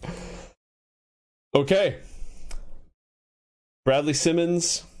 Okay. Bradley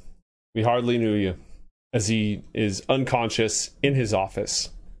Simmons, we hardly knew you, as he is unconscious in his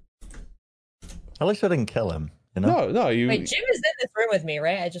office. At least I didn't kill him. You know? No, you... Wait, Jim is in this room with me,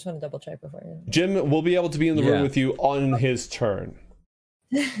 right? I just want to double check before. Jim will be able to be in the room with you on his turn.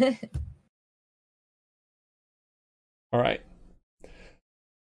 All right.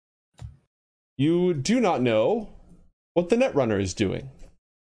 You do not know what the Netrunner is doing.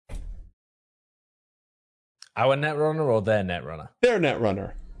 Our Netrunner or their Netrunner? Their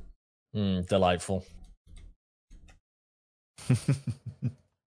Netrunner. Delightful.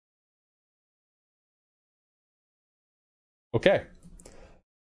 Okay.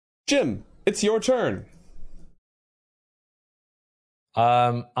 Jim, it's your turn.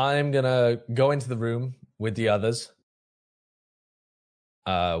 I'm gonna go into the room with the others.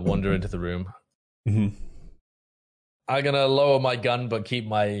 Wander into the room. Mm-hmm. I'm gonna lower my gun, but keep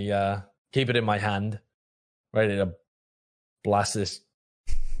it in my hand, ready to blast this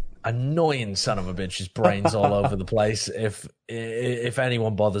annoying son of a bitch's brains all over the place. If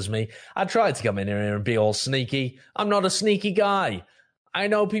anyone bothers me, I tried to come in here and be all sneaky. I'm not a sneaky guy. I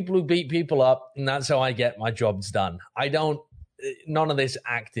know people who beat people up, and that's how I get my jobs done. I don't. None of this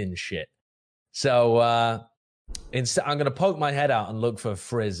acting shit. So instead, I'm gonna poke my head out and look for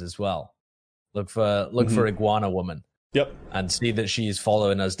Frizz as well. Look for Iguana Woman. Yep. And see that she is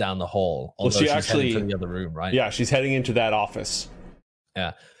following us down the hall. Well, she actually heading to the other room, right? Yeah, she's heading into that office.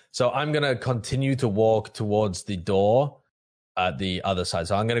 Yeah. So I'm gonna continue to walk towards the door at the other side.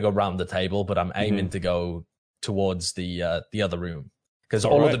 So I'm gonna go around the table, but I'm aiming to go towards the other room because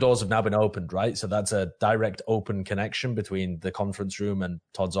all of the doors have now been opened, right? So that's a direct open connection between the conference room and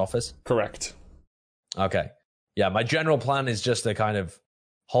Todd's office. Correct. Okay. Yeah. My general plan is just to kind of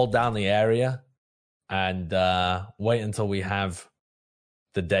hold down the area and wait until we have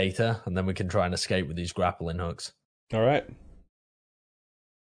the data, and then we can try and escape with these grappling hooks. All right.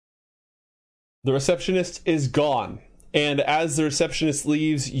 The receptionist is gone. And as the receptionist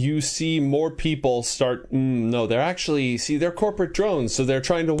leaves, you see more people start... no, they're corporate drones, so they're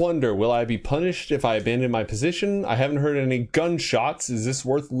trying to wonder, will I be punished if I abandon my position? I haven't heard any gunshots. Is this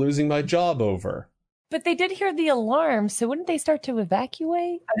worth losing my job over? But they did hear the alarm, so wouldn't they start to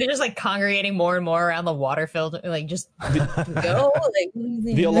evacuate? Are they just like congregating more and more around the water filter? Like just go?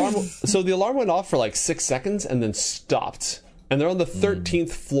 The alarm. So the alarm went off for like 6 seconds and then stopped. And they're on the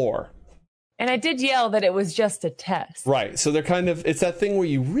 13th floor. And I did yell that it was just a test. Right. So they're kind of, it's that thing where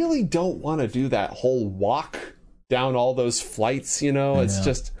you really don't want to do that whole walk down all those flights, you know? It's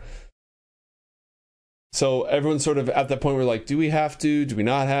just... So everyone's sort of at that point where like, do we have to? Do we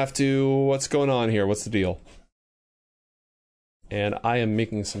not have to? What's going on here? What's the deal? And I am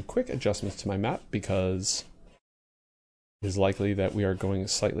making some quick adjustments to my map because it is likely that we are going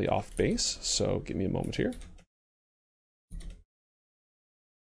slightly off base. So give me a moment here.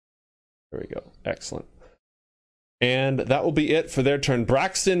 There we go. Excellent. And that will be it for their turn.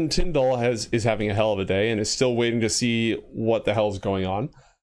 Braxton Tyndall is having a hell of a day and is still waiting to see what the hell's going on.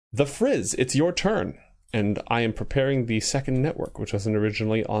 The Frizz, it's your turn. And I am preparing the second network, which wasn't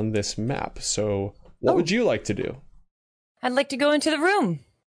originally on this map. So what would you like to do? I'd like to go into the room.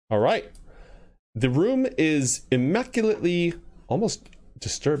 All right. The room is immaculately, almost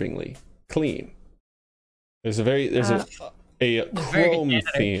disturbingly clean. There's a chrome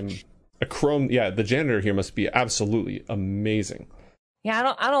theme. A chrome, the janitor here must be absolutely amazing.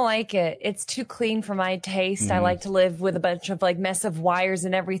 Yeah, I don't like it. It's too clean for my taste. I like to live with a bunch of like mess of wires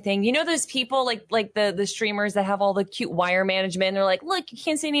and everything. You know those people like the streamers that have all the cute wire management. And they're like, look, you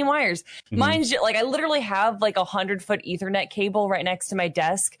can't see any wires. Mine's just, like I literally have like 100-foot Ethernet cable right next to my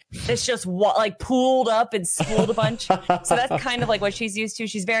desk. It's just like pooled up and spooled a bunch. So that's kind of like what she's used to.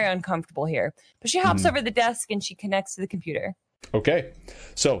 She's very uncomfortable here, but she hops over the desk and she connects to the computer. Okay,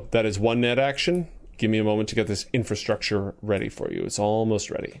 so that is one net action. Give me a moment to get this infrastructure ready for you. It's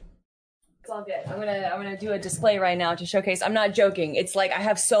almost ready. It's all good. I'm gonna do a display right now to showcase. I'm not joking. It's like I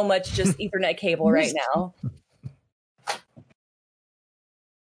have so much just Ethernet cable right now.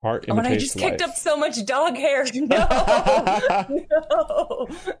 Art and I just kicked up so much dog hair. No. No.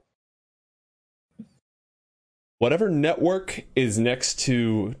 Whatever network is next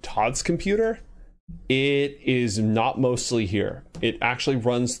to Todd's computer, it is not mostly here. It actually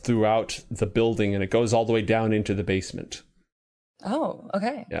runs throughout the building and it goes all the way down into the basement. Oh,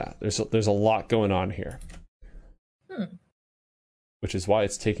 okay. Yeah, there's a lot going on here. Which is why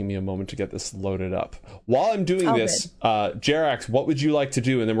it's taking me a moment to get this loaded up. While I'm doing this, Jerax, what would you like to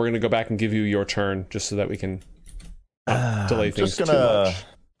do? And then we're going to go back and give you your turn just so that we can delay things too much.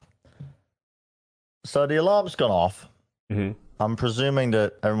 So the alarm's gone off. Mm-hmm. I'm presuming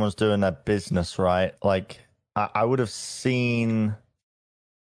that everyone's doing their business, right? Like, I would have seen...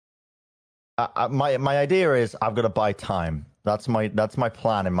 my idea is I've got to buy time. That's my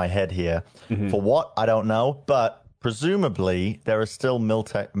plan in my head here. Mm-hmm. For what? I don't know. But presumably, there is still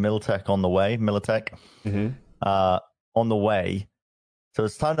Militech on the way. Militech on the way. So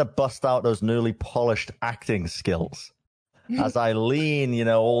it's time to bust out those newly polished acting skills. As I lean,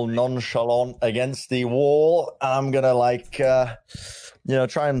 all nonchalant against the wall, I'm gonna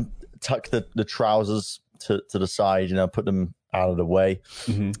try and tuck the trousers to the side, put them out of the way,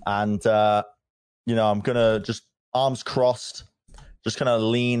 and I'm gonna just arms crossed, just kind of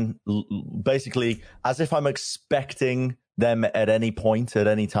lean, basically as if I'm expecting them at any point, at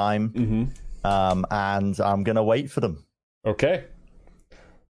any time, and I'm gonna wait for them. Okay.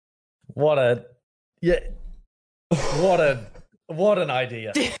 What an idea!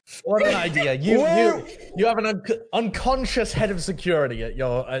 What an idea! You have an unconscious head of security at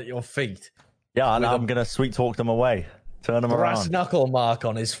your feet. Yeah, and I'm gonna sweet talk them away, turn them Brass around. knuckle mark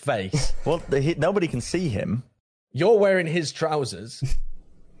on his face. Well, nobody can see him. You're wearing his trousers.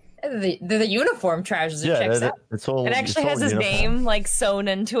 The uniform trousers. It checks out. It's all. It actually it's has all his uniform. name like sewn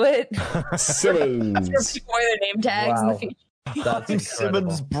into it. Simmons. Before their name tags. In the Wow. future. That's I'm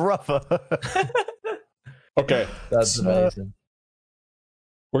incredible. Simmons' brother. Okay, That's amazing.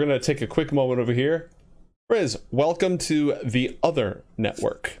 we're going to take a quick moment over here. Riz, welcome to the other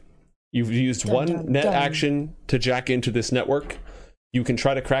network. You've used one net action to jack into this network. You can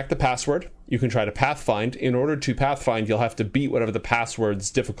try to crack the password. You can try to pathfind. In order to pathfind, you'll have to beat whatever the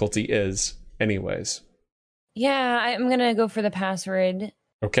password's difficulty is anyways. Yeah, I'm gonna go for the password.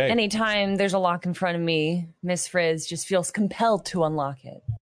 Okay. Anytime there's a lock in front of me, Miss Frizz just feels compelled to unlock it.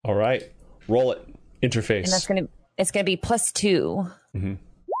 All right. Roll it. Interface. And it's gonna be +2.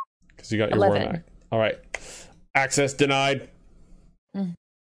 Because you got your 11. Warmack. All right. Access denied. Can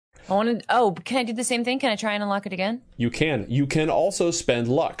I do the same thing? Can I try and unlock it again? You can. You can also spend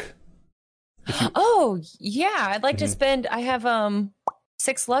luck. Oh, yeah. I'd like to spend. I have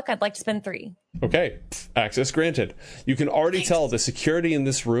 6 luck. I'd like to spend 3. Okay. Access granted. You can already tell the security in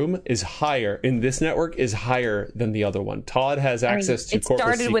this room is higher, in this network, is higher than the other one. Todd has access to it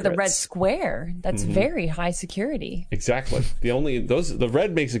corporate started with a red secrets. square. That's very high security. Exactly. The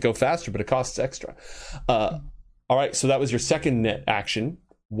red makes it go faster, but it costs extra. All right. So that was your second net action.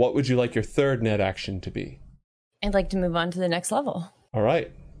 What would you like your third net action to be? I'd like to move on to the next level. All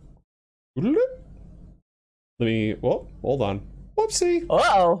right. Hold on. Whoopsie.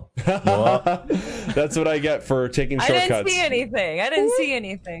 Oh, That's what I get for taking I shortcuts. didn't see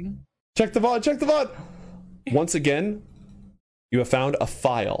anything. Check the VOD. Once again, you have found a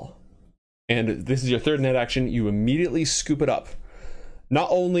file. And this is your third net action. You immediately scoop it up. Not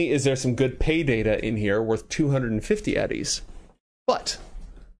only is there some good pay data in here worth 250 eddies, but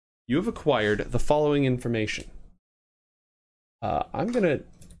you have acquired the following information. I'm gonna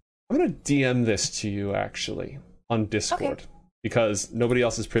DM this to you actually on Discord because nobody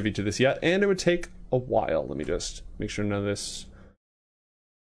else is privy to this yet, and it would take a while. Let me just make sure none of this.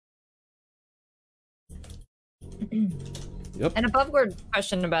 Yep. An above board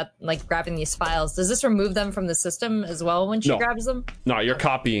question about like grabbing these files. Does this remove them from the system as well when she No. grabs them? No, you're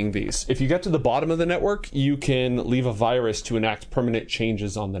copying these. If you get to the bottom of the network, you can leave a virus to enact permanent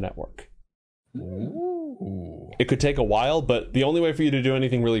changes on the network. Ooh. It could take a while, but the only way for you to do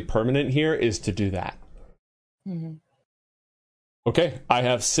anything really permanent here is to do that. Mm-hmm. Okay, I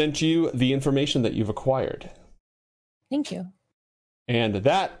have sent you the information that you've acquired. Thank you. And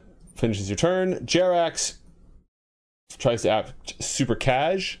that finishes your turn. Jerax tries to act super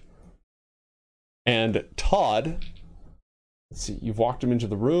cash. And Todd, let's see, you've walked him into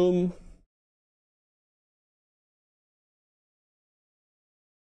the room.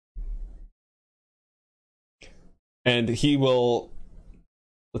 And he will,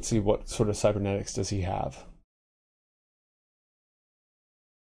 let's see, what sort of cybernetics does he have?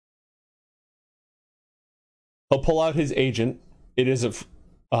 He'll pull out his agent. It is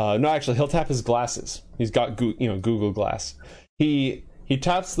no, actually, he'll tap his glasses. He's got Google Glass. He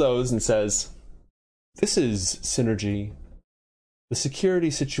taps those and says, "This is Synergy. The security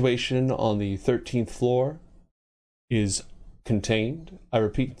situation on the 13th floor is contained. I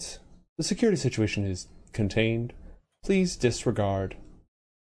repeat, the security situation is contained. Please disregard."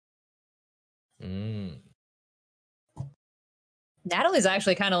 Natalie's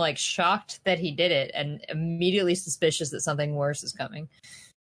actually kind of like shocked that he did it and immediately suspicious that something worse is coming.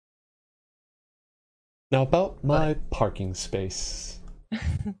 Now about my parking space.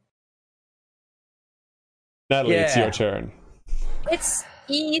 Natalie, it's your turn. It's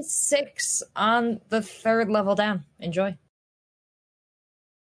E6 on the 3rd level down. Enjoy.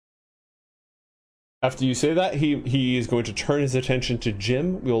 After you say that, he is going to turn his attention to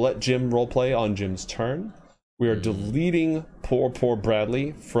Jim. We will let Jim roleplay on Jim's turn. We are deleting poor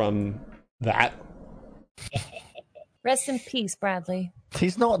Bradley from that. Rest in peace, Bradley.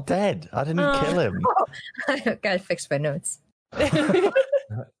 He's not dead. I didn't kill him. I gotta fix my notes.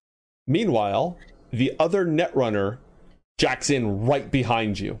 Meanwhile, the other netrunner jacks in right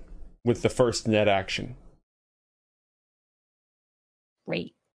behind you with the first net action.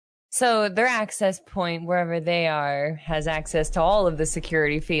 Great. So their access point, wherever they are, has access to all of the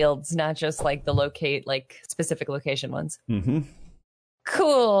security fields, not just like the specific location ones. Mm-hmm.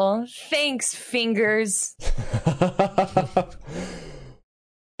 Cool. Thanks, fingers.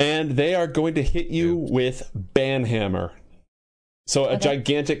 And they are going to hit you with Banhammer. So a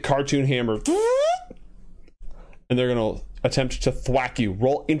gigantic cartoon hammer, and they're going to attempt to thwack you.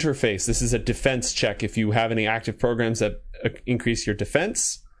 Roll interface. This is a defense check if you have any active programs that increase your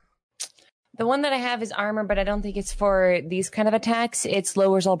defense. The one that I have is armor, but I don't think it's for these kind of attacks. It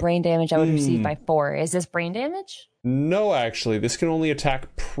lowers all brain damage I would receive by 4. Is this brain damage? No, actually. This can only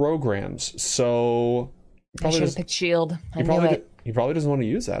attack programs. So... I should have picked shield. I knew it. He probably doesn't want to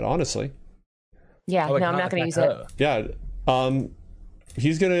use that, honestly. Yeah, no, I'm not going to use it. Yeah.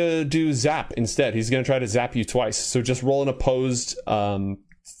 He's going to do zap instead. He's going to try to zap you twice. So just roll an opposed... what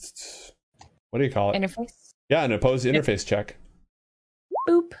do you call it? Interface? Yeah, an opposed interface check.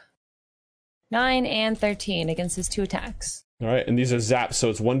 Boop. 9 and 13 against his 2 attacks. All right, and these are zaps, so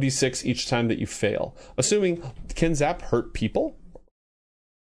it's 1d6 each time that you fail. Assuming, can zap hurt people?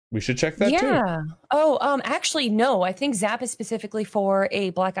 We should check that too. Yeah. Oh, actually, no. I think zap is specifically for a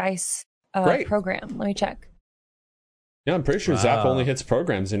black ice program. Let me check. Yeah, I'm pretty sure zap only hits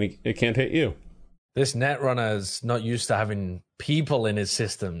programs, and it can't hit you. This Netrunner's not used to having people in his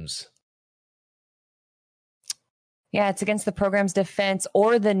systems. Yeah, it's against the program's defense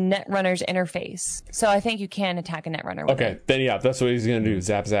or the Netrunner's interface. So I think you can attack a Netrunner with it. Then yeah, that's what he's going to do.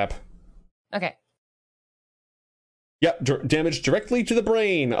 Zap, zap. Okay. Yep, damage directly to the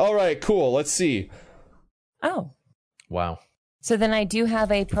brain. All right, cool. Let's see. Oh. Wow. So then I do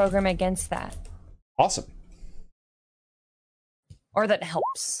have a program against that. Awesome. Or that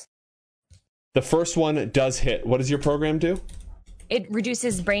helps. The first one does hit. What does your program do? It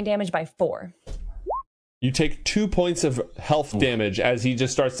reduces brain damage by 4. You take 2 points of health damage as he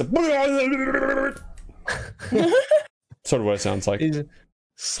just starts to... sort of what it sounds like. He's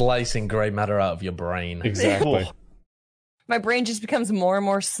slicing grey matter out of your brain. Exactly. My brain just becomes more and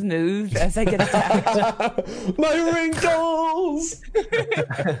more smooth as I get attacked. My wrinkles!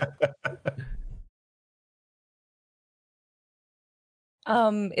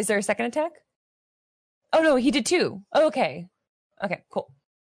 Is there a second attack? Oh, no, he did 2. Oh, okay. Okay, cool.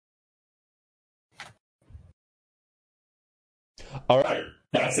 All right,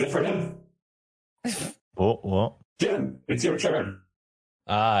 that's it for him. What? Jim, it's your turn.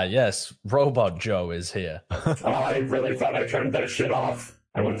 Ah, yes. Robot Joe is here. I really thought I turned that shit off.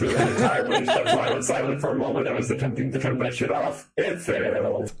 I went through the entire bunch. That's why I was silent for a moment. I was attempting to turn that shit off. It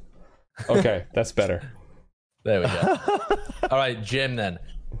failed. Okay, that's better. There we go. All right, Jim, then.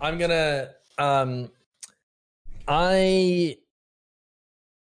 I'm gonna...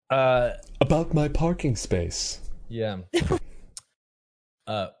 About my parking space. Yeah.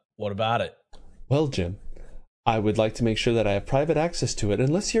 What about it? Well, Jim, I would like to make sure that I have private access to it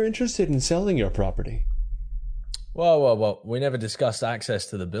unless you're interested in selling your property. Whoa. We never discussed access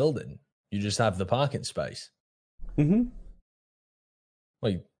to the building. You just have the parking space. Mm-hmm.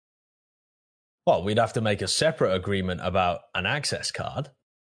 Wait. Well, we'd have to make a separate agreement about an access card.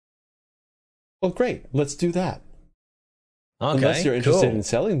 Well, great. Let's do that. Okay, unless you're interested cool. in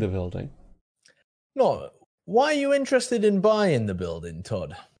selling the building. No. Why are you interested in buying the building,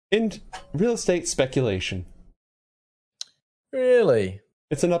 Todd? In real estate speculation. Really?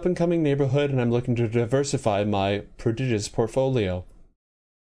 It's an up-and-coming neighborhood, and I'm looking to diversify my prodigious portfolio.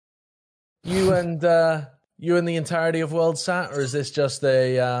 You and the entirety of WorldSat, or is this just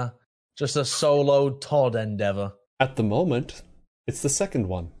a solo Todd endeavor? At the moment, it's the second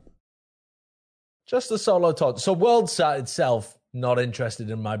one. Just a solo Todd. So WorldSat itself, not interested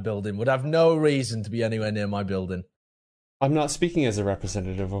in my building, would have no reason to be anywhere near my building. I'm not speaking as a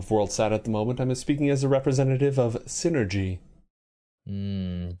representative of WorldSat at the moment. I'm speaking as a representative of Synergy.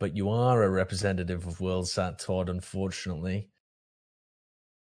 But you are a representative of WorldSat, Todd, unfortunately.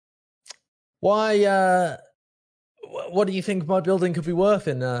 Why, what do you think my building could be worth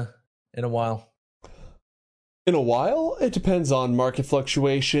in a while? In a while? It depends on market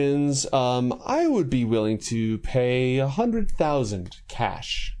fluctuations. I would be willing to pay 100,000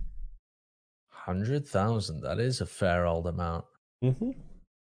 cash. 100,000. That is a fair old amount.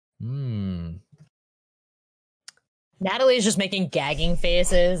 Natalie's just making gagging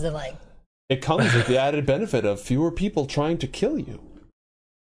faces and like. It comes with the added benefit of fewer people trying to kill you.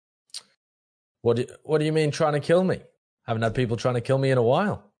 What do you mean trying to kill me? Haven't had people trying to kill me in a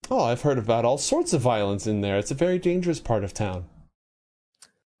while. Oh, I've heard about all sorts of violence in there. It's a very dangerous part of town.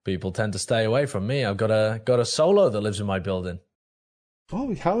 People tend to stay away from me. I've got a solo that lives in my building.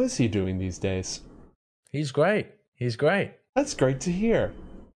 Oh, how is he doing these days? He's great. That's great to hear.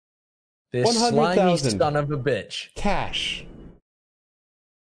 This slimy 100,000 son of a bitch. cash.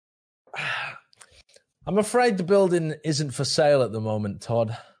 I'm afraid the building isn't for sale at the moment,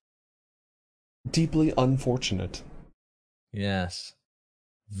 Todd. Deeply unfortunate. Yes.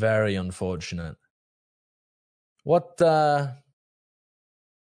 Very unfortunate. What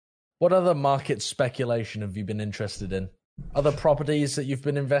What other market speculation have you been interested in? Other properties that you've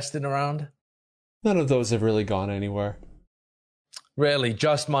been investing around? None of those have really gone anywhere. Really,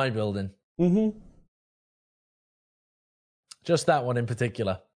 just my building. Mm-hmm. Just that one in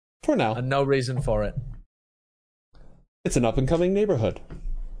particular. For now. And no reason for it. It's an up-and-coming neighborhood.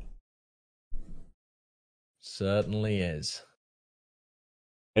 Certainly is.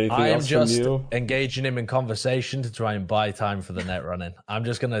 Anything I am else just from you? engaging him in conversation to try and buy time for the net running. I'm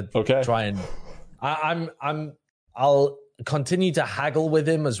just gonna try and I'll continue to haggle with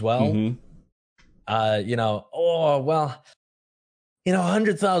him as well. Mm-hmm.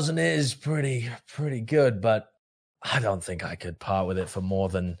 100,000 is pretty good, but I don't think I could part with it for more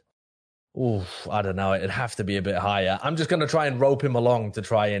than I don't know. It'd have to be a bit higher. I'm just going to try and rope him along to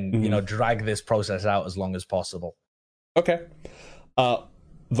try and drag this process out as long as possible. Okay.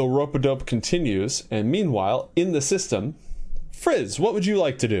 The rope-a-dope continues, and meanwhile, in the system, Frizz, what would you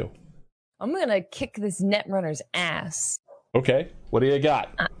like to do? I'm gonna kick this netrunner's ass. Okay. What do you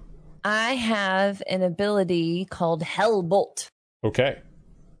got? I have an ability called Hellbolt. Okay.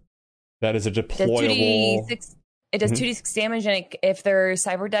 That is a deployable... It does 2d6 damage, and if their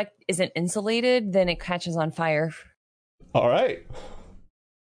cyber deck isn't insulated, then it catches on fire. All right.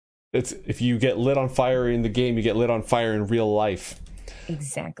 If you get lit on fire in the game, you get lit on fire in real life.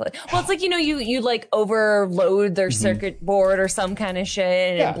 Exactly. Well, it's like, you like overload their circuit board or some kind of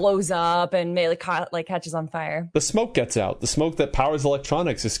shit, and it blows up and catches on fire. The smoke gets out. The smoke that powers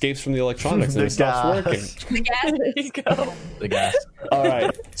electronics escapes from the electronics and it stops working. The gas. There you go. The gas. All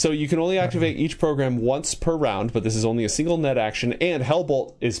right. So you can only activate each program once per round, but this is only a single net action, and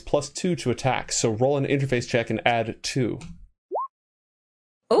Hellbolt is +2 to attack. So roll an interface check and add 2.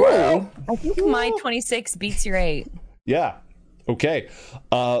 Ooh. Wow. I think my 26 beats your 8. Yeah. Okay.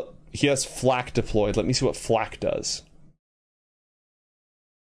 He has flak deployed. Let me see what flak does.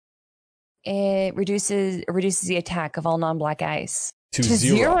 It reduces the attack of all non-black ice to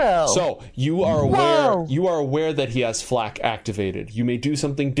 0. So you are aware that he has flak activated. You may do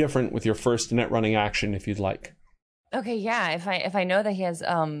something different with your first net running action if you'd like. Okay, yeah. If I know that he has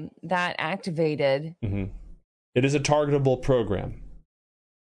that activated. Mm-hmm. It is a targetable program.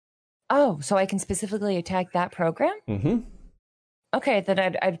 Oh, so I can specifically attack that program? Mm-hmm. Okay, then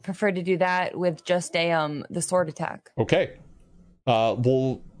I'd prefer to do that with just the sword attack. Okay.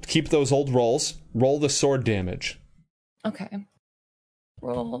 We'll keep those old rolls. Roll the sword damage. Okay.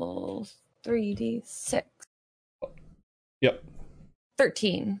 Roll 3d6. Yep.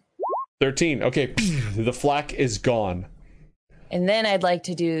 13. 13. Okay. The flak is gone. And then I'd like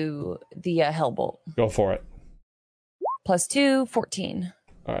to do the Hellbolt. Go for it. +2, 14.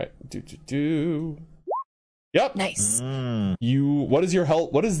 All right. Yep. Nice. What is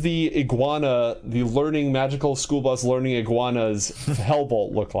the iguana, the learning magical school bus learning iguana's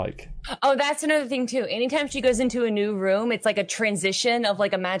Hellbolt look like? Oh, that's another thing too. Anytime she goes into a new room, it's like a transition of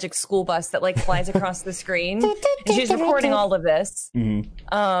like a magic school bus that like flies across the screen. And she's recording all of this.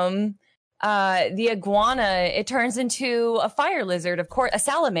 Mm-hmm. The iguana, it turns into a fire lizard, of course, a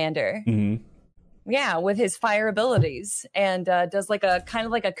salamander. Mm-hmm. Yeah, with his fire abilities, and does like a kind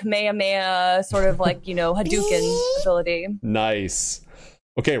of like a Kamehameha sort of like, Hadouken ability. Nice.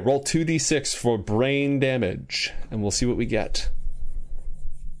 Okay, roll 2d6 for brain damage, and we'll see what we get.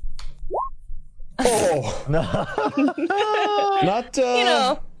 Oh, not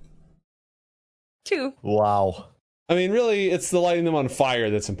 2. Wow. I mean, really, it's the lighting them on fire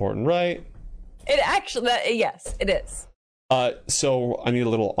that's important, right? It actually, yes, it is. So I need a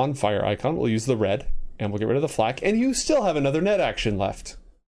little on fire icon. We'll use the red, and we'll get rid of the flak. And you still have another net action left.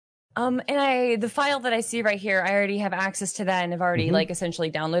 And the file that I see right here, I already have access to that, and I've already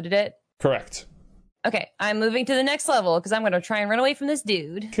essentially downloaded it. Correct. Okay, I'm moving to the next level because I'm going to try and run away from this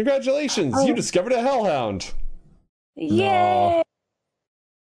dude. Congratulations, you discovered a hellhound. Yay!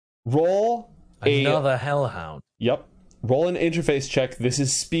 Roll another hellhound. Yep. Roll an interface check. This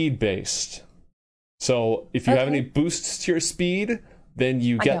is speed based. So if you have any boosts to your speed, then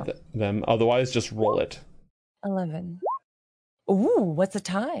you get them. Otherwise, just roll it. 11. Ooh, what's a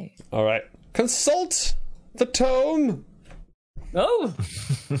tie? All right. Consult the tome. Oh.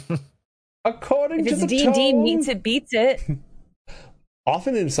 According to the D&D tome. meets it, beats it.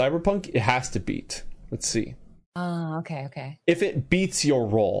 Often in Cyberpunk, it has to beat. Let's see. Okay. If it beats your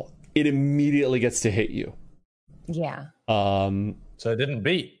roll, it immediately gets to hit you. Yeah. So it didn't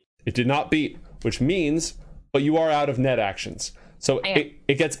beat. It did not beat, which means, but you are out of net actions. So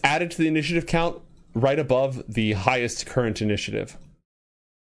it gets added to the initiative count right above the highest current initiative.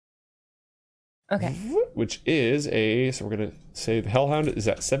 Okay. Which is so we're going to say the Hellhound is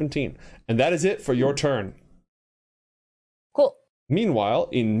at 17. And that is it for your turn. Cool. Meanwhile,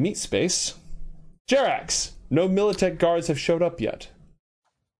 in meat space, Jerax, no Militech guards have showed up yet.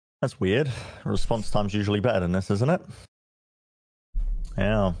 That's weird. Response time's usually better than this, isn't it?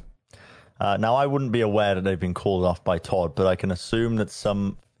 Yeah. Now, I wouldn't be aware that they've been called off by Todd, but I can assume that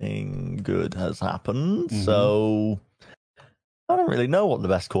something good has happened. Mm-hmm. So, I don't really know what the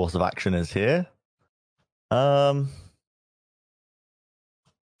best course of action is here. Probably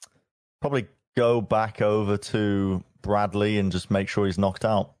go back over to Bradley and just make sure he's knocked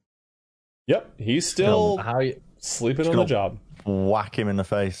out. Yep, he's still sleeping on the job. Whack him in the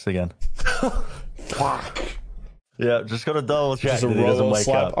face again. Fuck. Yeah, just got to double check that he doesn't wake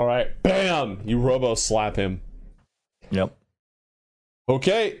slap. up. All right, bam! You robo slap him. Yep.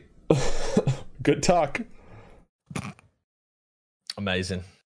 Okay. Good talk. Amazing.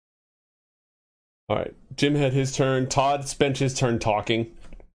 All right, Jim had his turn. Todd spent his turn talking.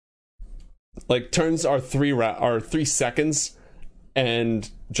 Like, turns are 3 seconds, and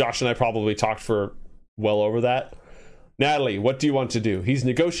Josh and I probably talked for well over that. Natalie, what do you want to do? He's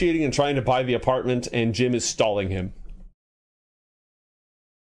negotiating and trying to buy the apartment, and Jim is stalling him.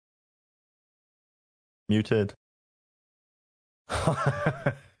 Muted.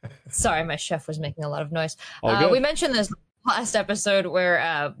 Sorry, my chef was making a lot of noise. We mentioned this last episode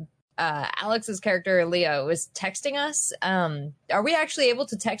where Alex's character, Leo, was texting us. Are we actually able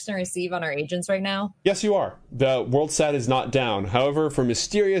to text and receive on our agents right now? Yes, you are. The world stat is not down. However, for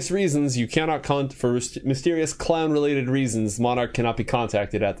mysterious reasons, you cannot for mysterious clown-related reasons, Monarch cannot be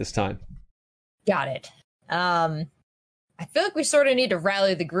contacted at this time. Got it. I feel like we sort of need to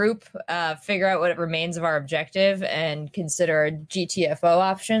rally the group, figure out what remains of our objective, and consider our GTFO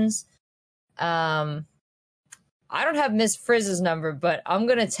options. I don't have Miss Frizz's number, but I'm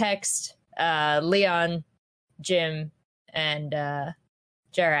going to text Leon, Jim, and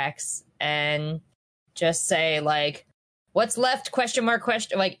Jerax and just say, like, what's left? Question mark,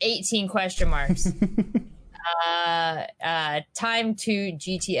 question, like 18 question marks. Time to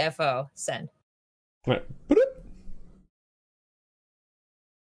GTFO. Send. All right.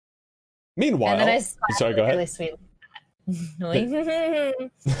 Meanwhile, and then sorry, go ahead. Really sweet.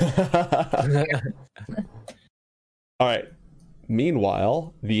 All right.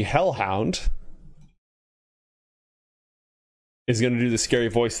 Meanwhile, the Hellhound is going to do the scary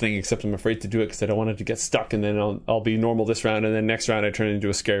voice thing, except I'm afraid to do it because I don't want it to get stuck, and then I'll be normal this round, and then next round I turn into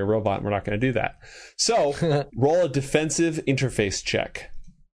a scary robot, and we're not going to do that. So, roll a defensive interface check.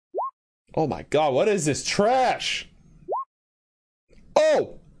 Oh my god, what is this trash?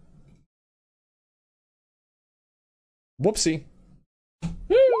 Oh! Whoopsie.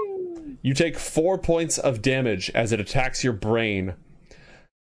 You take 4 points of damage as it attacks your brain.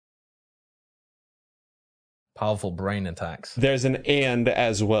 Powerful brain attacks. There's an and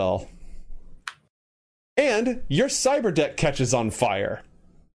as well. And your cyber deck catches on fire.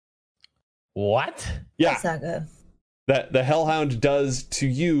 What? Yeah. That's not good. That the Hellhound does to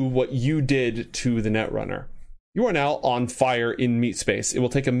you what you did to the Netrunner. You are now on fire in meat space. It will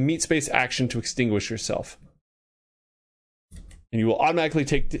take a meat space action to extinguish yourself. And you will automatically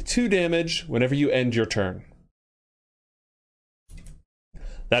take 2 damage whenever you end your turn.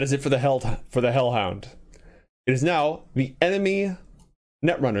 That is it for the Hellhound. It is now the enemy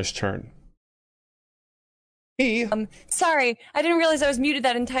Netrunner's turn. Sorry, I didn't realize I was muted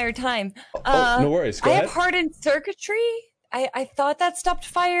that entire time. No worries. Go ahead. I have hardened circuitry. I thought that stopped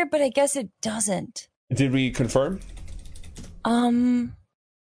fire, but I guess it doesn't. Did we confirm?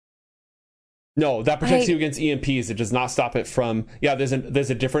 No, that protects you against EMPs. It does not stop it from... Yeah, there's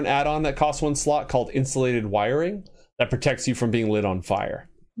a different add-on that costs 1 slot called Insulated Wiring that protects you from being lit on fire.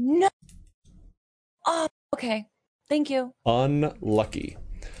 No. Oh, okay. Thank you. Unlucky.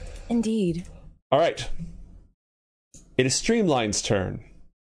 Indeed. All right. It is Streamline's turn.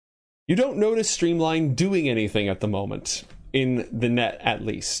 You don't notice Streamline doing anything at the moment, in the net at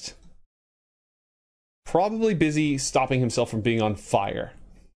least. Probably busy stopping himself from being on fire.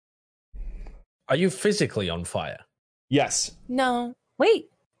 Are you physically on fire? Yes. No. Wait,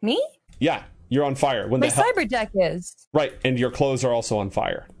 me? Yeah, you're on fire. When my cyber deck is. Right, and your clothes are also on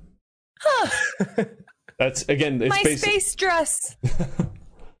fire. Huh. That's, again, it's my space dress.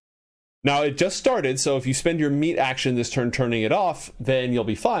 Now, it just started, so if you spend your meat action this turn turning it off, then you'll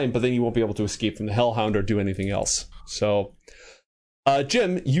be fine, but then you won't be able to escape from the Hellhound or do anything else. So,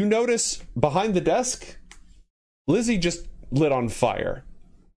 Jim, you notice behind the desk, Lizzie just lit on fire.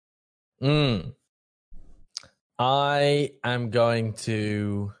 I am going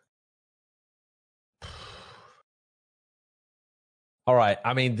to... All right,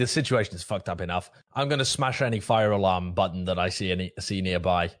 I mean, the situation is fucked up enough. I'm going to smash any fire alarm button that I see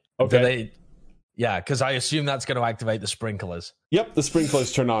nearby. Okay. Yeah, because I assume that's going to activate the sprinklers. Yep, the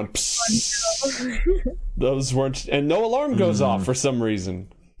sprinklers turn on. Those weren't, and no alarm goes off for some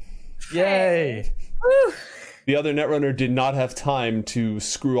reason. Yay! The other Netrunner did not have time to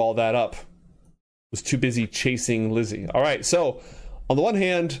screw all that up. Was too busy chasing Lizzie. All right, so on the one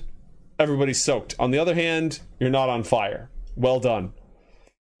hand, everybody's soaked. On the other hand, you're not on fire. Well done.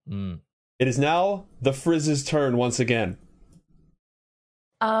 It is now the Frizz's turn once again.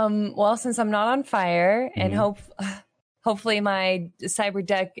 Well, since I'm not on fire, and hopefully my cyber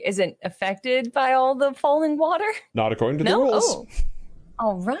deck isn't affected by all the falling water. Not according to the rules. Oh.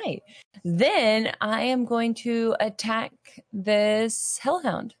 All right. Then I am going to attack this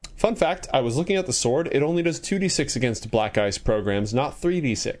Hellhound. Fun fact, I was looking at the sword. It only does 2d6 against Black Ice programs, not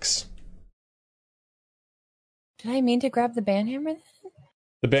 3d6. Did I mean to grab the banhammer then?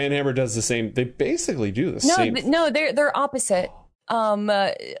 The banhammer does the same. They basically do the same. No, they're opposite.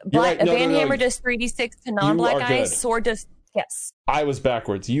 Right. A banhammer does 3d6 to non-Black Ice. Good. Sword does, yes. I was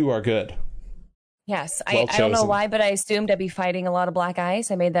backwards. You are good. Yes, Well I don't know chosen. why, but I assumed I'd be fighting a lot of Black Ice.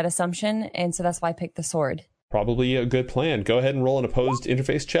 I made that assumption, and so that's why I picked the sword. Probably a good plan. Go ahead and roll an opposed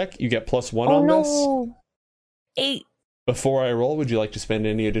interface check. You get +1 on this. 8. Before I roll, would you like to spend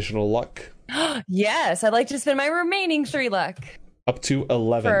any additional luck? Yes, I'd like to spend my remaining 3 luck. Up to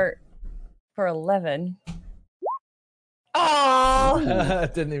 11. For 11. Oh!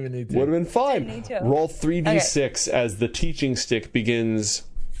 Didn't even need to. Would have been fine. Didn't need to. Roll 3d6 as the teaching stick begins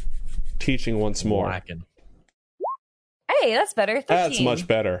teaching once more. Whacking. Hey, that's better. 13. That's much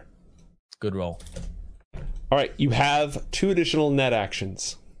better. Good roll. All right, you have 2 additional net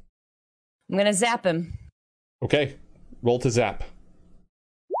actions. I'm going to zap him. Okay, roll to zap.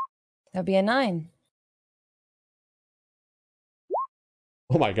 That'd be a 9.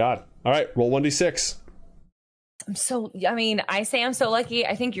 Oh my god. All right, roll 1d6. I say I'm so lucky.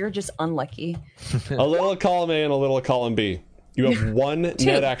 I think you're just unlucky. A little at column A and a little at column B. You have 1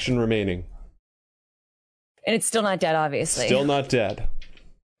 net action remaining. And it's still not dead, obviously. Still not dead.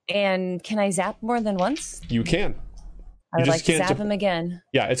 And can I zap more than once? You can. I would like to zap him again.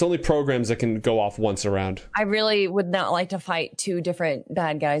 Yeah, it's only programs that can go off once around. I really would not like to fight 2 different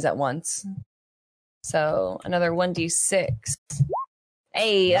bad guys at once. So another 1d6.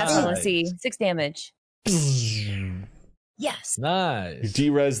 Hey, that's what I want to see. 6 damage. Yes. You Nice.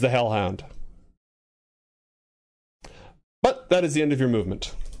 derez the Hellhound. But that is the end of your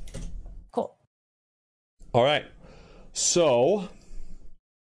movement. Cool. All right. So,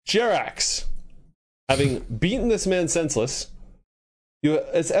 Jerax, having beaten this man senseless,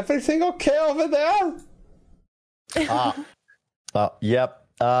 is everything okay over there? Yep.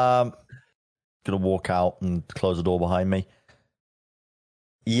 Gonna walk out and close the door behind me.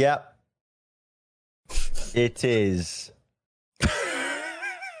 Yep. It is.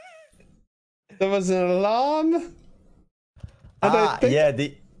 There was an alarm. And I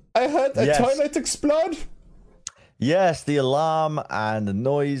heard a toilet explode. Yes, the alarm and the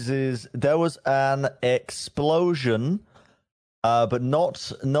noises. There was an explosion, but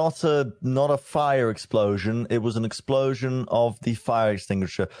not a fire explosion. It was an explosion of the fire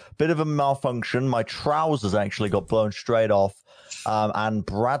extinguisher. Bit of a malfunction. My trousers actually got blown straight off. And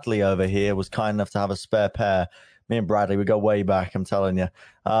Bradley over here was kind enough to have a spare pair. Me and Bradley, we go way back, I'm telling you.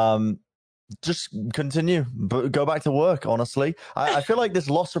 Just continue. Go back to work, honestly. I feel like this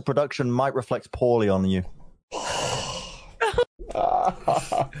loss of production might reflect poorly on you.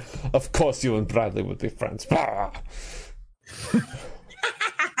 Of course you and Bradley would be friends.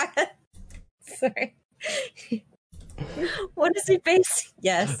 Sorry. What is he basing?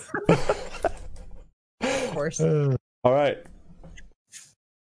 Yes. Of course. All right.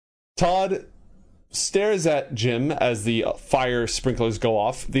 Todd stares at Jim as the fire sprinklers go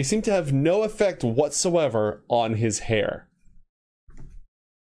off. They seem to have no effect whatsoever on his hair.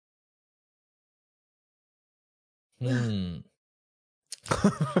 What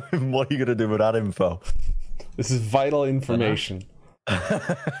are you going to do with that info? This is vital information.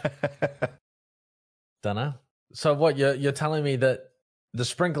 Dunno. So what, you're telling me that the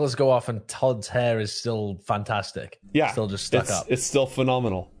sprinklers go off and Todd's hair is still fantastic? Yeah. Still just stuck up. It's still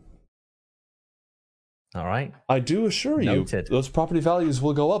phenomenal. All right. I do assure Noted. you, those property values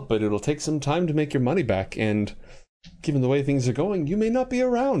will go up, but it'll take some time to make your money back. And given the way things are going, you may not be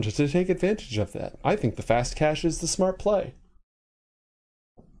around to take advantage of that. I think the fast cash is the smart play.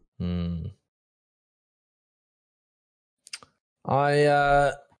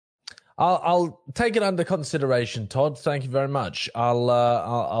 I'll take it under consideration, Todd. Thank you very much.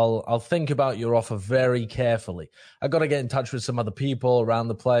 I'll think about your offer very carefully. I got to get in touch with some other people around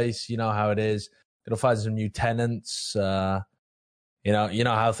the place. You know how it is. Got to find some new tenants. You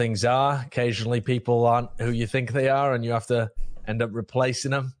know how things are. Occasionally people aren't who you think they are, and you have to end up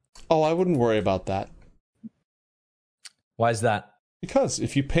replacing them. Oh, I wouldn't worry about that. Why is that? Because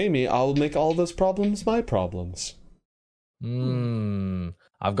if you pay me, I'll make all those problems my problems.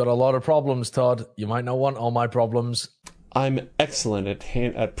 I've got a lot of problems, Todd. You might not want all my problems. I'm excellent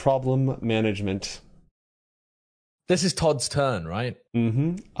at problem management. This is Todd's turn, right?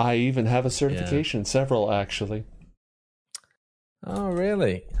 Mm-hmm. I even have a certification, several actually. Oh,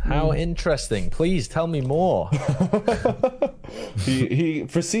 really? How interesting. Please tell me more. He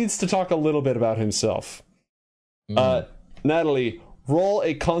proceeds to talk a little bit about himself. Natalie, roll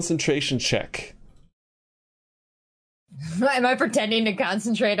a concentration check. Am I pretending to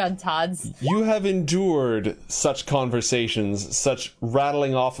concentrate on Todd's? You have endured such conversations, such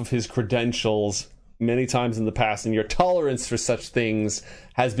rattling off of his credentials many times in the past, and your tolerance for such things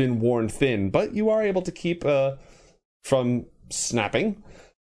has been worn thin, but you are able to keep from snapping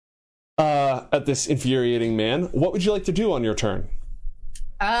at this infuriating man. What would you like to do on your turn?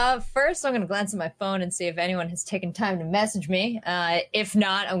 First, I'm going to glance at my phone and see if anyone has taken time to message me. If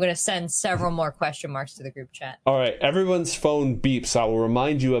not, I'm going to send several more question marks to the group chat. All right, everyone's phone beeps. I will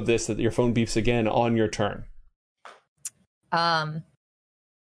remind you of this, that your phone beeps again on your turn. And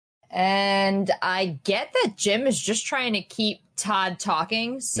I get that Jim is just trying to keep Todd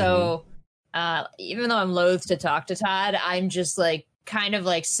talking. So, even though I'm loath to talk to Todd, I'm just like kind of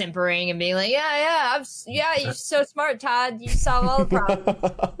like simpering and being like, yeah, you're so smart, Todd. You solve all the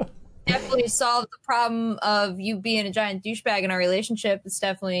problems. Definitely solved the problem of you being a giant douchebag in our relationship. It's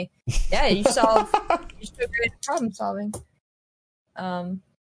definitely, you're so great at problem solving.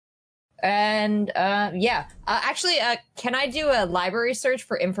 Actually, can I do a library search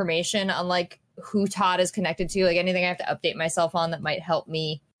for information on like who Todd is connected to? Like anything I have to update myself on that might help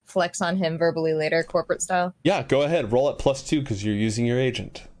me flex on him verbally later, corporate style? Yeah, go ahead. Roll at +2 because you're using your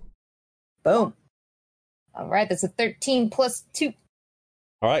agent. Boom. All right, that's a 13 plus 2.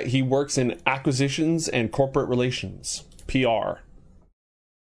 All right, he works in acquisitions and corporate relations, PR.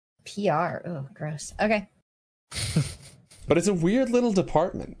 PR. Oh, gross. Okay. But it's a weird little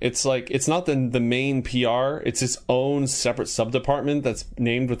department. It's like, it's not the main PR. It's its own separate sub-department that's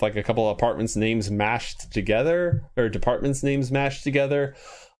named with like a couple of apartments' names mashed together, or departments' names mashed together.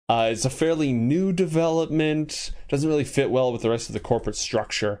 It's a fairly new development. Doesn't really fit well with the rest of the corporate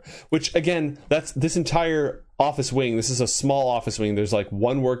structure. Which, again, that's this entire office wing. This is a small office wing. There's like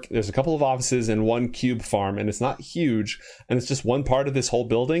there's a couple of offices and one cube farm, and it's not huge. And it's just one part of this whole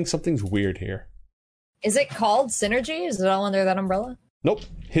building. Something's weird here. Is it called Synergy? Is it all under that umbrella? Nope.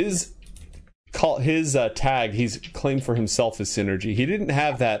 His tag he's claimed for himself is Synergy. He didn't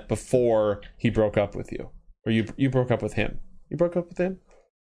have that before he broke up with you. Or you broke up with him. You broke up with him?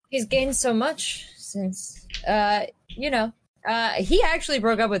 He's gained so much since, he actually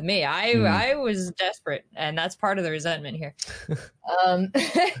broke up with me. I was desperate, and that's part of the resentment here.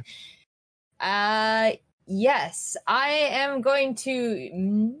 Yes, I am going to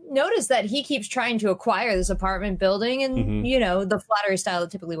notice that he keeps trying to acquire this apartment building, and, the flattery style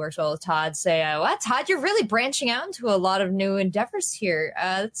that typically works well with Todd. Say, what, Todd, you're really branching out into a lot of new endeavors here.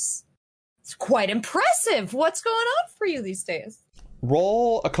 It's quite impressive. What's going on for you these days?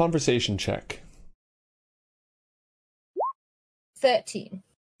 Roll a conversation check. 13.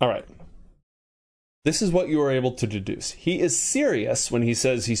 All right. This is what you are able to deduce. He is serious when he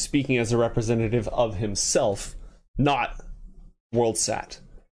says he's speaking as a representative of himself, not WorldSat.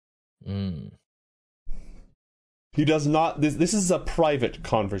 He does not... This is a private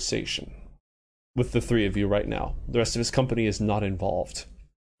conversation with the three of you right now. The rest of his company is not involved.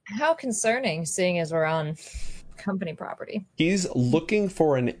 How concerning, seeing as we're on company property. He's looking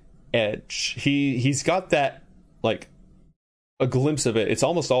for an edge. He's got that, like, a glimpse of it. It's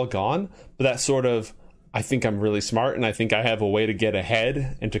almost all gone, but that sort of, I think I'm really smart and I think I have a way to get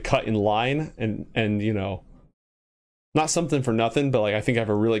ahead and to cut in line and not something for nothing, but like I think I have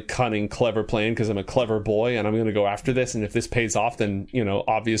a really cunning, clever plan because I'm a clever boy and I'm going to go after this, and if this pays off, then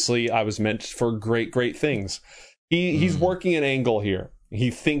obviously I was meant for great things. He's working an angle here.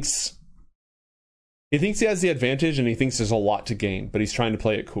 He thinks he has the advantage, and he thinks there's a lot to gain, but he's trying to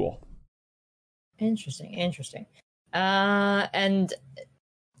play it cool. Interesting. And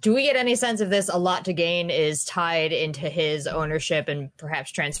do we get any sense of this a lot to gain is tied into his ownership and perhaps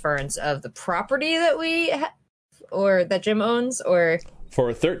transference of the property that or that Jim owns? Or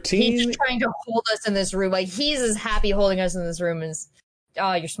for 13, he's trying to hold us in this room. Like, he's as happy holding us in this room as...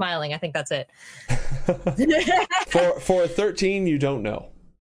 Oh, you're smiling. I think that's it. For 13, you don't know.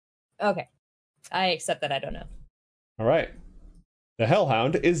 Okay. I accept that I don't know. All right. The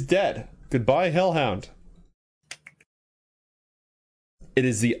Hellhound is dead. Goodbye, Hellhound. it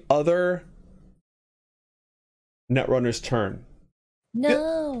is the other Netrunner's turn.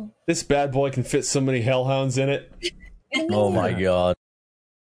 No. This bad boy can fit so many hellhounds in it. Oh my god.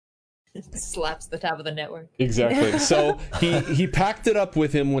 Slaps the top of the network. Exactly. So he packed it up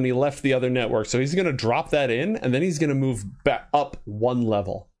with him when he left the other network. So he's going to drop that in, and then he's going to move back up one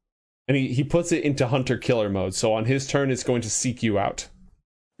level. And he puts it into hunter-killer mode. So on his turn, it's going to seek you out.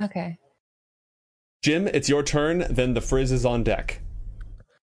 Okay. Jim, it's your turn. Then the Frizz is on deck.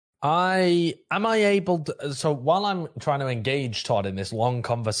 Am I able to, so while I'm trying to engage Todd in this long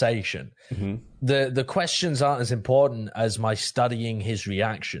conversation, the questions aren't as important as my studying his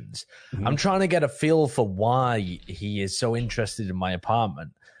reactions. I'm trying to get a feel for why he is so interested in my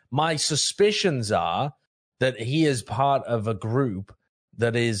apartment. My suspicions are that he is part of a group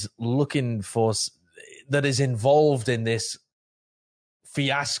that is that is involved in this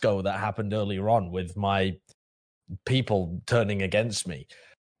fiasco that happened earlier on with my people turning against me.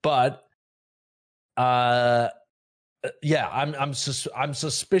 But I'm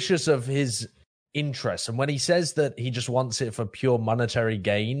suspicious of his interest, and when he says that he just wants it for pure monetary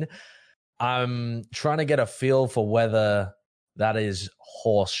gain, I'm trying to get a feel for whether that is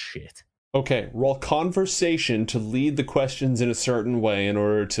horse shit. Okay, roll conversation to lead the questions in a certain way in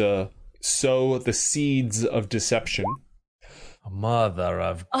order to sow the seeds of deception. Mother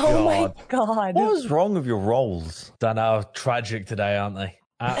of Oh God. my god. What was wrong with your rolls? Don't know, tragic today, aren't they?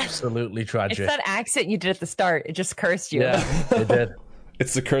 Absolutely tragic. It's that accent you did at the start. It just cursed you. Yeah, it did.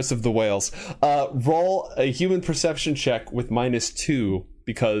 It's the curse of the whales. Roll a human perception check with -2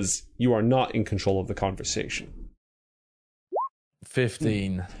 because you are not in control of the conversation.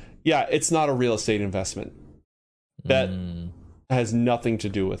 15. Yeah, it's not a real estate investment. That has nothing to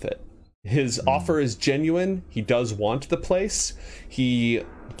do with it. His offer is genuine. He does want the place.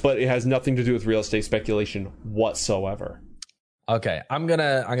 But it has nothing to do with real estate speculation whatsoever. Okay, I'm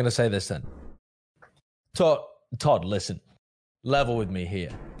gonna say this then. Todd, listen. Level with me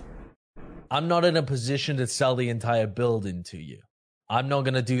here. I'm not in a position to sell the entire building to you. I'm not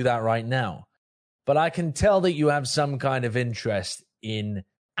gonna do that right now. But I can tell that you have some kind of interest in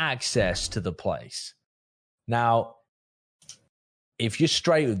access to the place. Now, if you're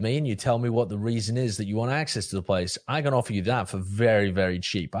straight with me and you tell me what the reason is that you want access to the place, I can offer you that for very, very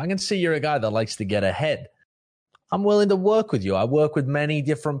cheap. I can see you're a guy that likes to get ahead. I'm willing to work with you. I work with many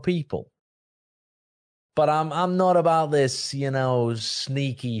different people. But I'm not about this,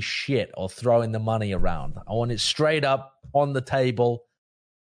 sneaky shit or throwing the money around. I want it straight up on the table,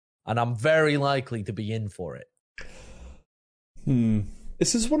 and I'm very likely to be in for it.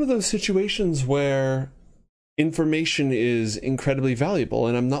 This is one of those situations where information is incredibly valuable,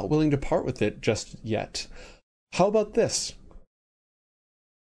 and I'm not willing to part with it just yet. How about this?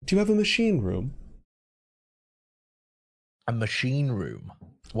 Do you have a machine room? A machine room?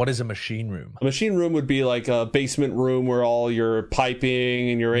 What is a machine room? A machine room would be like a basement room where all your piping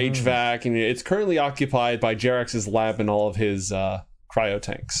and your HVAC, and it's currently occupied by Jerax's lab and all of his cryo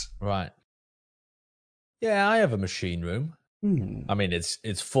tanks. Right. Yeah, I have a machine room. I mean,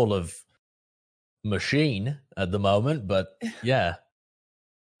 it's full of machine at the moment, but yeah.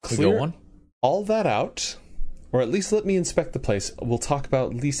 We Clear got one. all that out, or at least let me inspect the place. We'll talk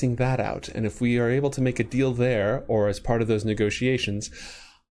about leasing that out, and if we are able to make a deal there, or as part of those negotiations,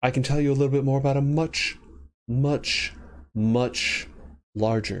 I can tell you a little bit more about a much, much, much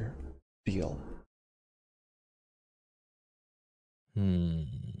larger deal.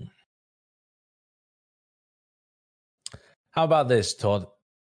 How about this, Todd?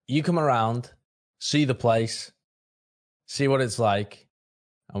 You come around, see the place, see what it's like,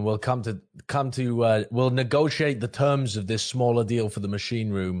 and we'll we'll negotiate the terms of this smaller deal for the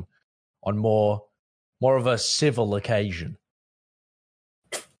machine room on more of a civil occasion.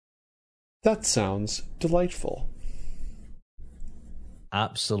 That sounds delightful.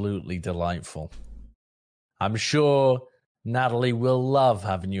 Absolutely delightful. I'm sure Natalie will love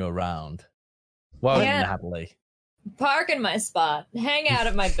having you around. Well, Yeah. Natalie. Park in my spot. Hang out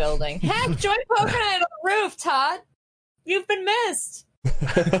at my building. Heck, join poker night on the roof, Todd. You've been missed.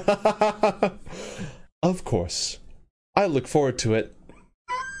 Of course. I look forward to it.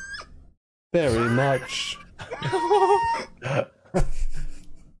 Very much.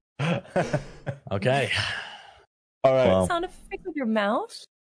 Okay. All right. Wow. Sound effect with your mouth?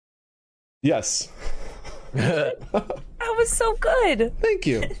 Yes. That was so good. Thank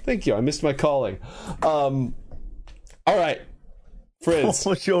you. Thank you. I missed my calling. All right. Frizz. What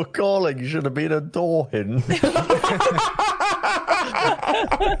was your calling? You should have been a door hidden.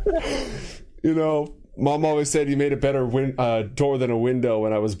 Mom always said you made a better door than a window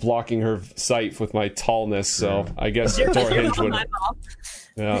when I was blocking her sight with my tallness, so I guess a door hinge would...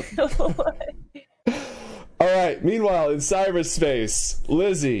 Yeah. All right. Meanwhile, in cyberspace,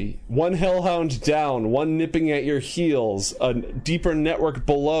 Lizzie, one hellhound down, one nipping at your heels, a deeper network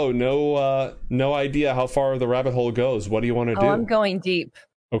below. No idea how far the rabbit hole goes. What do you want to do? I'm going deep.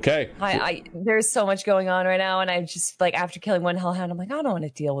 Okay. There's so much going on right now, and I just like after killing one hellhound, I'm like, I don't want to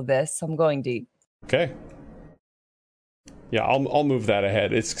deal with this. I'm going deep. Okay. Yeah, I'll move that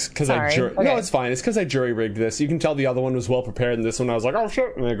ahead. It's because No, it's fine. It's because I jury rigged this. You can tell the other one was well prepared, and this one I was like, oh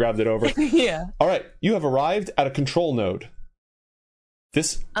shit, and I grabbed it over. Yeah. All right, you have arrived at a control node.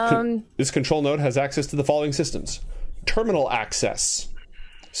 This control node has access to the following systems: terminal access,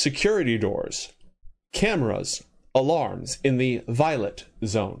 security doors, cameras, alarms in the violet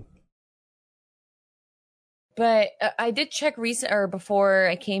zone. But I did check before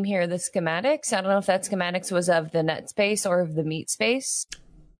I came here the schematics. I don't know if that schematics was of the net space or of the meat space.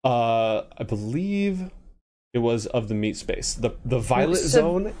 I believe it was of the meat space. The violet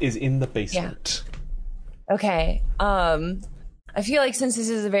zone is in the basement. Yeah. Okay. I feel like since this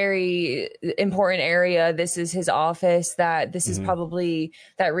is a very important area, this is his office, that this is probably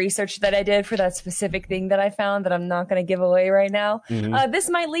that research that I did for that specific thing that I found that I'm not going to give away right now. This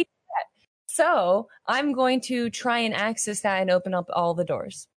might lead to that. So I'm going to try and access that and open up all the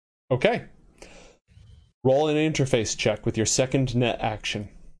doors. Okay. Roll an interface check with your second net action.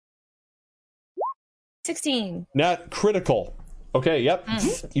 16. Nat critical. Okay, yep.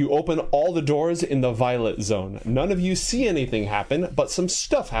 You open all the doors in the violet zone. None of you see anything happen, but some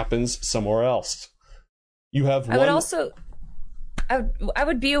stuff happens somewhere else. You have one... I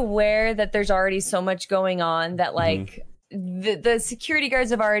would be aware that there's already so much going on that, like, the security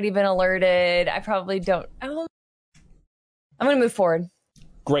guards have already been alerted. I probably don't... I'm going to move forward.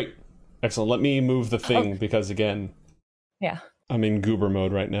 Great. Excellent. Let me move the thing because, again... Yeah. I'm in goober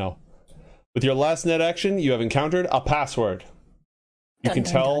mode right now. With your last net action, you have encountered a password. You can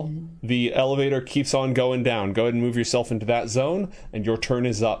tell the elevator keeps on going down. Go ahead and move yourself into that zone, and your turn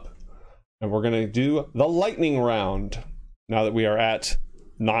is up. And we're going to do the lightning round now that we are at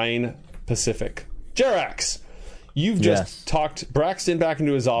 9 Pacific. Jerax, you've just talked Braxton back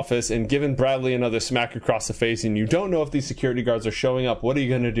into his office and given Bradley another smack across the face, and you don't know if these security guards are showing up. What are you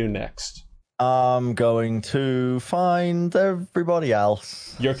going to do next? I'm going to find everybody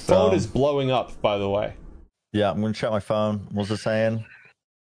else. Your phone is blowing up, by the way. Yeah, I'm going to check my phone. What's it saying?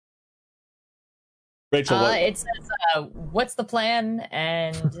 Rachel, it says, what's the plan,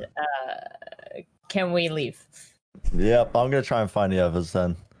 and can we leave? Yep, I'm going to try and find the others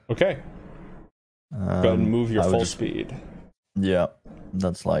then. Okay. Go ahead and move your full speed. Yeah,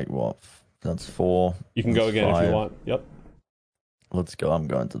 that's like what? That's 4. You can go again 5. If you want. Yep. Let's go. I'm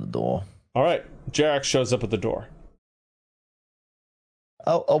going to the door. All right. Jerax shows up at the door.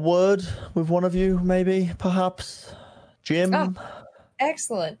 A word with one of you, maybe, perhaps? Jim? Oh,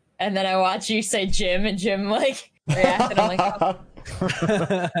 excellent. And then I watch you say Jim, and Jim, like, react, and I'm like,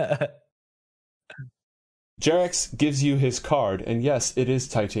 oh. Jerax gives you his card, and yes, it is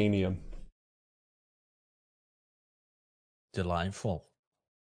titanium. Delightful.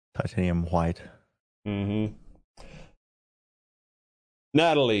 Titanium white.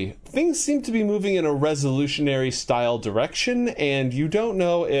 Natalie, things seem to be moving in a resolutionary style direction, and you don't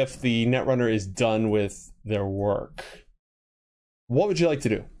know if the Netrunner is done with their work. What would you like to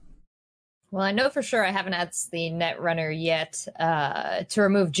do? Well, I know for sure I haven't asked the Netrunner yet to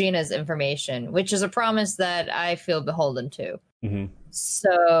remove Gina's information, which is a promise that I feel beholden to.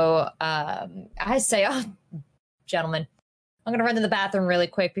 So I say, gentlemen, I'm going to run to the bathroom really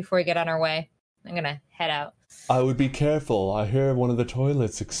quick before we get on our way. I'm going to head out. I would be careful. I hear one of the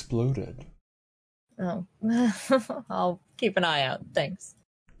toilets exploded. Oh, I'll keep an eye out. Thanks.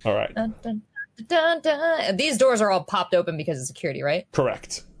 All right. Dun, dun, dun, dun. These doors are all popped open because of security, right?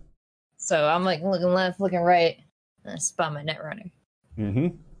 Correct. So I'm like looking left, looking right. And I spot my Netrunner.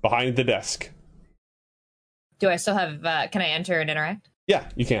 Behind the desk. Do I still have, can I enter and interact? Yeah,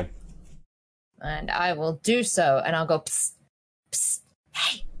 you can. And I will do so. And I'll go, psst, psst,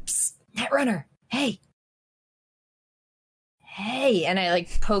 hey, psst, Netrunner, hey. Hey, and I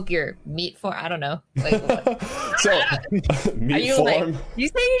like poke your meat form. I don't know. Like, what? So, meat form. Like, you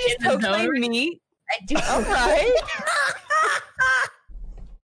say you just poked my meat? I do. All right.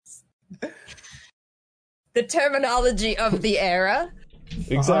 The terminology of the era.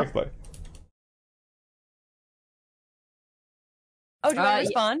 Exactly. Oh, do I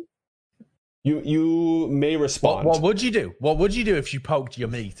respond? You may respond. What would you do? What would you do if you poked your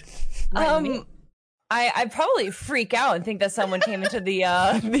meat? I'd probably freak out and think that someone came into the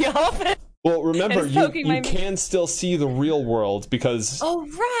office. Well, remember, you can still see the real world because... Oh,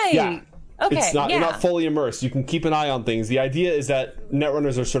 right. Yeah. Okay, It's not, you're not fully immersed. You can keep an eye on things. The idea is that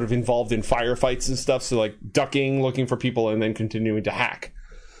netrunners are sort of involved in firefights and stuff, so like ducking, looking for people, and then continuing to hack.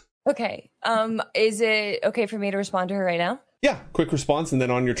 Okay. Is it okay for me to respond to her right now? Yeah, quick response, and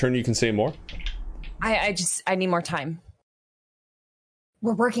then on your turn you can say more. I need more time.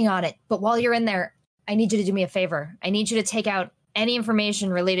 We're working on it, but while you're in there, I need you to do me a favor. I need you to take out any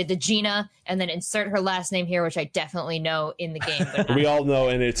information related to Gina and then insert her last name here, which I definitely know in the game. But We all know,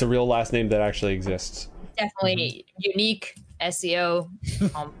 and it's a real last name that actually exists. definitely unique, SEO,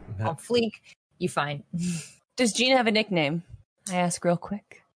 on fleek. You find. Does Gina have a nickname? I ask real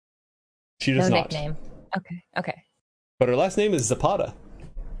quick. She does No not. nickname. Okay. But her last name is Zapata.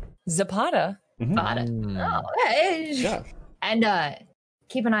 Zapata? Got it. Oh, hey. Yeah. And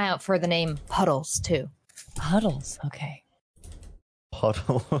keep an eye out for the name Puddles, too. Puddles. Okay.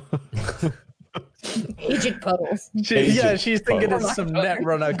 Puddle. Agent Puddles. She's thinking it's some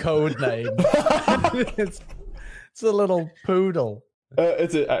Netrunner code name. it's a little poodle.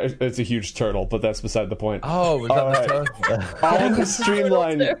 It's a huge turtle, but that's beside the point. Oh, is that the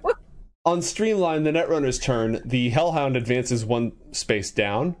turtle? On Streamline, the Netrunner's turn, the Hellhound advances one space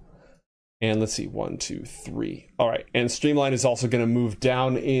down. And let's see, 1, 2, 3. All right, and Streamline is also going to move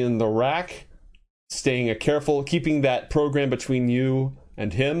down in the rack, staying careful, keeping that program between you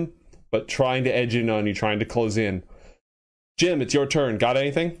and him, but trying to edge in on you, trying to close in. Jim, it's your turn. Got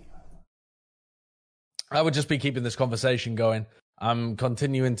anything? I would just be keeping this conversation going. I'm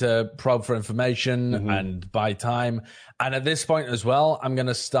continuing to probe for information and buy time. And at this point as well, I'm going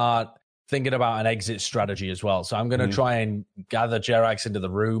to start thinking about an exit strategy as well. So I'm going to try and gather Jerax into the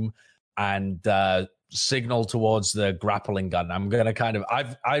room and signal towards the grappling gun. I'm going to kind of,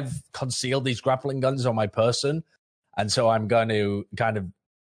 I've concealed these grappling guns on my person. And so I'm going to kind of,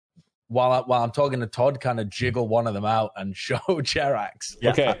 while I'm talking to Todd, kind of jiggle one of them out and show Jerax.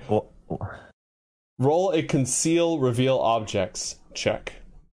 Yeah. Okay. Roll a conceal reveal objects check.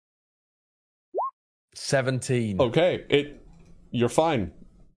 17. Okay, you're fine.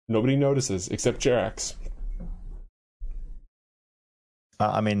 Nobody notices except Jerax.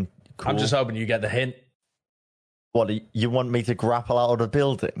 I mean, cool. I'm just hoping you get the hint. What, you want me to grapple out of the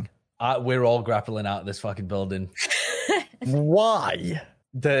building? We're all grappling out of this fucking building. Why?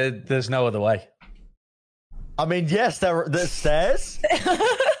 There's no other way. I mean, yes, there's stairs.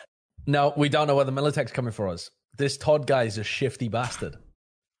 No, we don't know where the Militech's coming for us. This Todd guy is a shifty bastard.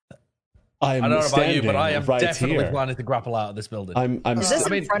 I don't know about you, but I am definitely planning to grapple out of this building. Is this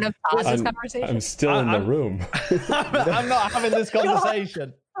in front of Todd, this conversation? I'm still in the room. I'm not having this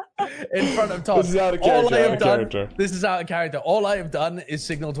conversation in front of Todd. This is out of character. This is out of character. All I have done is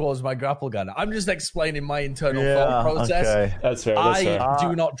signal towards my grapple gun. I'm just explaining my internal thought process. Okay. That's fair. I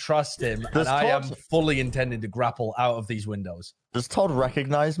do not trust him, and I am fully intending to grapple out of these windows. Does Todd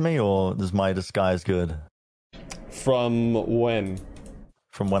recognize me, or is my disguise good? From when?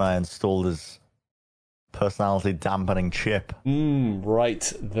 From when I installed his personality dampening chip.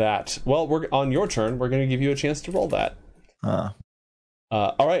 Right, that. Well, we're on your turn. We're going to give you a chance to roll that. All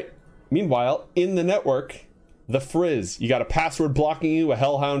right. Meanwhile, in the network, the Frizz. You got a password blocking you, a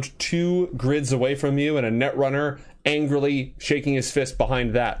Hellhound 2 grids away from you, and a Netrunner angrily shaking his fist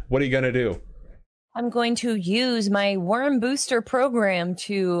behind that. What are you going to do? I'm going to use my Worm Booster program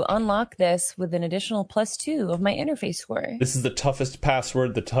to unlock this with an additional +2 of my interface score. This is the toughest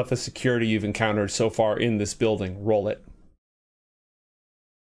password, the toughest security you've encountered so far in this building. Roll it.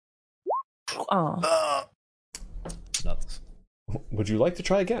 Oh. Nuts. Would you like to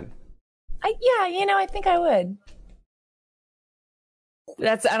try again? I think I would.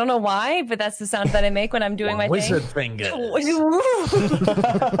 I don't know why, but that's the sound that I make when I'm doing my wizard thing. finger.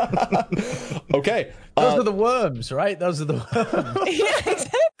 Okay. Those are the worms, right? Those are the worms. Yeah,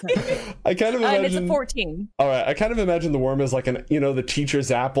 exactly. I kind of imagine... it's a 14. All right. I kind of imagine the worm as like the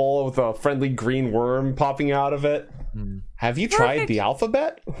teacher's apple with a friendly green worm popping out of it. Have you tried the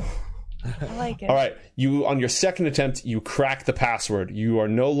alphabet? I like it. All right. On your second attempt, you crack the password. You are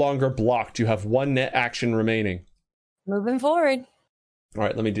no longer blocked. You have one net action remaining. Moving forward. All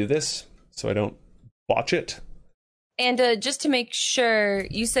right, let me do this so I don't botch it. And just to make sure,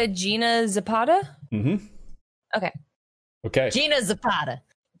 you said Gina Zapata? Mm-hmm. Okay. Gina Zapata.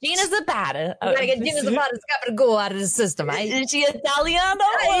 Gina Zapata. You gotta get Gina Zapata's got to go out of the system, eh? Is she Italiano?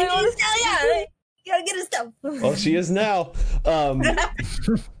 You gotta get his stuff. Well, she is now.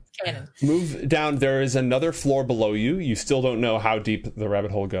 Cannon. Move down. There is another floor below you. You still don't know how deep the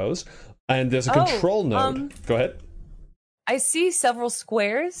rabbit hole goes. And there's a control node. Go ahead. I see several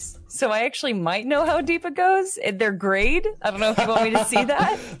squares, so I actually might know how deep it goes. They're grayed. I don't know if you want me to see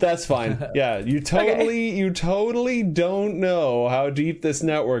that. That's fine. Yeah, you totally don't know how deep this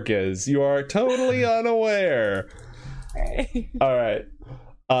network is. You are totally unaware. All right.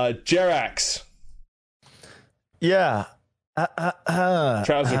 Jerax. Yeah.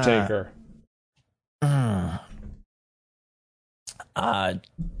 Trouser taker.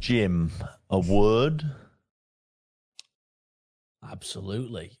 Jim, a word?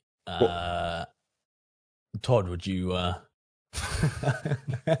 Absolutely. Todd, would you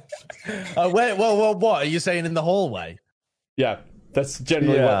wait, what are you saying in the hallway? Yeah, that's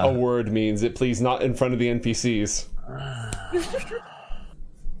generally what a word means. It please not in front of the NPCs.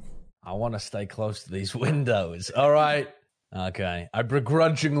 I want to stay close to these windows. All right. Okay. I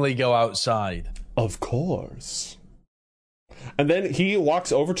begrudgingly go outside. Of course. And then he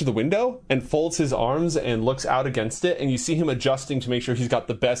walks over to the window and folds his arms and looks out against it, and you see him adjusting to make sure he's got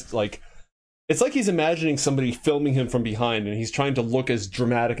the best, like, it's like he's imagining somebody filming him from behind, and he's trying to look as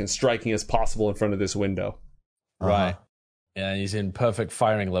dramatic and striking as possible in front of this window. Right. Yeah, he's in perfect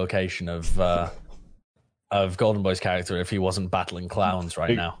firing location of Golden Boy's character if he wasn't battling clowns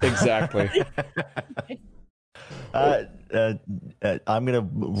right now. Exactly. I'm going to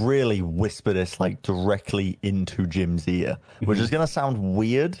really whisper this like directly into Jim's ear, which is going to sound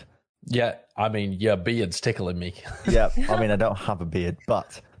weird. Yeah, I mean, your beard's tickling me. Yeah, I mean, I don't have a beard,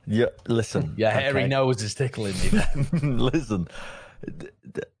 but listen. Your hairy nose is tickling me then. Listen,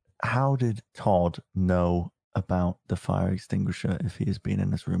 how did Todd know about the fire extinguisher if he has been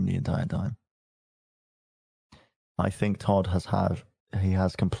in this room the entire time? I think Todd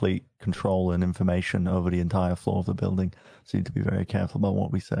has complete control and information over the entire floor of the building, so you need to be very careful about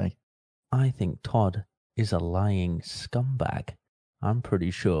what we say. I think Todd is a lying scumbag. I'm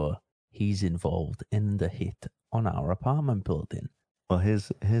pretty sure he's involved in the hit on our apartment building. Well,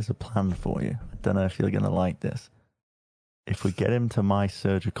 here's a plan for you. I don't know if you're going to like this. If we get him to my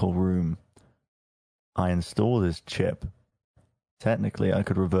surgical room, I install this chip. Technically, I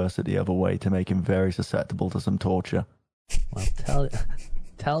could reverse it the other way to make him very susceptible to some torture. Well,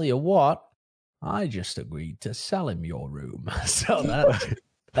 tell you what, I just agreed to sell him your room. So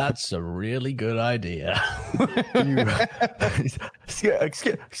that's a really good idea.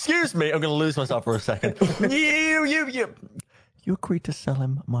 Excuse me, I'm going to lose myself for a second. You agreed to sell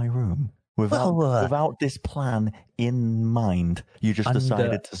him my room without this plan in mind. You just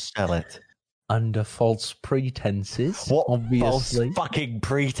decided to sell it. Under false pretenses. What obviously. False fucking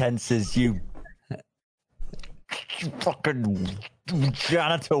pretenses, you fucking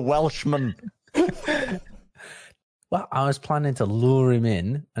janitor Welshman. Well, I was planning to lure him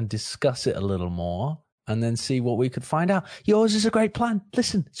in and discuss it a little more and then see what we could find out. Yours is a great plan.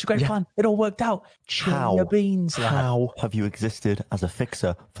 Listen, it's a great plan. It all worked out. Chill your beans, lad. How have you existed as a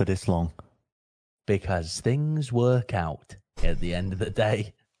fixer for this long? Because things work out at the end of the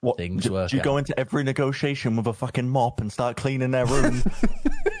day. What, things work out. Do you go into every negotiation with a fucking mop and start cleaning their room?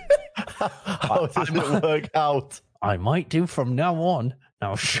 How does it work out? I might do from now on.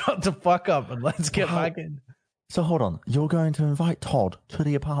 Now shut the fuck up and let's get back in. So hold on. You're going to invite Todd to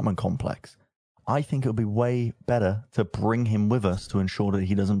the apartment complex. I think it would be way better to bring him with us to ensure that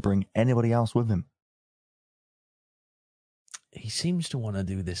he doesn't bring anybody else with him. He seems to want to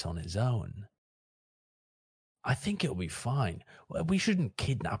do this on his own. I think it'll be fine. We shouldn't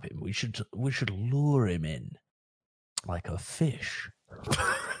kidnap him. We should lure him in like a fish.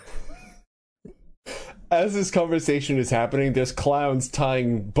 As this conversation is happening, there's clowns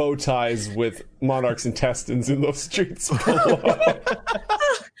tying bow ties with monarch's intestines in those streets below.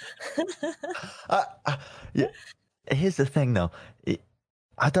 Yeah. Here's the thing, though.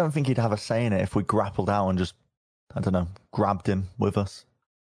 I don't think he'd have a say in it if we grappled out and just, I don't know, grabbed him with us.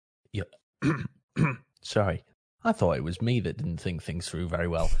 Yeah. Sorry. I thought it was me that didn't think things through very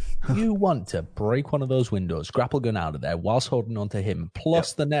well. You want to break one of those windows, grapple gun out of there whilst holding on to him,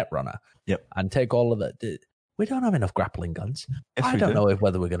 plus the net runner, and take all of that. We don't have enough grappling guns. Yes, I don't know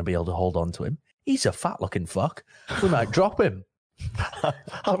whether we're going to be able to hold on to him. He's a fat-looking fuck. We might drop him.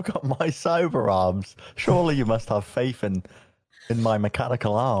 I've got my cyber arms. Surely you must have faith in my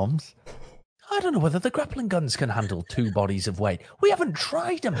mechanical arms. I don't know whether the grappling guns can handle 2 bodies of weight. We haven't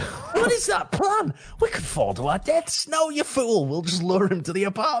tried them. What is that plan? We could fall to our deaths. No, you fool. We'll just lure him to the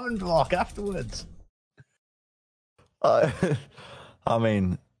apartment block afterwards. I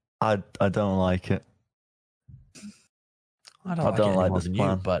mean, I don't like it. I don't like this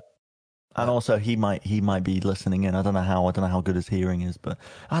plan. But and also he might be listening in. I don't know how good his hearing is, but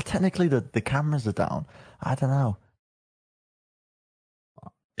technically the cameras are down. I don't know.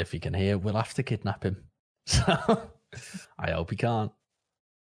 If he can hear, we'll have to kidnap him. So I hope he can't.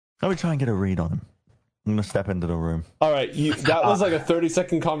 Let me try and get a read on him. I'm going to step into the room. All right, that was like a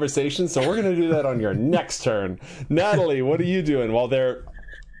 30-second conversation, so we're going to do that on your next turn. Natalie, what are you doing while they're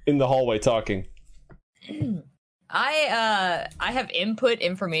in the hallway talking? I have input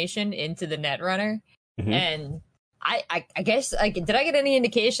information into the Netrunner, and I guess did I get any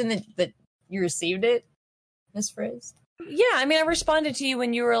indication that you received it, Miss Frizz? Yeah, I mean, I responded to you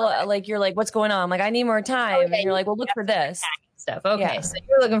when you were like, you're like, what's going on? I'm like, I need more time. Okay, and you're like, well, look for this. Stuff. Okay, Yeah. so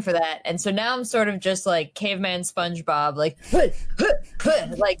you're looking for that, and so now I'm sort of just like caveman SpongeBob, like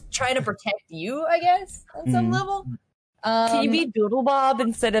like trying to protect you, I guess, on some level. Can you be Doodle Bob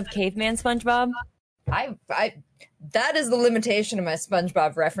instead of Caveman SpongeBob? I that is the limitation of my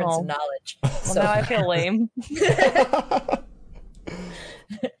SpongeBob reference and knowledge. Well, now I feel lame.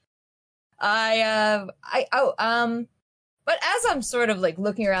 But as I'm sort of like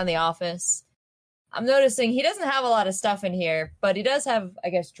looking around the office, I'm noticing he doesn't have a lot of stuff in here, but he does have, I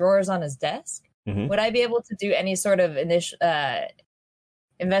guess, drawers on his desk. Would I be able to do any sort of initial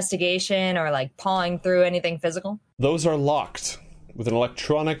investigation or like pawing through anything physical? Those are locked with an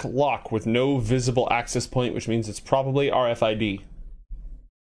electronic lock with no visible access point, which means it's probably RFID.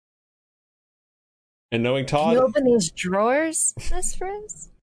 And knowing Todd, Can you open these drawers, Miss Frizz?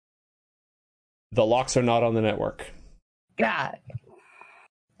 the locks are not on the network. God.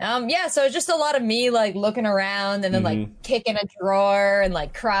 Yeah, so it's just a lot of me like looking around and then like kicking a drawer and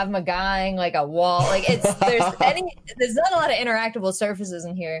like Krav Magaing like a wall. Like there's not a lot of interactable surfaces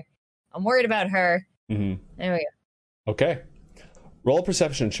in here. I'm worried about her. There we go. Okay. Roll a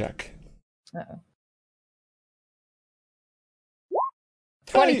perception check. Uh-oh.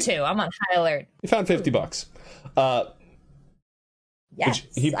 22. I'm on high alert. You found $50. Yes,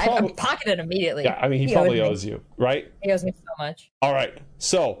 he I pocketed immediately. Yeah, I mean, he probably owes you, right? He owes me so much. All right.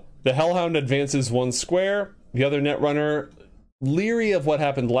 So the Hellhound advances 1 square. The other Netrunner, leery of what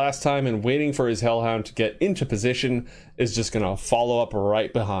happened last time and waiting for his Hellhound to get into position, is just going to follow up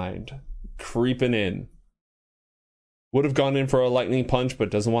right behind, creeping in. Would have gone in for a lightning punch,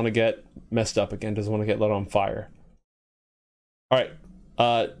 but doesn't want to get messed up again. Doesn't want to get lit on fire. All right.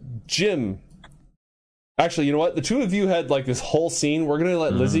 Jim. Actually, you know what? The two of you had like this whole scene. We're gonna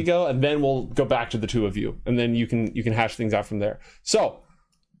let Lizzie go, and then we'll go back to the two of you, and then you can hash things out from there. So,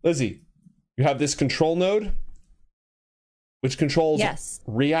 Lizzie, you have this control node, which controls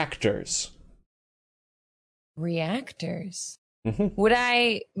reactors. Reactors. Would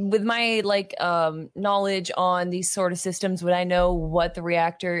I, with my like knowledge on these sort of systems, would I know what the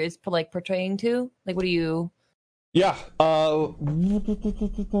reactor is like portraying to? Like, what do you? Yeah.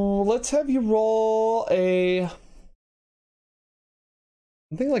 Let's have you roll I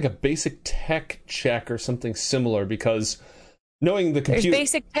think like a basic tech check or something similar, because knowing the computer. There's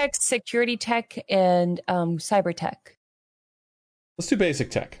basic tech, security tech, and cyber tech. Let's do basic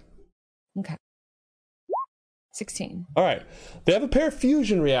tech. Okay. 16. All right. They have a pair of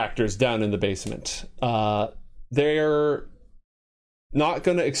fusion reactors down in the basement. They're not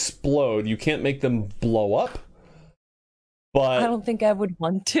going to explode. You can't make them blow up. But I don't think I would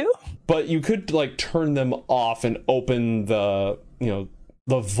want to. But you could like turn them off and open the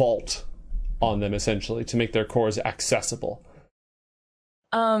vault on them essentially to make their cores accessible.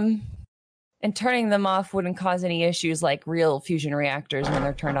 And turning them off wouldn't cause any issues like real fusion reactors when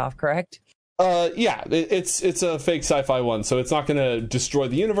they're turned off, correct? Yeah, it's a fake sci-fi one, so it's not going to destroy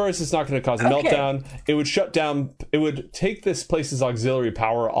the universe. It's not going to cause a meltdown. It would shut down. It would take this place's auxiliary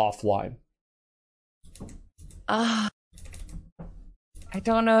power offline. I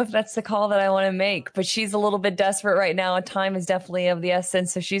don't know if that's the call that I want to make, but she's a little bit desperate right now, and time is definitely of the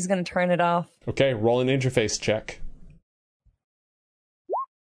essence, so she's going to turn it off. Okay, roll an interface check.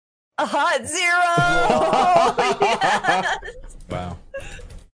 A hot 0! Yes! Wow.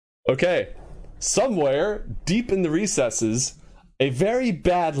 Okay, somewhere deep in the recesses, a very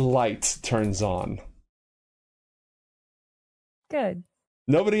bad light turns on. Good.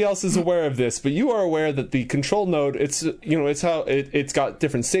 Nobody else is aware of this, but you are aware that the control node, it's got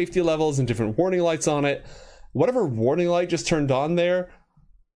different safety levels and different warning lights on it. Whatever warning light just turned on there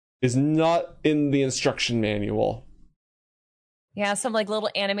is not in the instruction manual. Yeah, some like little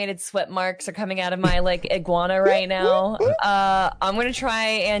animated sweat marks are coming out of my like iguana right now. I'm going to try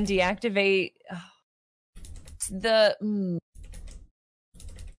and deactivate the...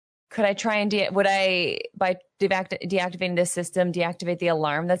 Could I try and would I, by deactivating this system, deactivate the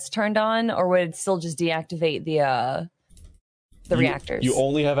alarm that's turned on, or would it still just deactivate the reactors? You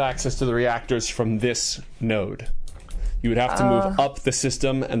only have access to the reactors from this node. You would have to move up the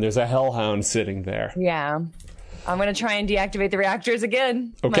system, and there's a hellhound sitting there. Yeah. I'm going to try and deactivate the reactors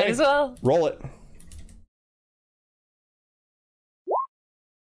again. Okay. Might as well. Roll it.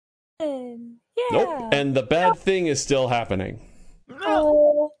 Yeah. Nope. And the bad thing is still happening.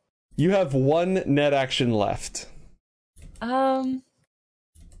 Oh. You have one net action left. Do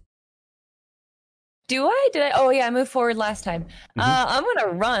I? Did I? Oh yeah, I moved forward last time. I'm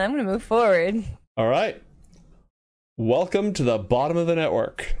gonna run. I'm gonna move forward. All right. Welcome to the bottom of the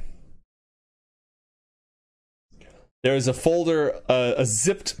network. There is a folder, a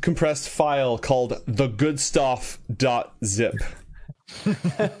zipped compressed file called thegoodstuff.zip.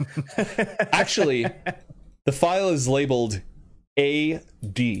 Actually, the file is labeled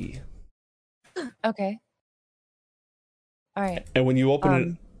AD. Okay. All right. And when you open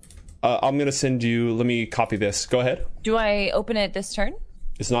it, I'm going to send you, let me copy this. Go ahead. Do I open it this turn?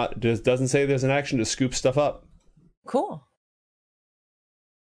 It's not, it doesn't say there's an action to scoop stuff up. Cool.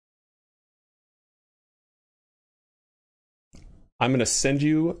 I'm going to send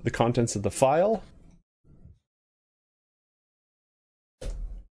you the contents of the file.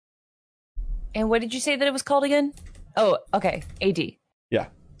 And what did you say that it was called again? Oh, okay. AD. Yeah.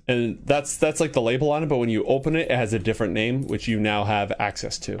 And that's like the label on it, but when you open it, it has a different name, which you now have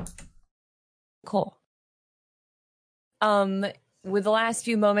access to. Cool. With the last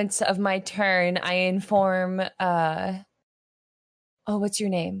few moments of my turn, I inform what's your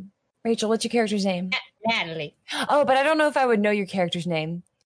name? Rachel, what's your character's name? Natalie. Oh, but I don't know if I would know your character's name.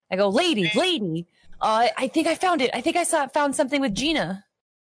 I go, lady. I think I found it. I think I found something with Gina.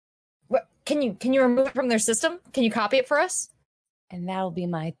 What, can you remove it from their system? Can you copy it for us? And that'll be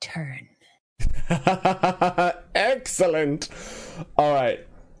my turn. Excellent. All right.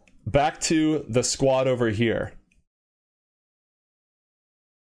 Back to the squad over here.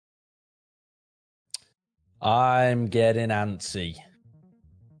 I'm getting antsy.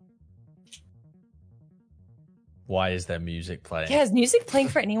 Why is there music playing? Yeah, is music playing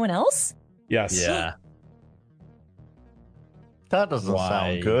for anyone else? Yes. Yeah. That doesn't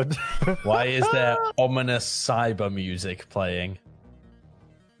sound good. Why is there ominous cyber music playing?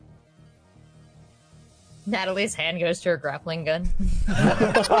 Natalie's hand goes to her grappling gun.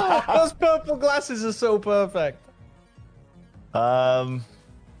 Those purple glasses are so perfect. By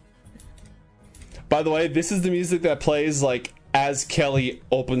the way, this is the music that plays like as Kelly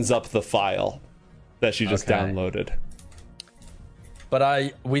opens up the file that she just downloaded.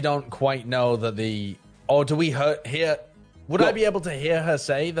 But we don't quite know that the... Oh, do we hear... Would I be able to hear her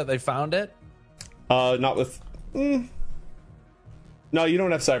say that they found it? Not with... No, you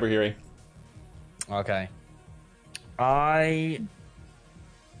don't have cyber hearing. Okay. I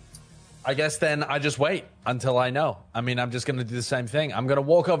guess then I just wait until I know. I mean, I'm just going to do the same thing. I'm going to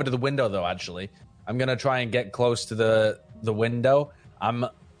walk over to the window, though, actually. I'm going to try and get close to the window. I'm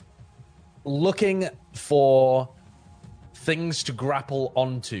looking for things to grapple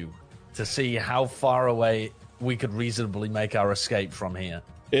onto to see how far away we could reasonably make our escape from here.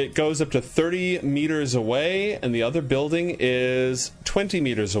 It goes up to 30 meters away, and the other building is 20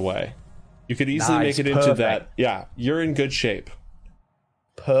 meters away. You could easily make it into that. Yeah, you're in good shape.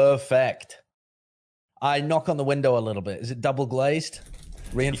 Perfect. I knock on the window a little bit. Is it double glazed?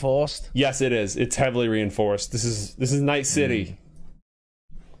 Reinforced? Yes, it is. It's heavily reinforced. This is Night City.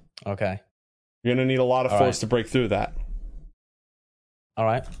 Okay. You're going to need a lot of force to break through that. All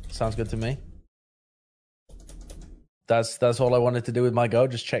right. Sounds good to me. That's all I wanted to do with my go.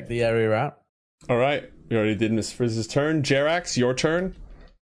 Just check the area out. All right. We already did Miss Frizz's turn. Jerax, your turn.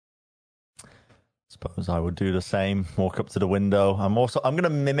 Suppose I would do the same. Walk up to the window. I'm going to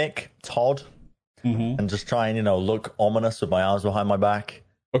mimic Todd and just try and, look ominous with my arms behind my back.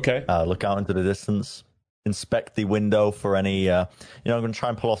 Okay. Look out into the distance. Inspect the window for any, I'm going to try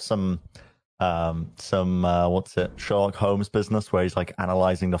and pull off some Sherlock Holmes business where he's like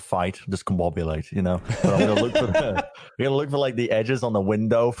analyzing the fight, discombobulate, But I'm going to look for like the edges on the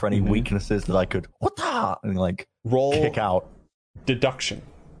window for any weaknesses that I could, and like roll kick out. Deduction.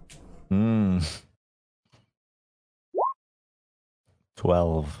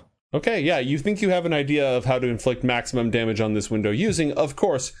 12. Okay, yeah, you think you have an idea of how to inflict maximum damage on this window using, of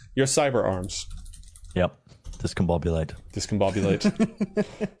course, your cyber arms. Yep. Discombobulate.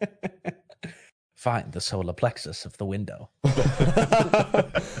 Find the solar plexus of the window. All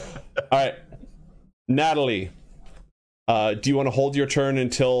right. Natalie, do you want to hold your turn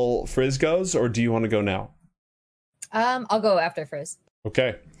until Frizz goes, or do you want to go now? I'll go after Frizz.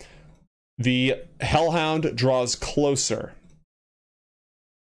 Okay. The Hellhound draws closer.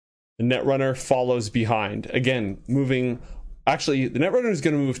 The Netrunner follows behind. Again, moving... Actually, the Netrunner is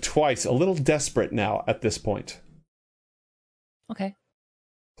going to move twice. A little desperate now at this point. Okay.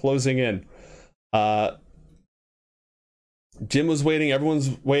 Closing in. Jim was waiting.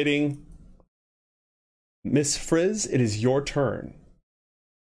 Everyone's waiting. Miss Frizz, it is your turn.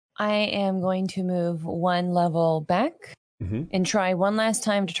 I am going to move one level back and try one last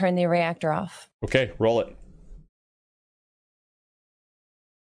time to turn the reactor off. Okay, roll it.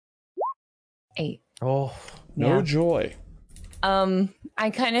 8. Oh, No Yeah. joy. I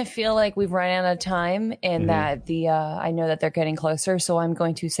kind of feel like we've run out of time and that I know that they're getting closer, so I'm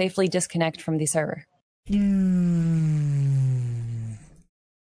going to safely disconnect from the server.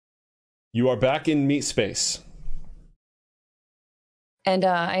 You are back in meat space. And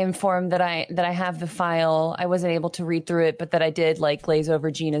I informed that I have the file. I wasn't able to read through it, but that I did like glaze over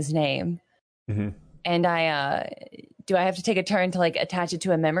Gina's name. And I do I have to take a turn to like attach it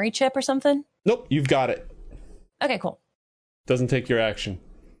to a memory chip or something? Nope, you've got it. Okay, cool. Doesn't take your action.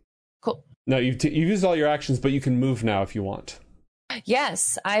 Cool. No, you've used all your actions, but you can move now if you want.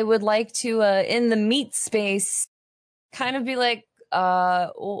 Yes, I would like to in the meat space kind of be like,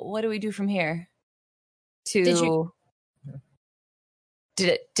 what do we do from here?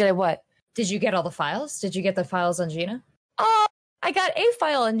 Did I what? Did you get all the files? Did you get the files on Gina? I got a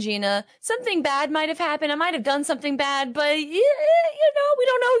file on Gina. Something bad might have happened. I might have done something bad, but we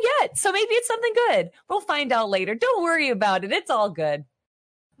don't know yet. So maybe it's something good. We'll find out later. Don't worry about it. It's all good.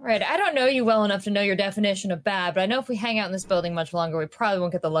 Right. I don't know you well enough to know your definition of bad, but I know if we hang out in this building much longer, we probably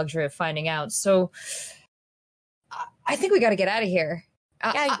won't get the luxury of finding out. So I think we got to get out of here.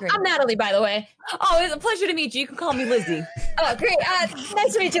 Yeah, I agree. I'm Natalie, by the way. Oh, it's a pleasure to meet you. You can call me Lizzie. Oh, great.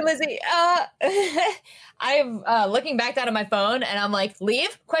 Nice to meet you, Lizzie. I'm looking back down at my phone and I'm like,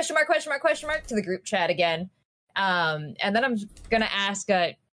 leave? Question mark, question mark, question mark to the group chat again. And then I'm going to ask,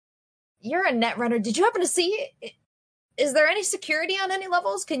 you're a netrunner. Did you happen to see, is there any security on any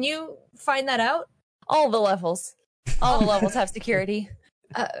levels? Can you find that out? All the levels. All the levels have security.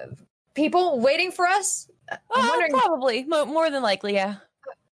 People waiting for us? I'm wondering. Probably. More than likely, yeah.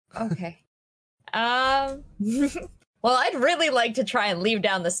 Okay. Well, I'd really like to try and leave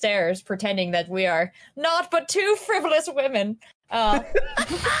down the stairs, pretending that we are not but two frivolous women having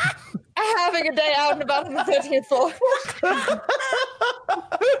a day out and about on the 13th floor.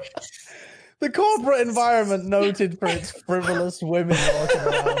 the corporate environment noted for its frivolous women walking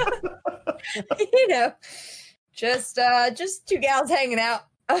around. You know, just two gals hanging out.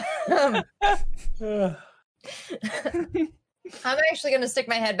 I'm actually going to stick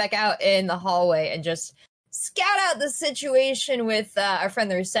my head back out in the hallway and just scout out the situation with our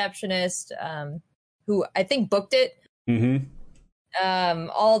friend, the receptionist, who I think booked it.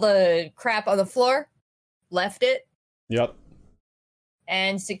 All the crap on the floor, left it. Yep.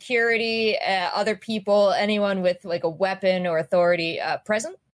 And security, other people, anyone with like a weapon or authority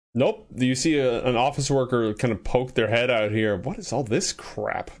present. Nope. You see an office worker kind of poke their head out here. What is all this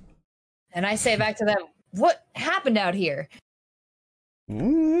crap? And I say back to them, what happened out here?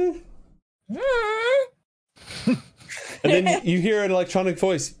 And then you hear an electronic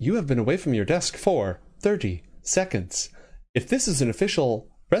voice. You have been away from your desk for 30 seconds. If this is an official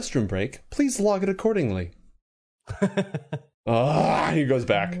restroom break, please log it accordingly. He goes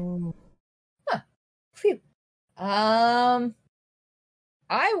back. Huh. Phew. I'd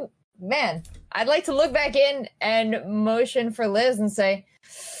like to look back in and motion for Liz and say,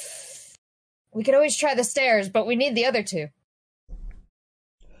 we could always try the stairs, but we need the other two.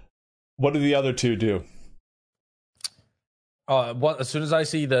 What do the other two do? As soon as I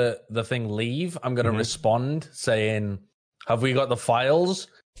see the thing leave, I'm going to respond saying, have we got the files?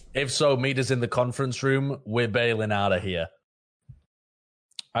 If so, meet us in the conference room. We're bailing out of here.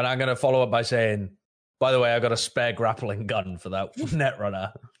 And I'm going to follow up by saying, by the way, I got a spare grappling gun for that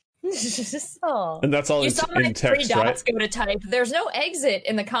netrunner. And that's all you saw my in text, three right? dots go to type. There's no exit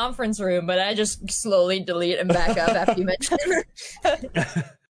in the conference room, but I just slowly delete and back up after you mentioned it.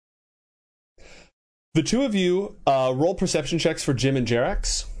 The two of you roll perception checks for Jim and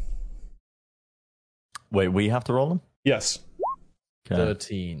Jerax. Wait, we have to roll them? Yes. Okay.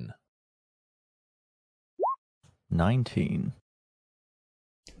 13. 19.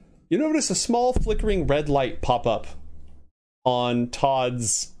 You notice a small flickering red light pop up on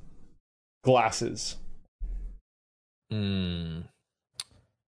Todd's glasses.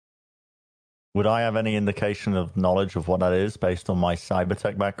 Would I have any indication of knowledge of what that is based on my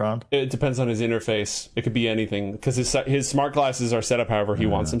cybertech background? It depends on his interface. It could be anything because his smart glasses are set up however he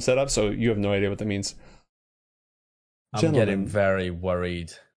wants them set up, so you have no idea what that means. I'm getting very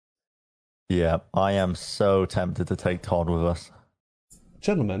worried. Yeah, I am so tempted to take Todd with us.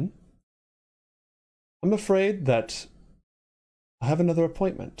 Gentlemen, I'm afraid that I have another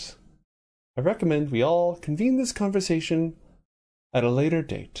appointment. I recommend we all convene this conversation at a later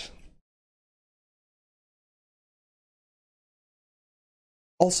date.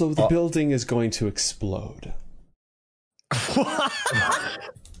 Also, the building is going to explode.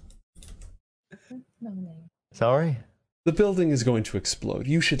 No, no. Sorry? The building is going to explode.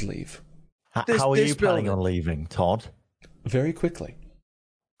 You should leave. How are you planning on leaving, Todd? Very quickly.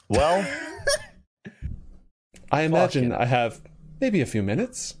 Well, I imagine I have maybe a few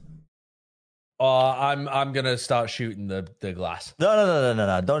minutes. I'm gonna start shooting the glass.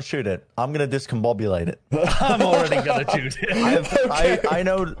 no, don't shoot it. I'm gonna discombobulate it. I'm already gonna shoot it. I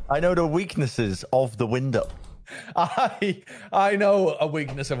know the weaknesses of the window. I know a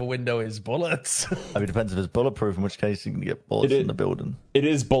weakness of a window is bullets. I mean, it depends if it's bulletproof, in which case you can get bullets in the building. It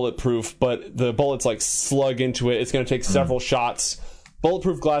is bulletproof, but the bullets like slug into it. It's going to take several shots.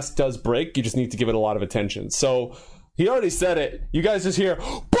 Bulletproof glass does break. You just need to give it a lot of attention. So he already said it. You guys just hear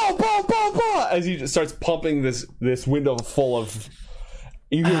bah, bah, bah, bah, as he just starts pumping this window full of.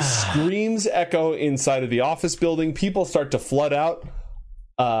 You hear screams echo inside of the office building. People start to flood out.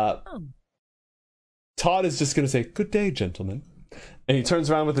 Todd is just going to say, "Good day, gentlemen." And he turns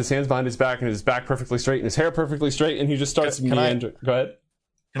around with his hands behind his back and his back perfectly straight and his hair perfectly straight, and he just starts meandering. Go ahead.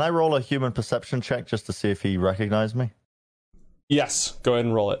 Can I roll a human perception check just to see if he recognized me? Yes, go ahead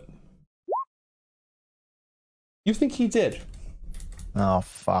and roll it. You think he did? Oh,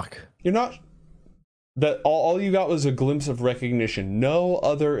 fuck. You're not... That all you got was a glimpse of recognition. No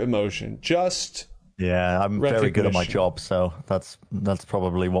other emotion. Just... Yeah, I'm very good at my job, so that's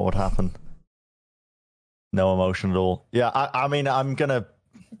probably what would happen. No emotion at all. Yeah, I mean, I'm going to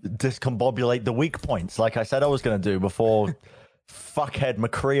discombobulate the weak points, like I said I was going to do before fuckhead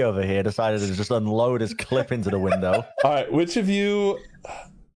McCree over here decided to just unload his clip into the window. All right, which of you...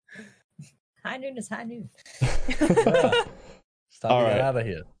 High noon is high noon. Stop All right. out of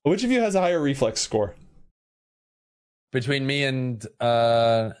here. Which of you has a higher reflex score? Between me and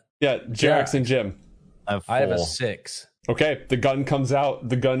Yeah, Jarex and Jim. I have a 6. Okay, the gun comes out.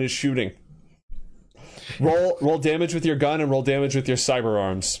 The gun is shooting. Roll damage with your gun and roll damage with your cyber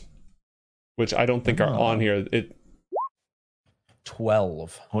arms, which I don't think are on here.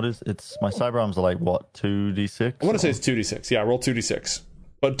 12. What is it's my cyber arms are like what, 2d6? I want to say it's 2d6. Yeah, roll 2d6,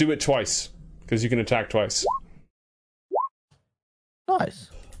 but do it twice because you can attack twice. Nice.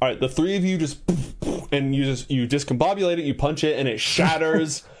 All right, the three of you just and you discombobulate it. You punch it and it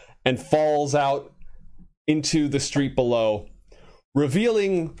shatters and falls out into the street below,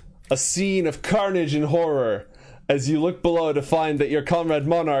 revealing a scene of carnage and horror as you look below to find that your comrade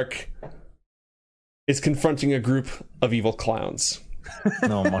Monarch is confronting a group of evil clowns.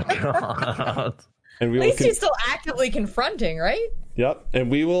 Oh my god. At And we least will he's still actively confronting, right? Yep,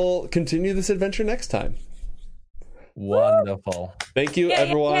 and we will continue this adventure next time. Wonderful. Thank you,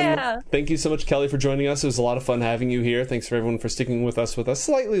 everyone. Yeah. Thank you so much, Kelly, for joining us. It was a lot of fun having you here. Thanks for everyone for sticking with us a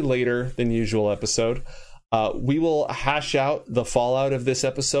slightly later than usual episode. We will hash out the fallout of this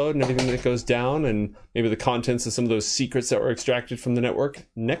episode and everything that goes down and maybe the contents of some of those secrets that were extracted from the network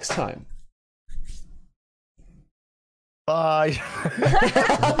next time. Bye.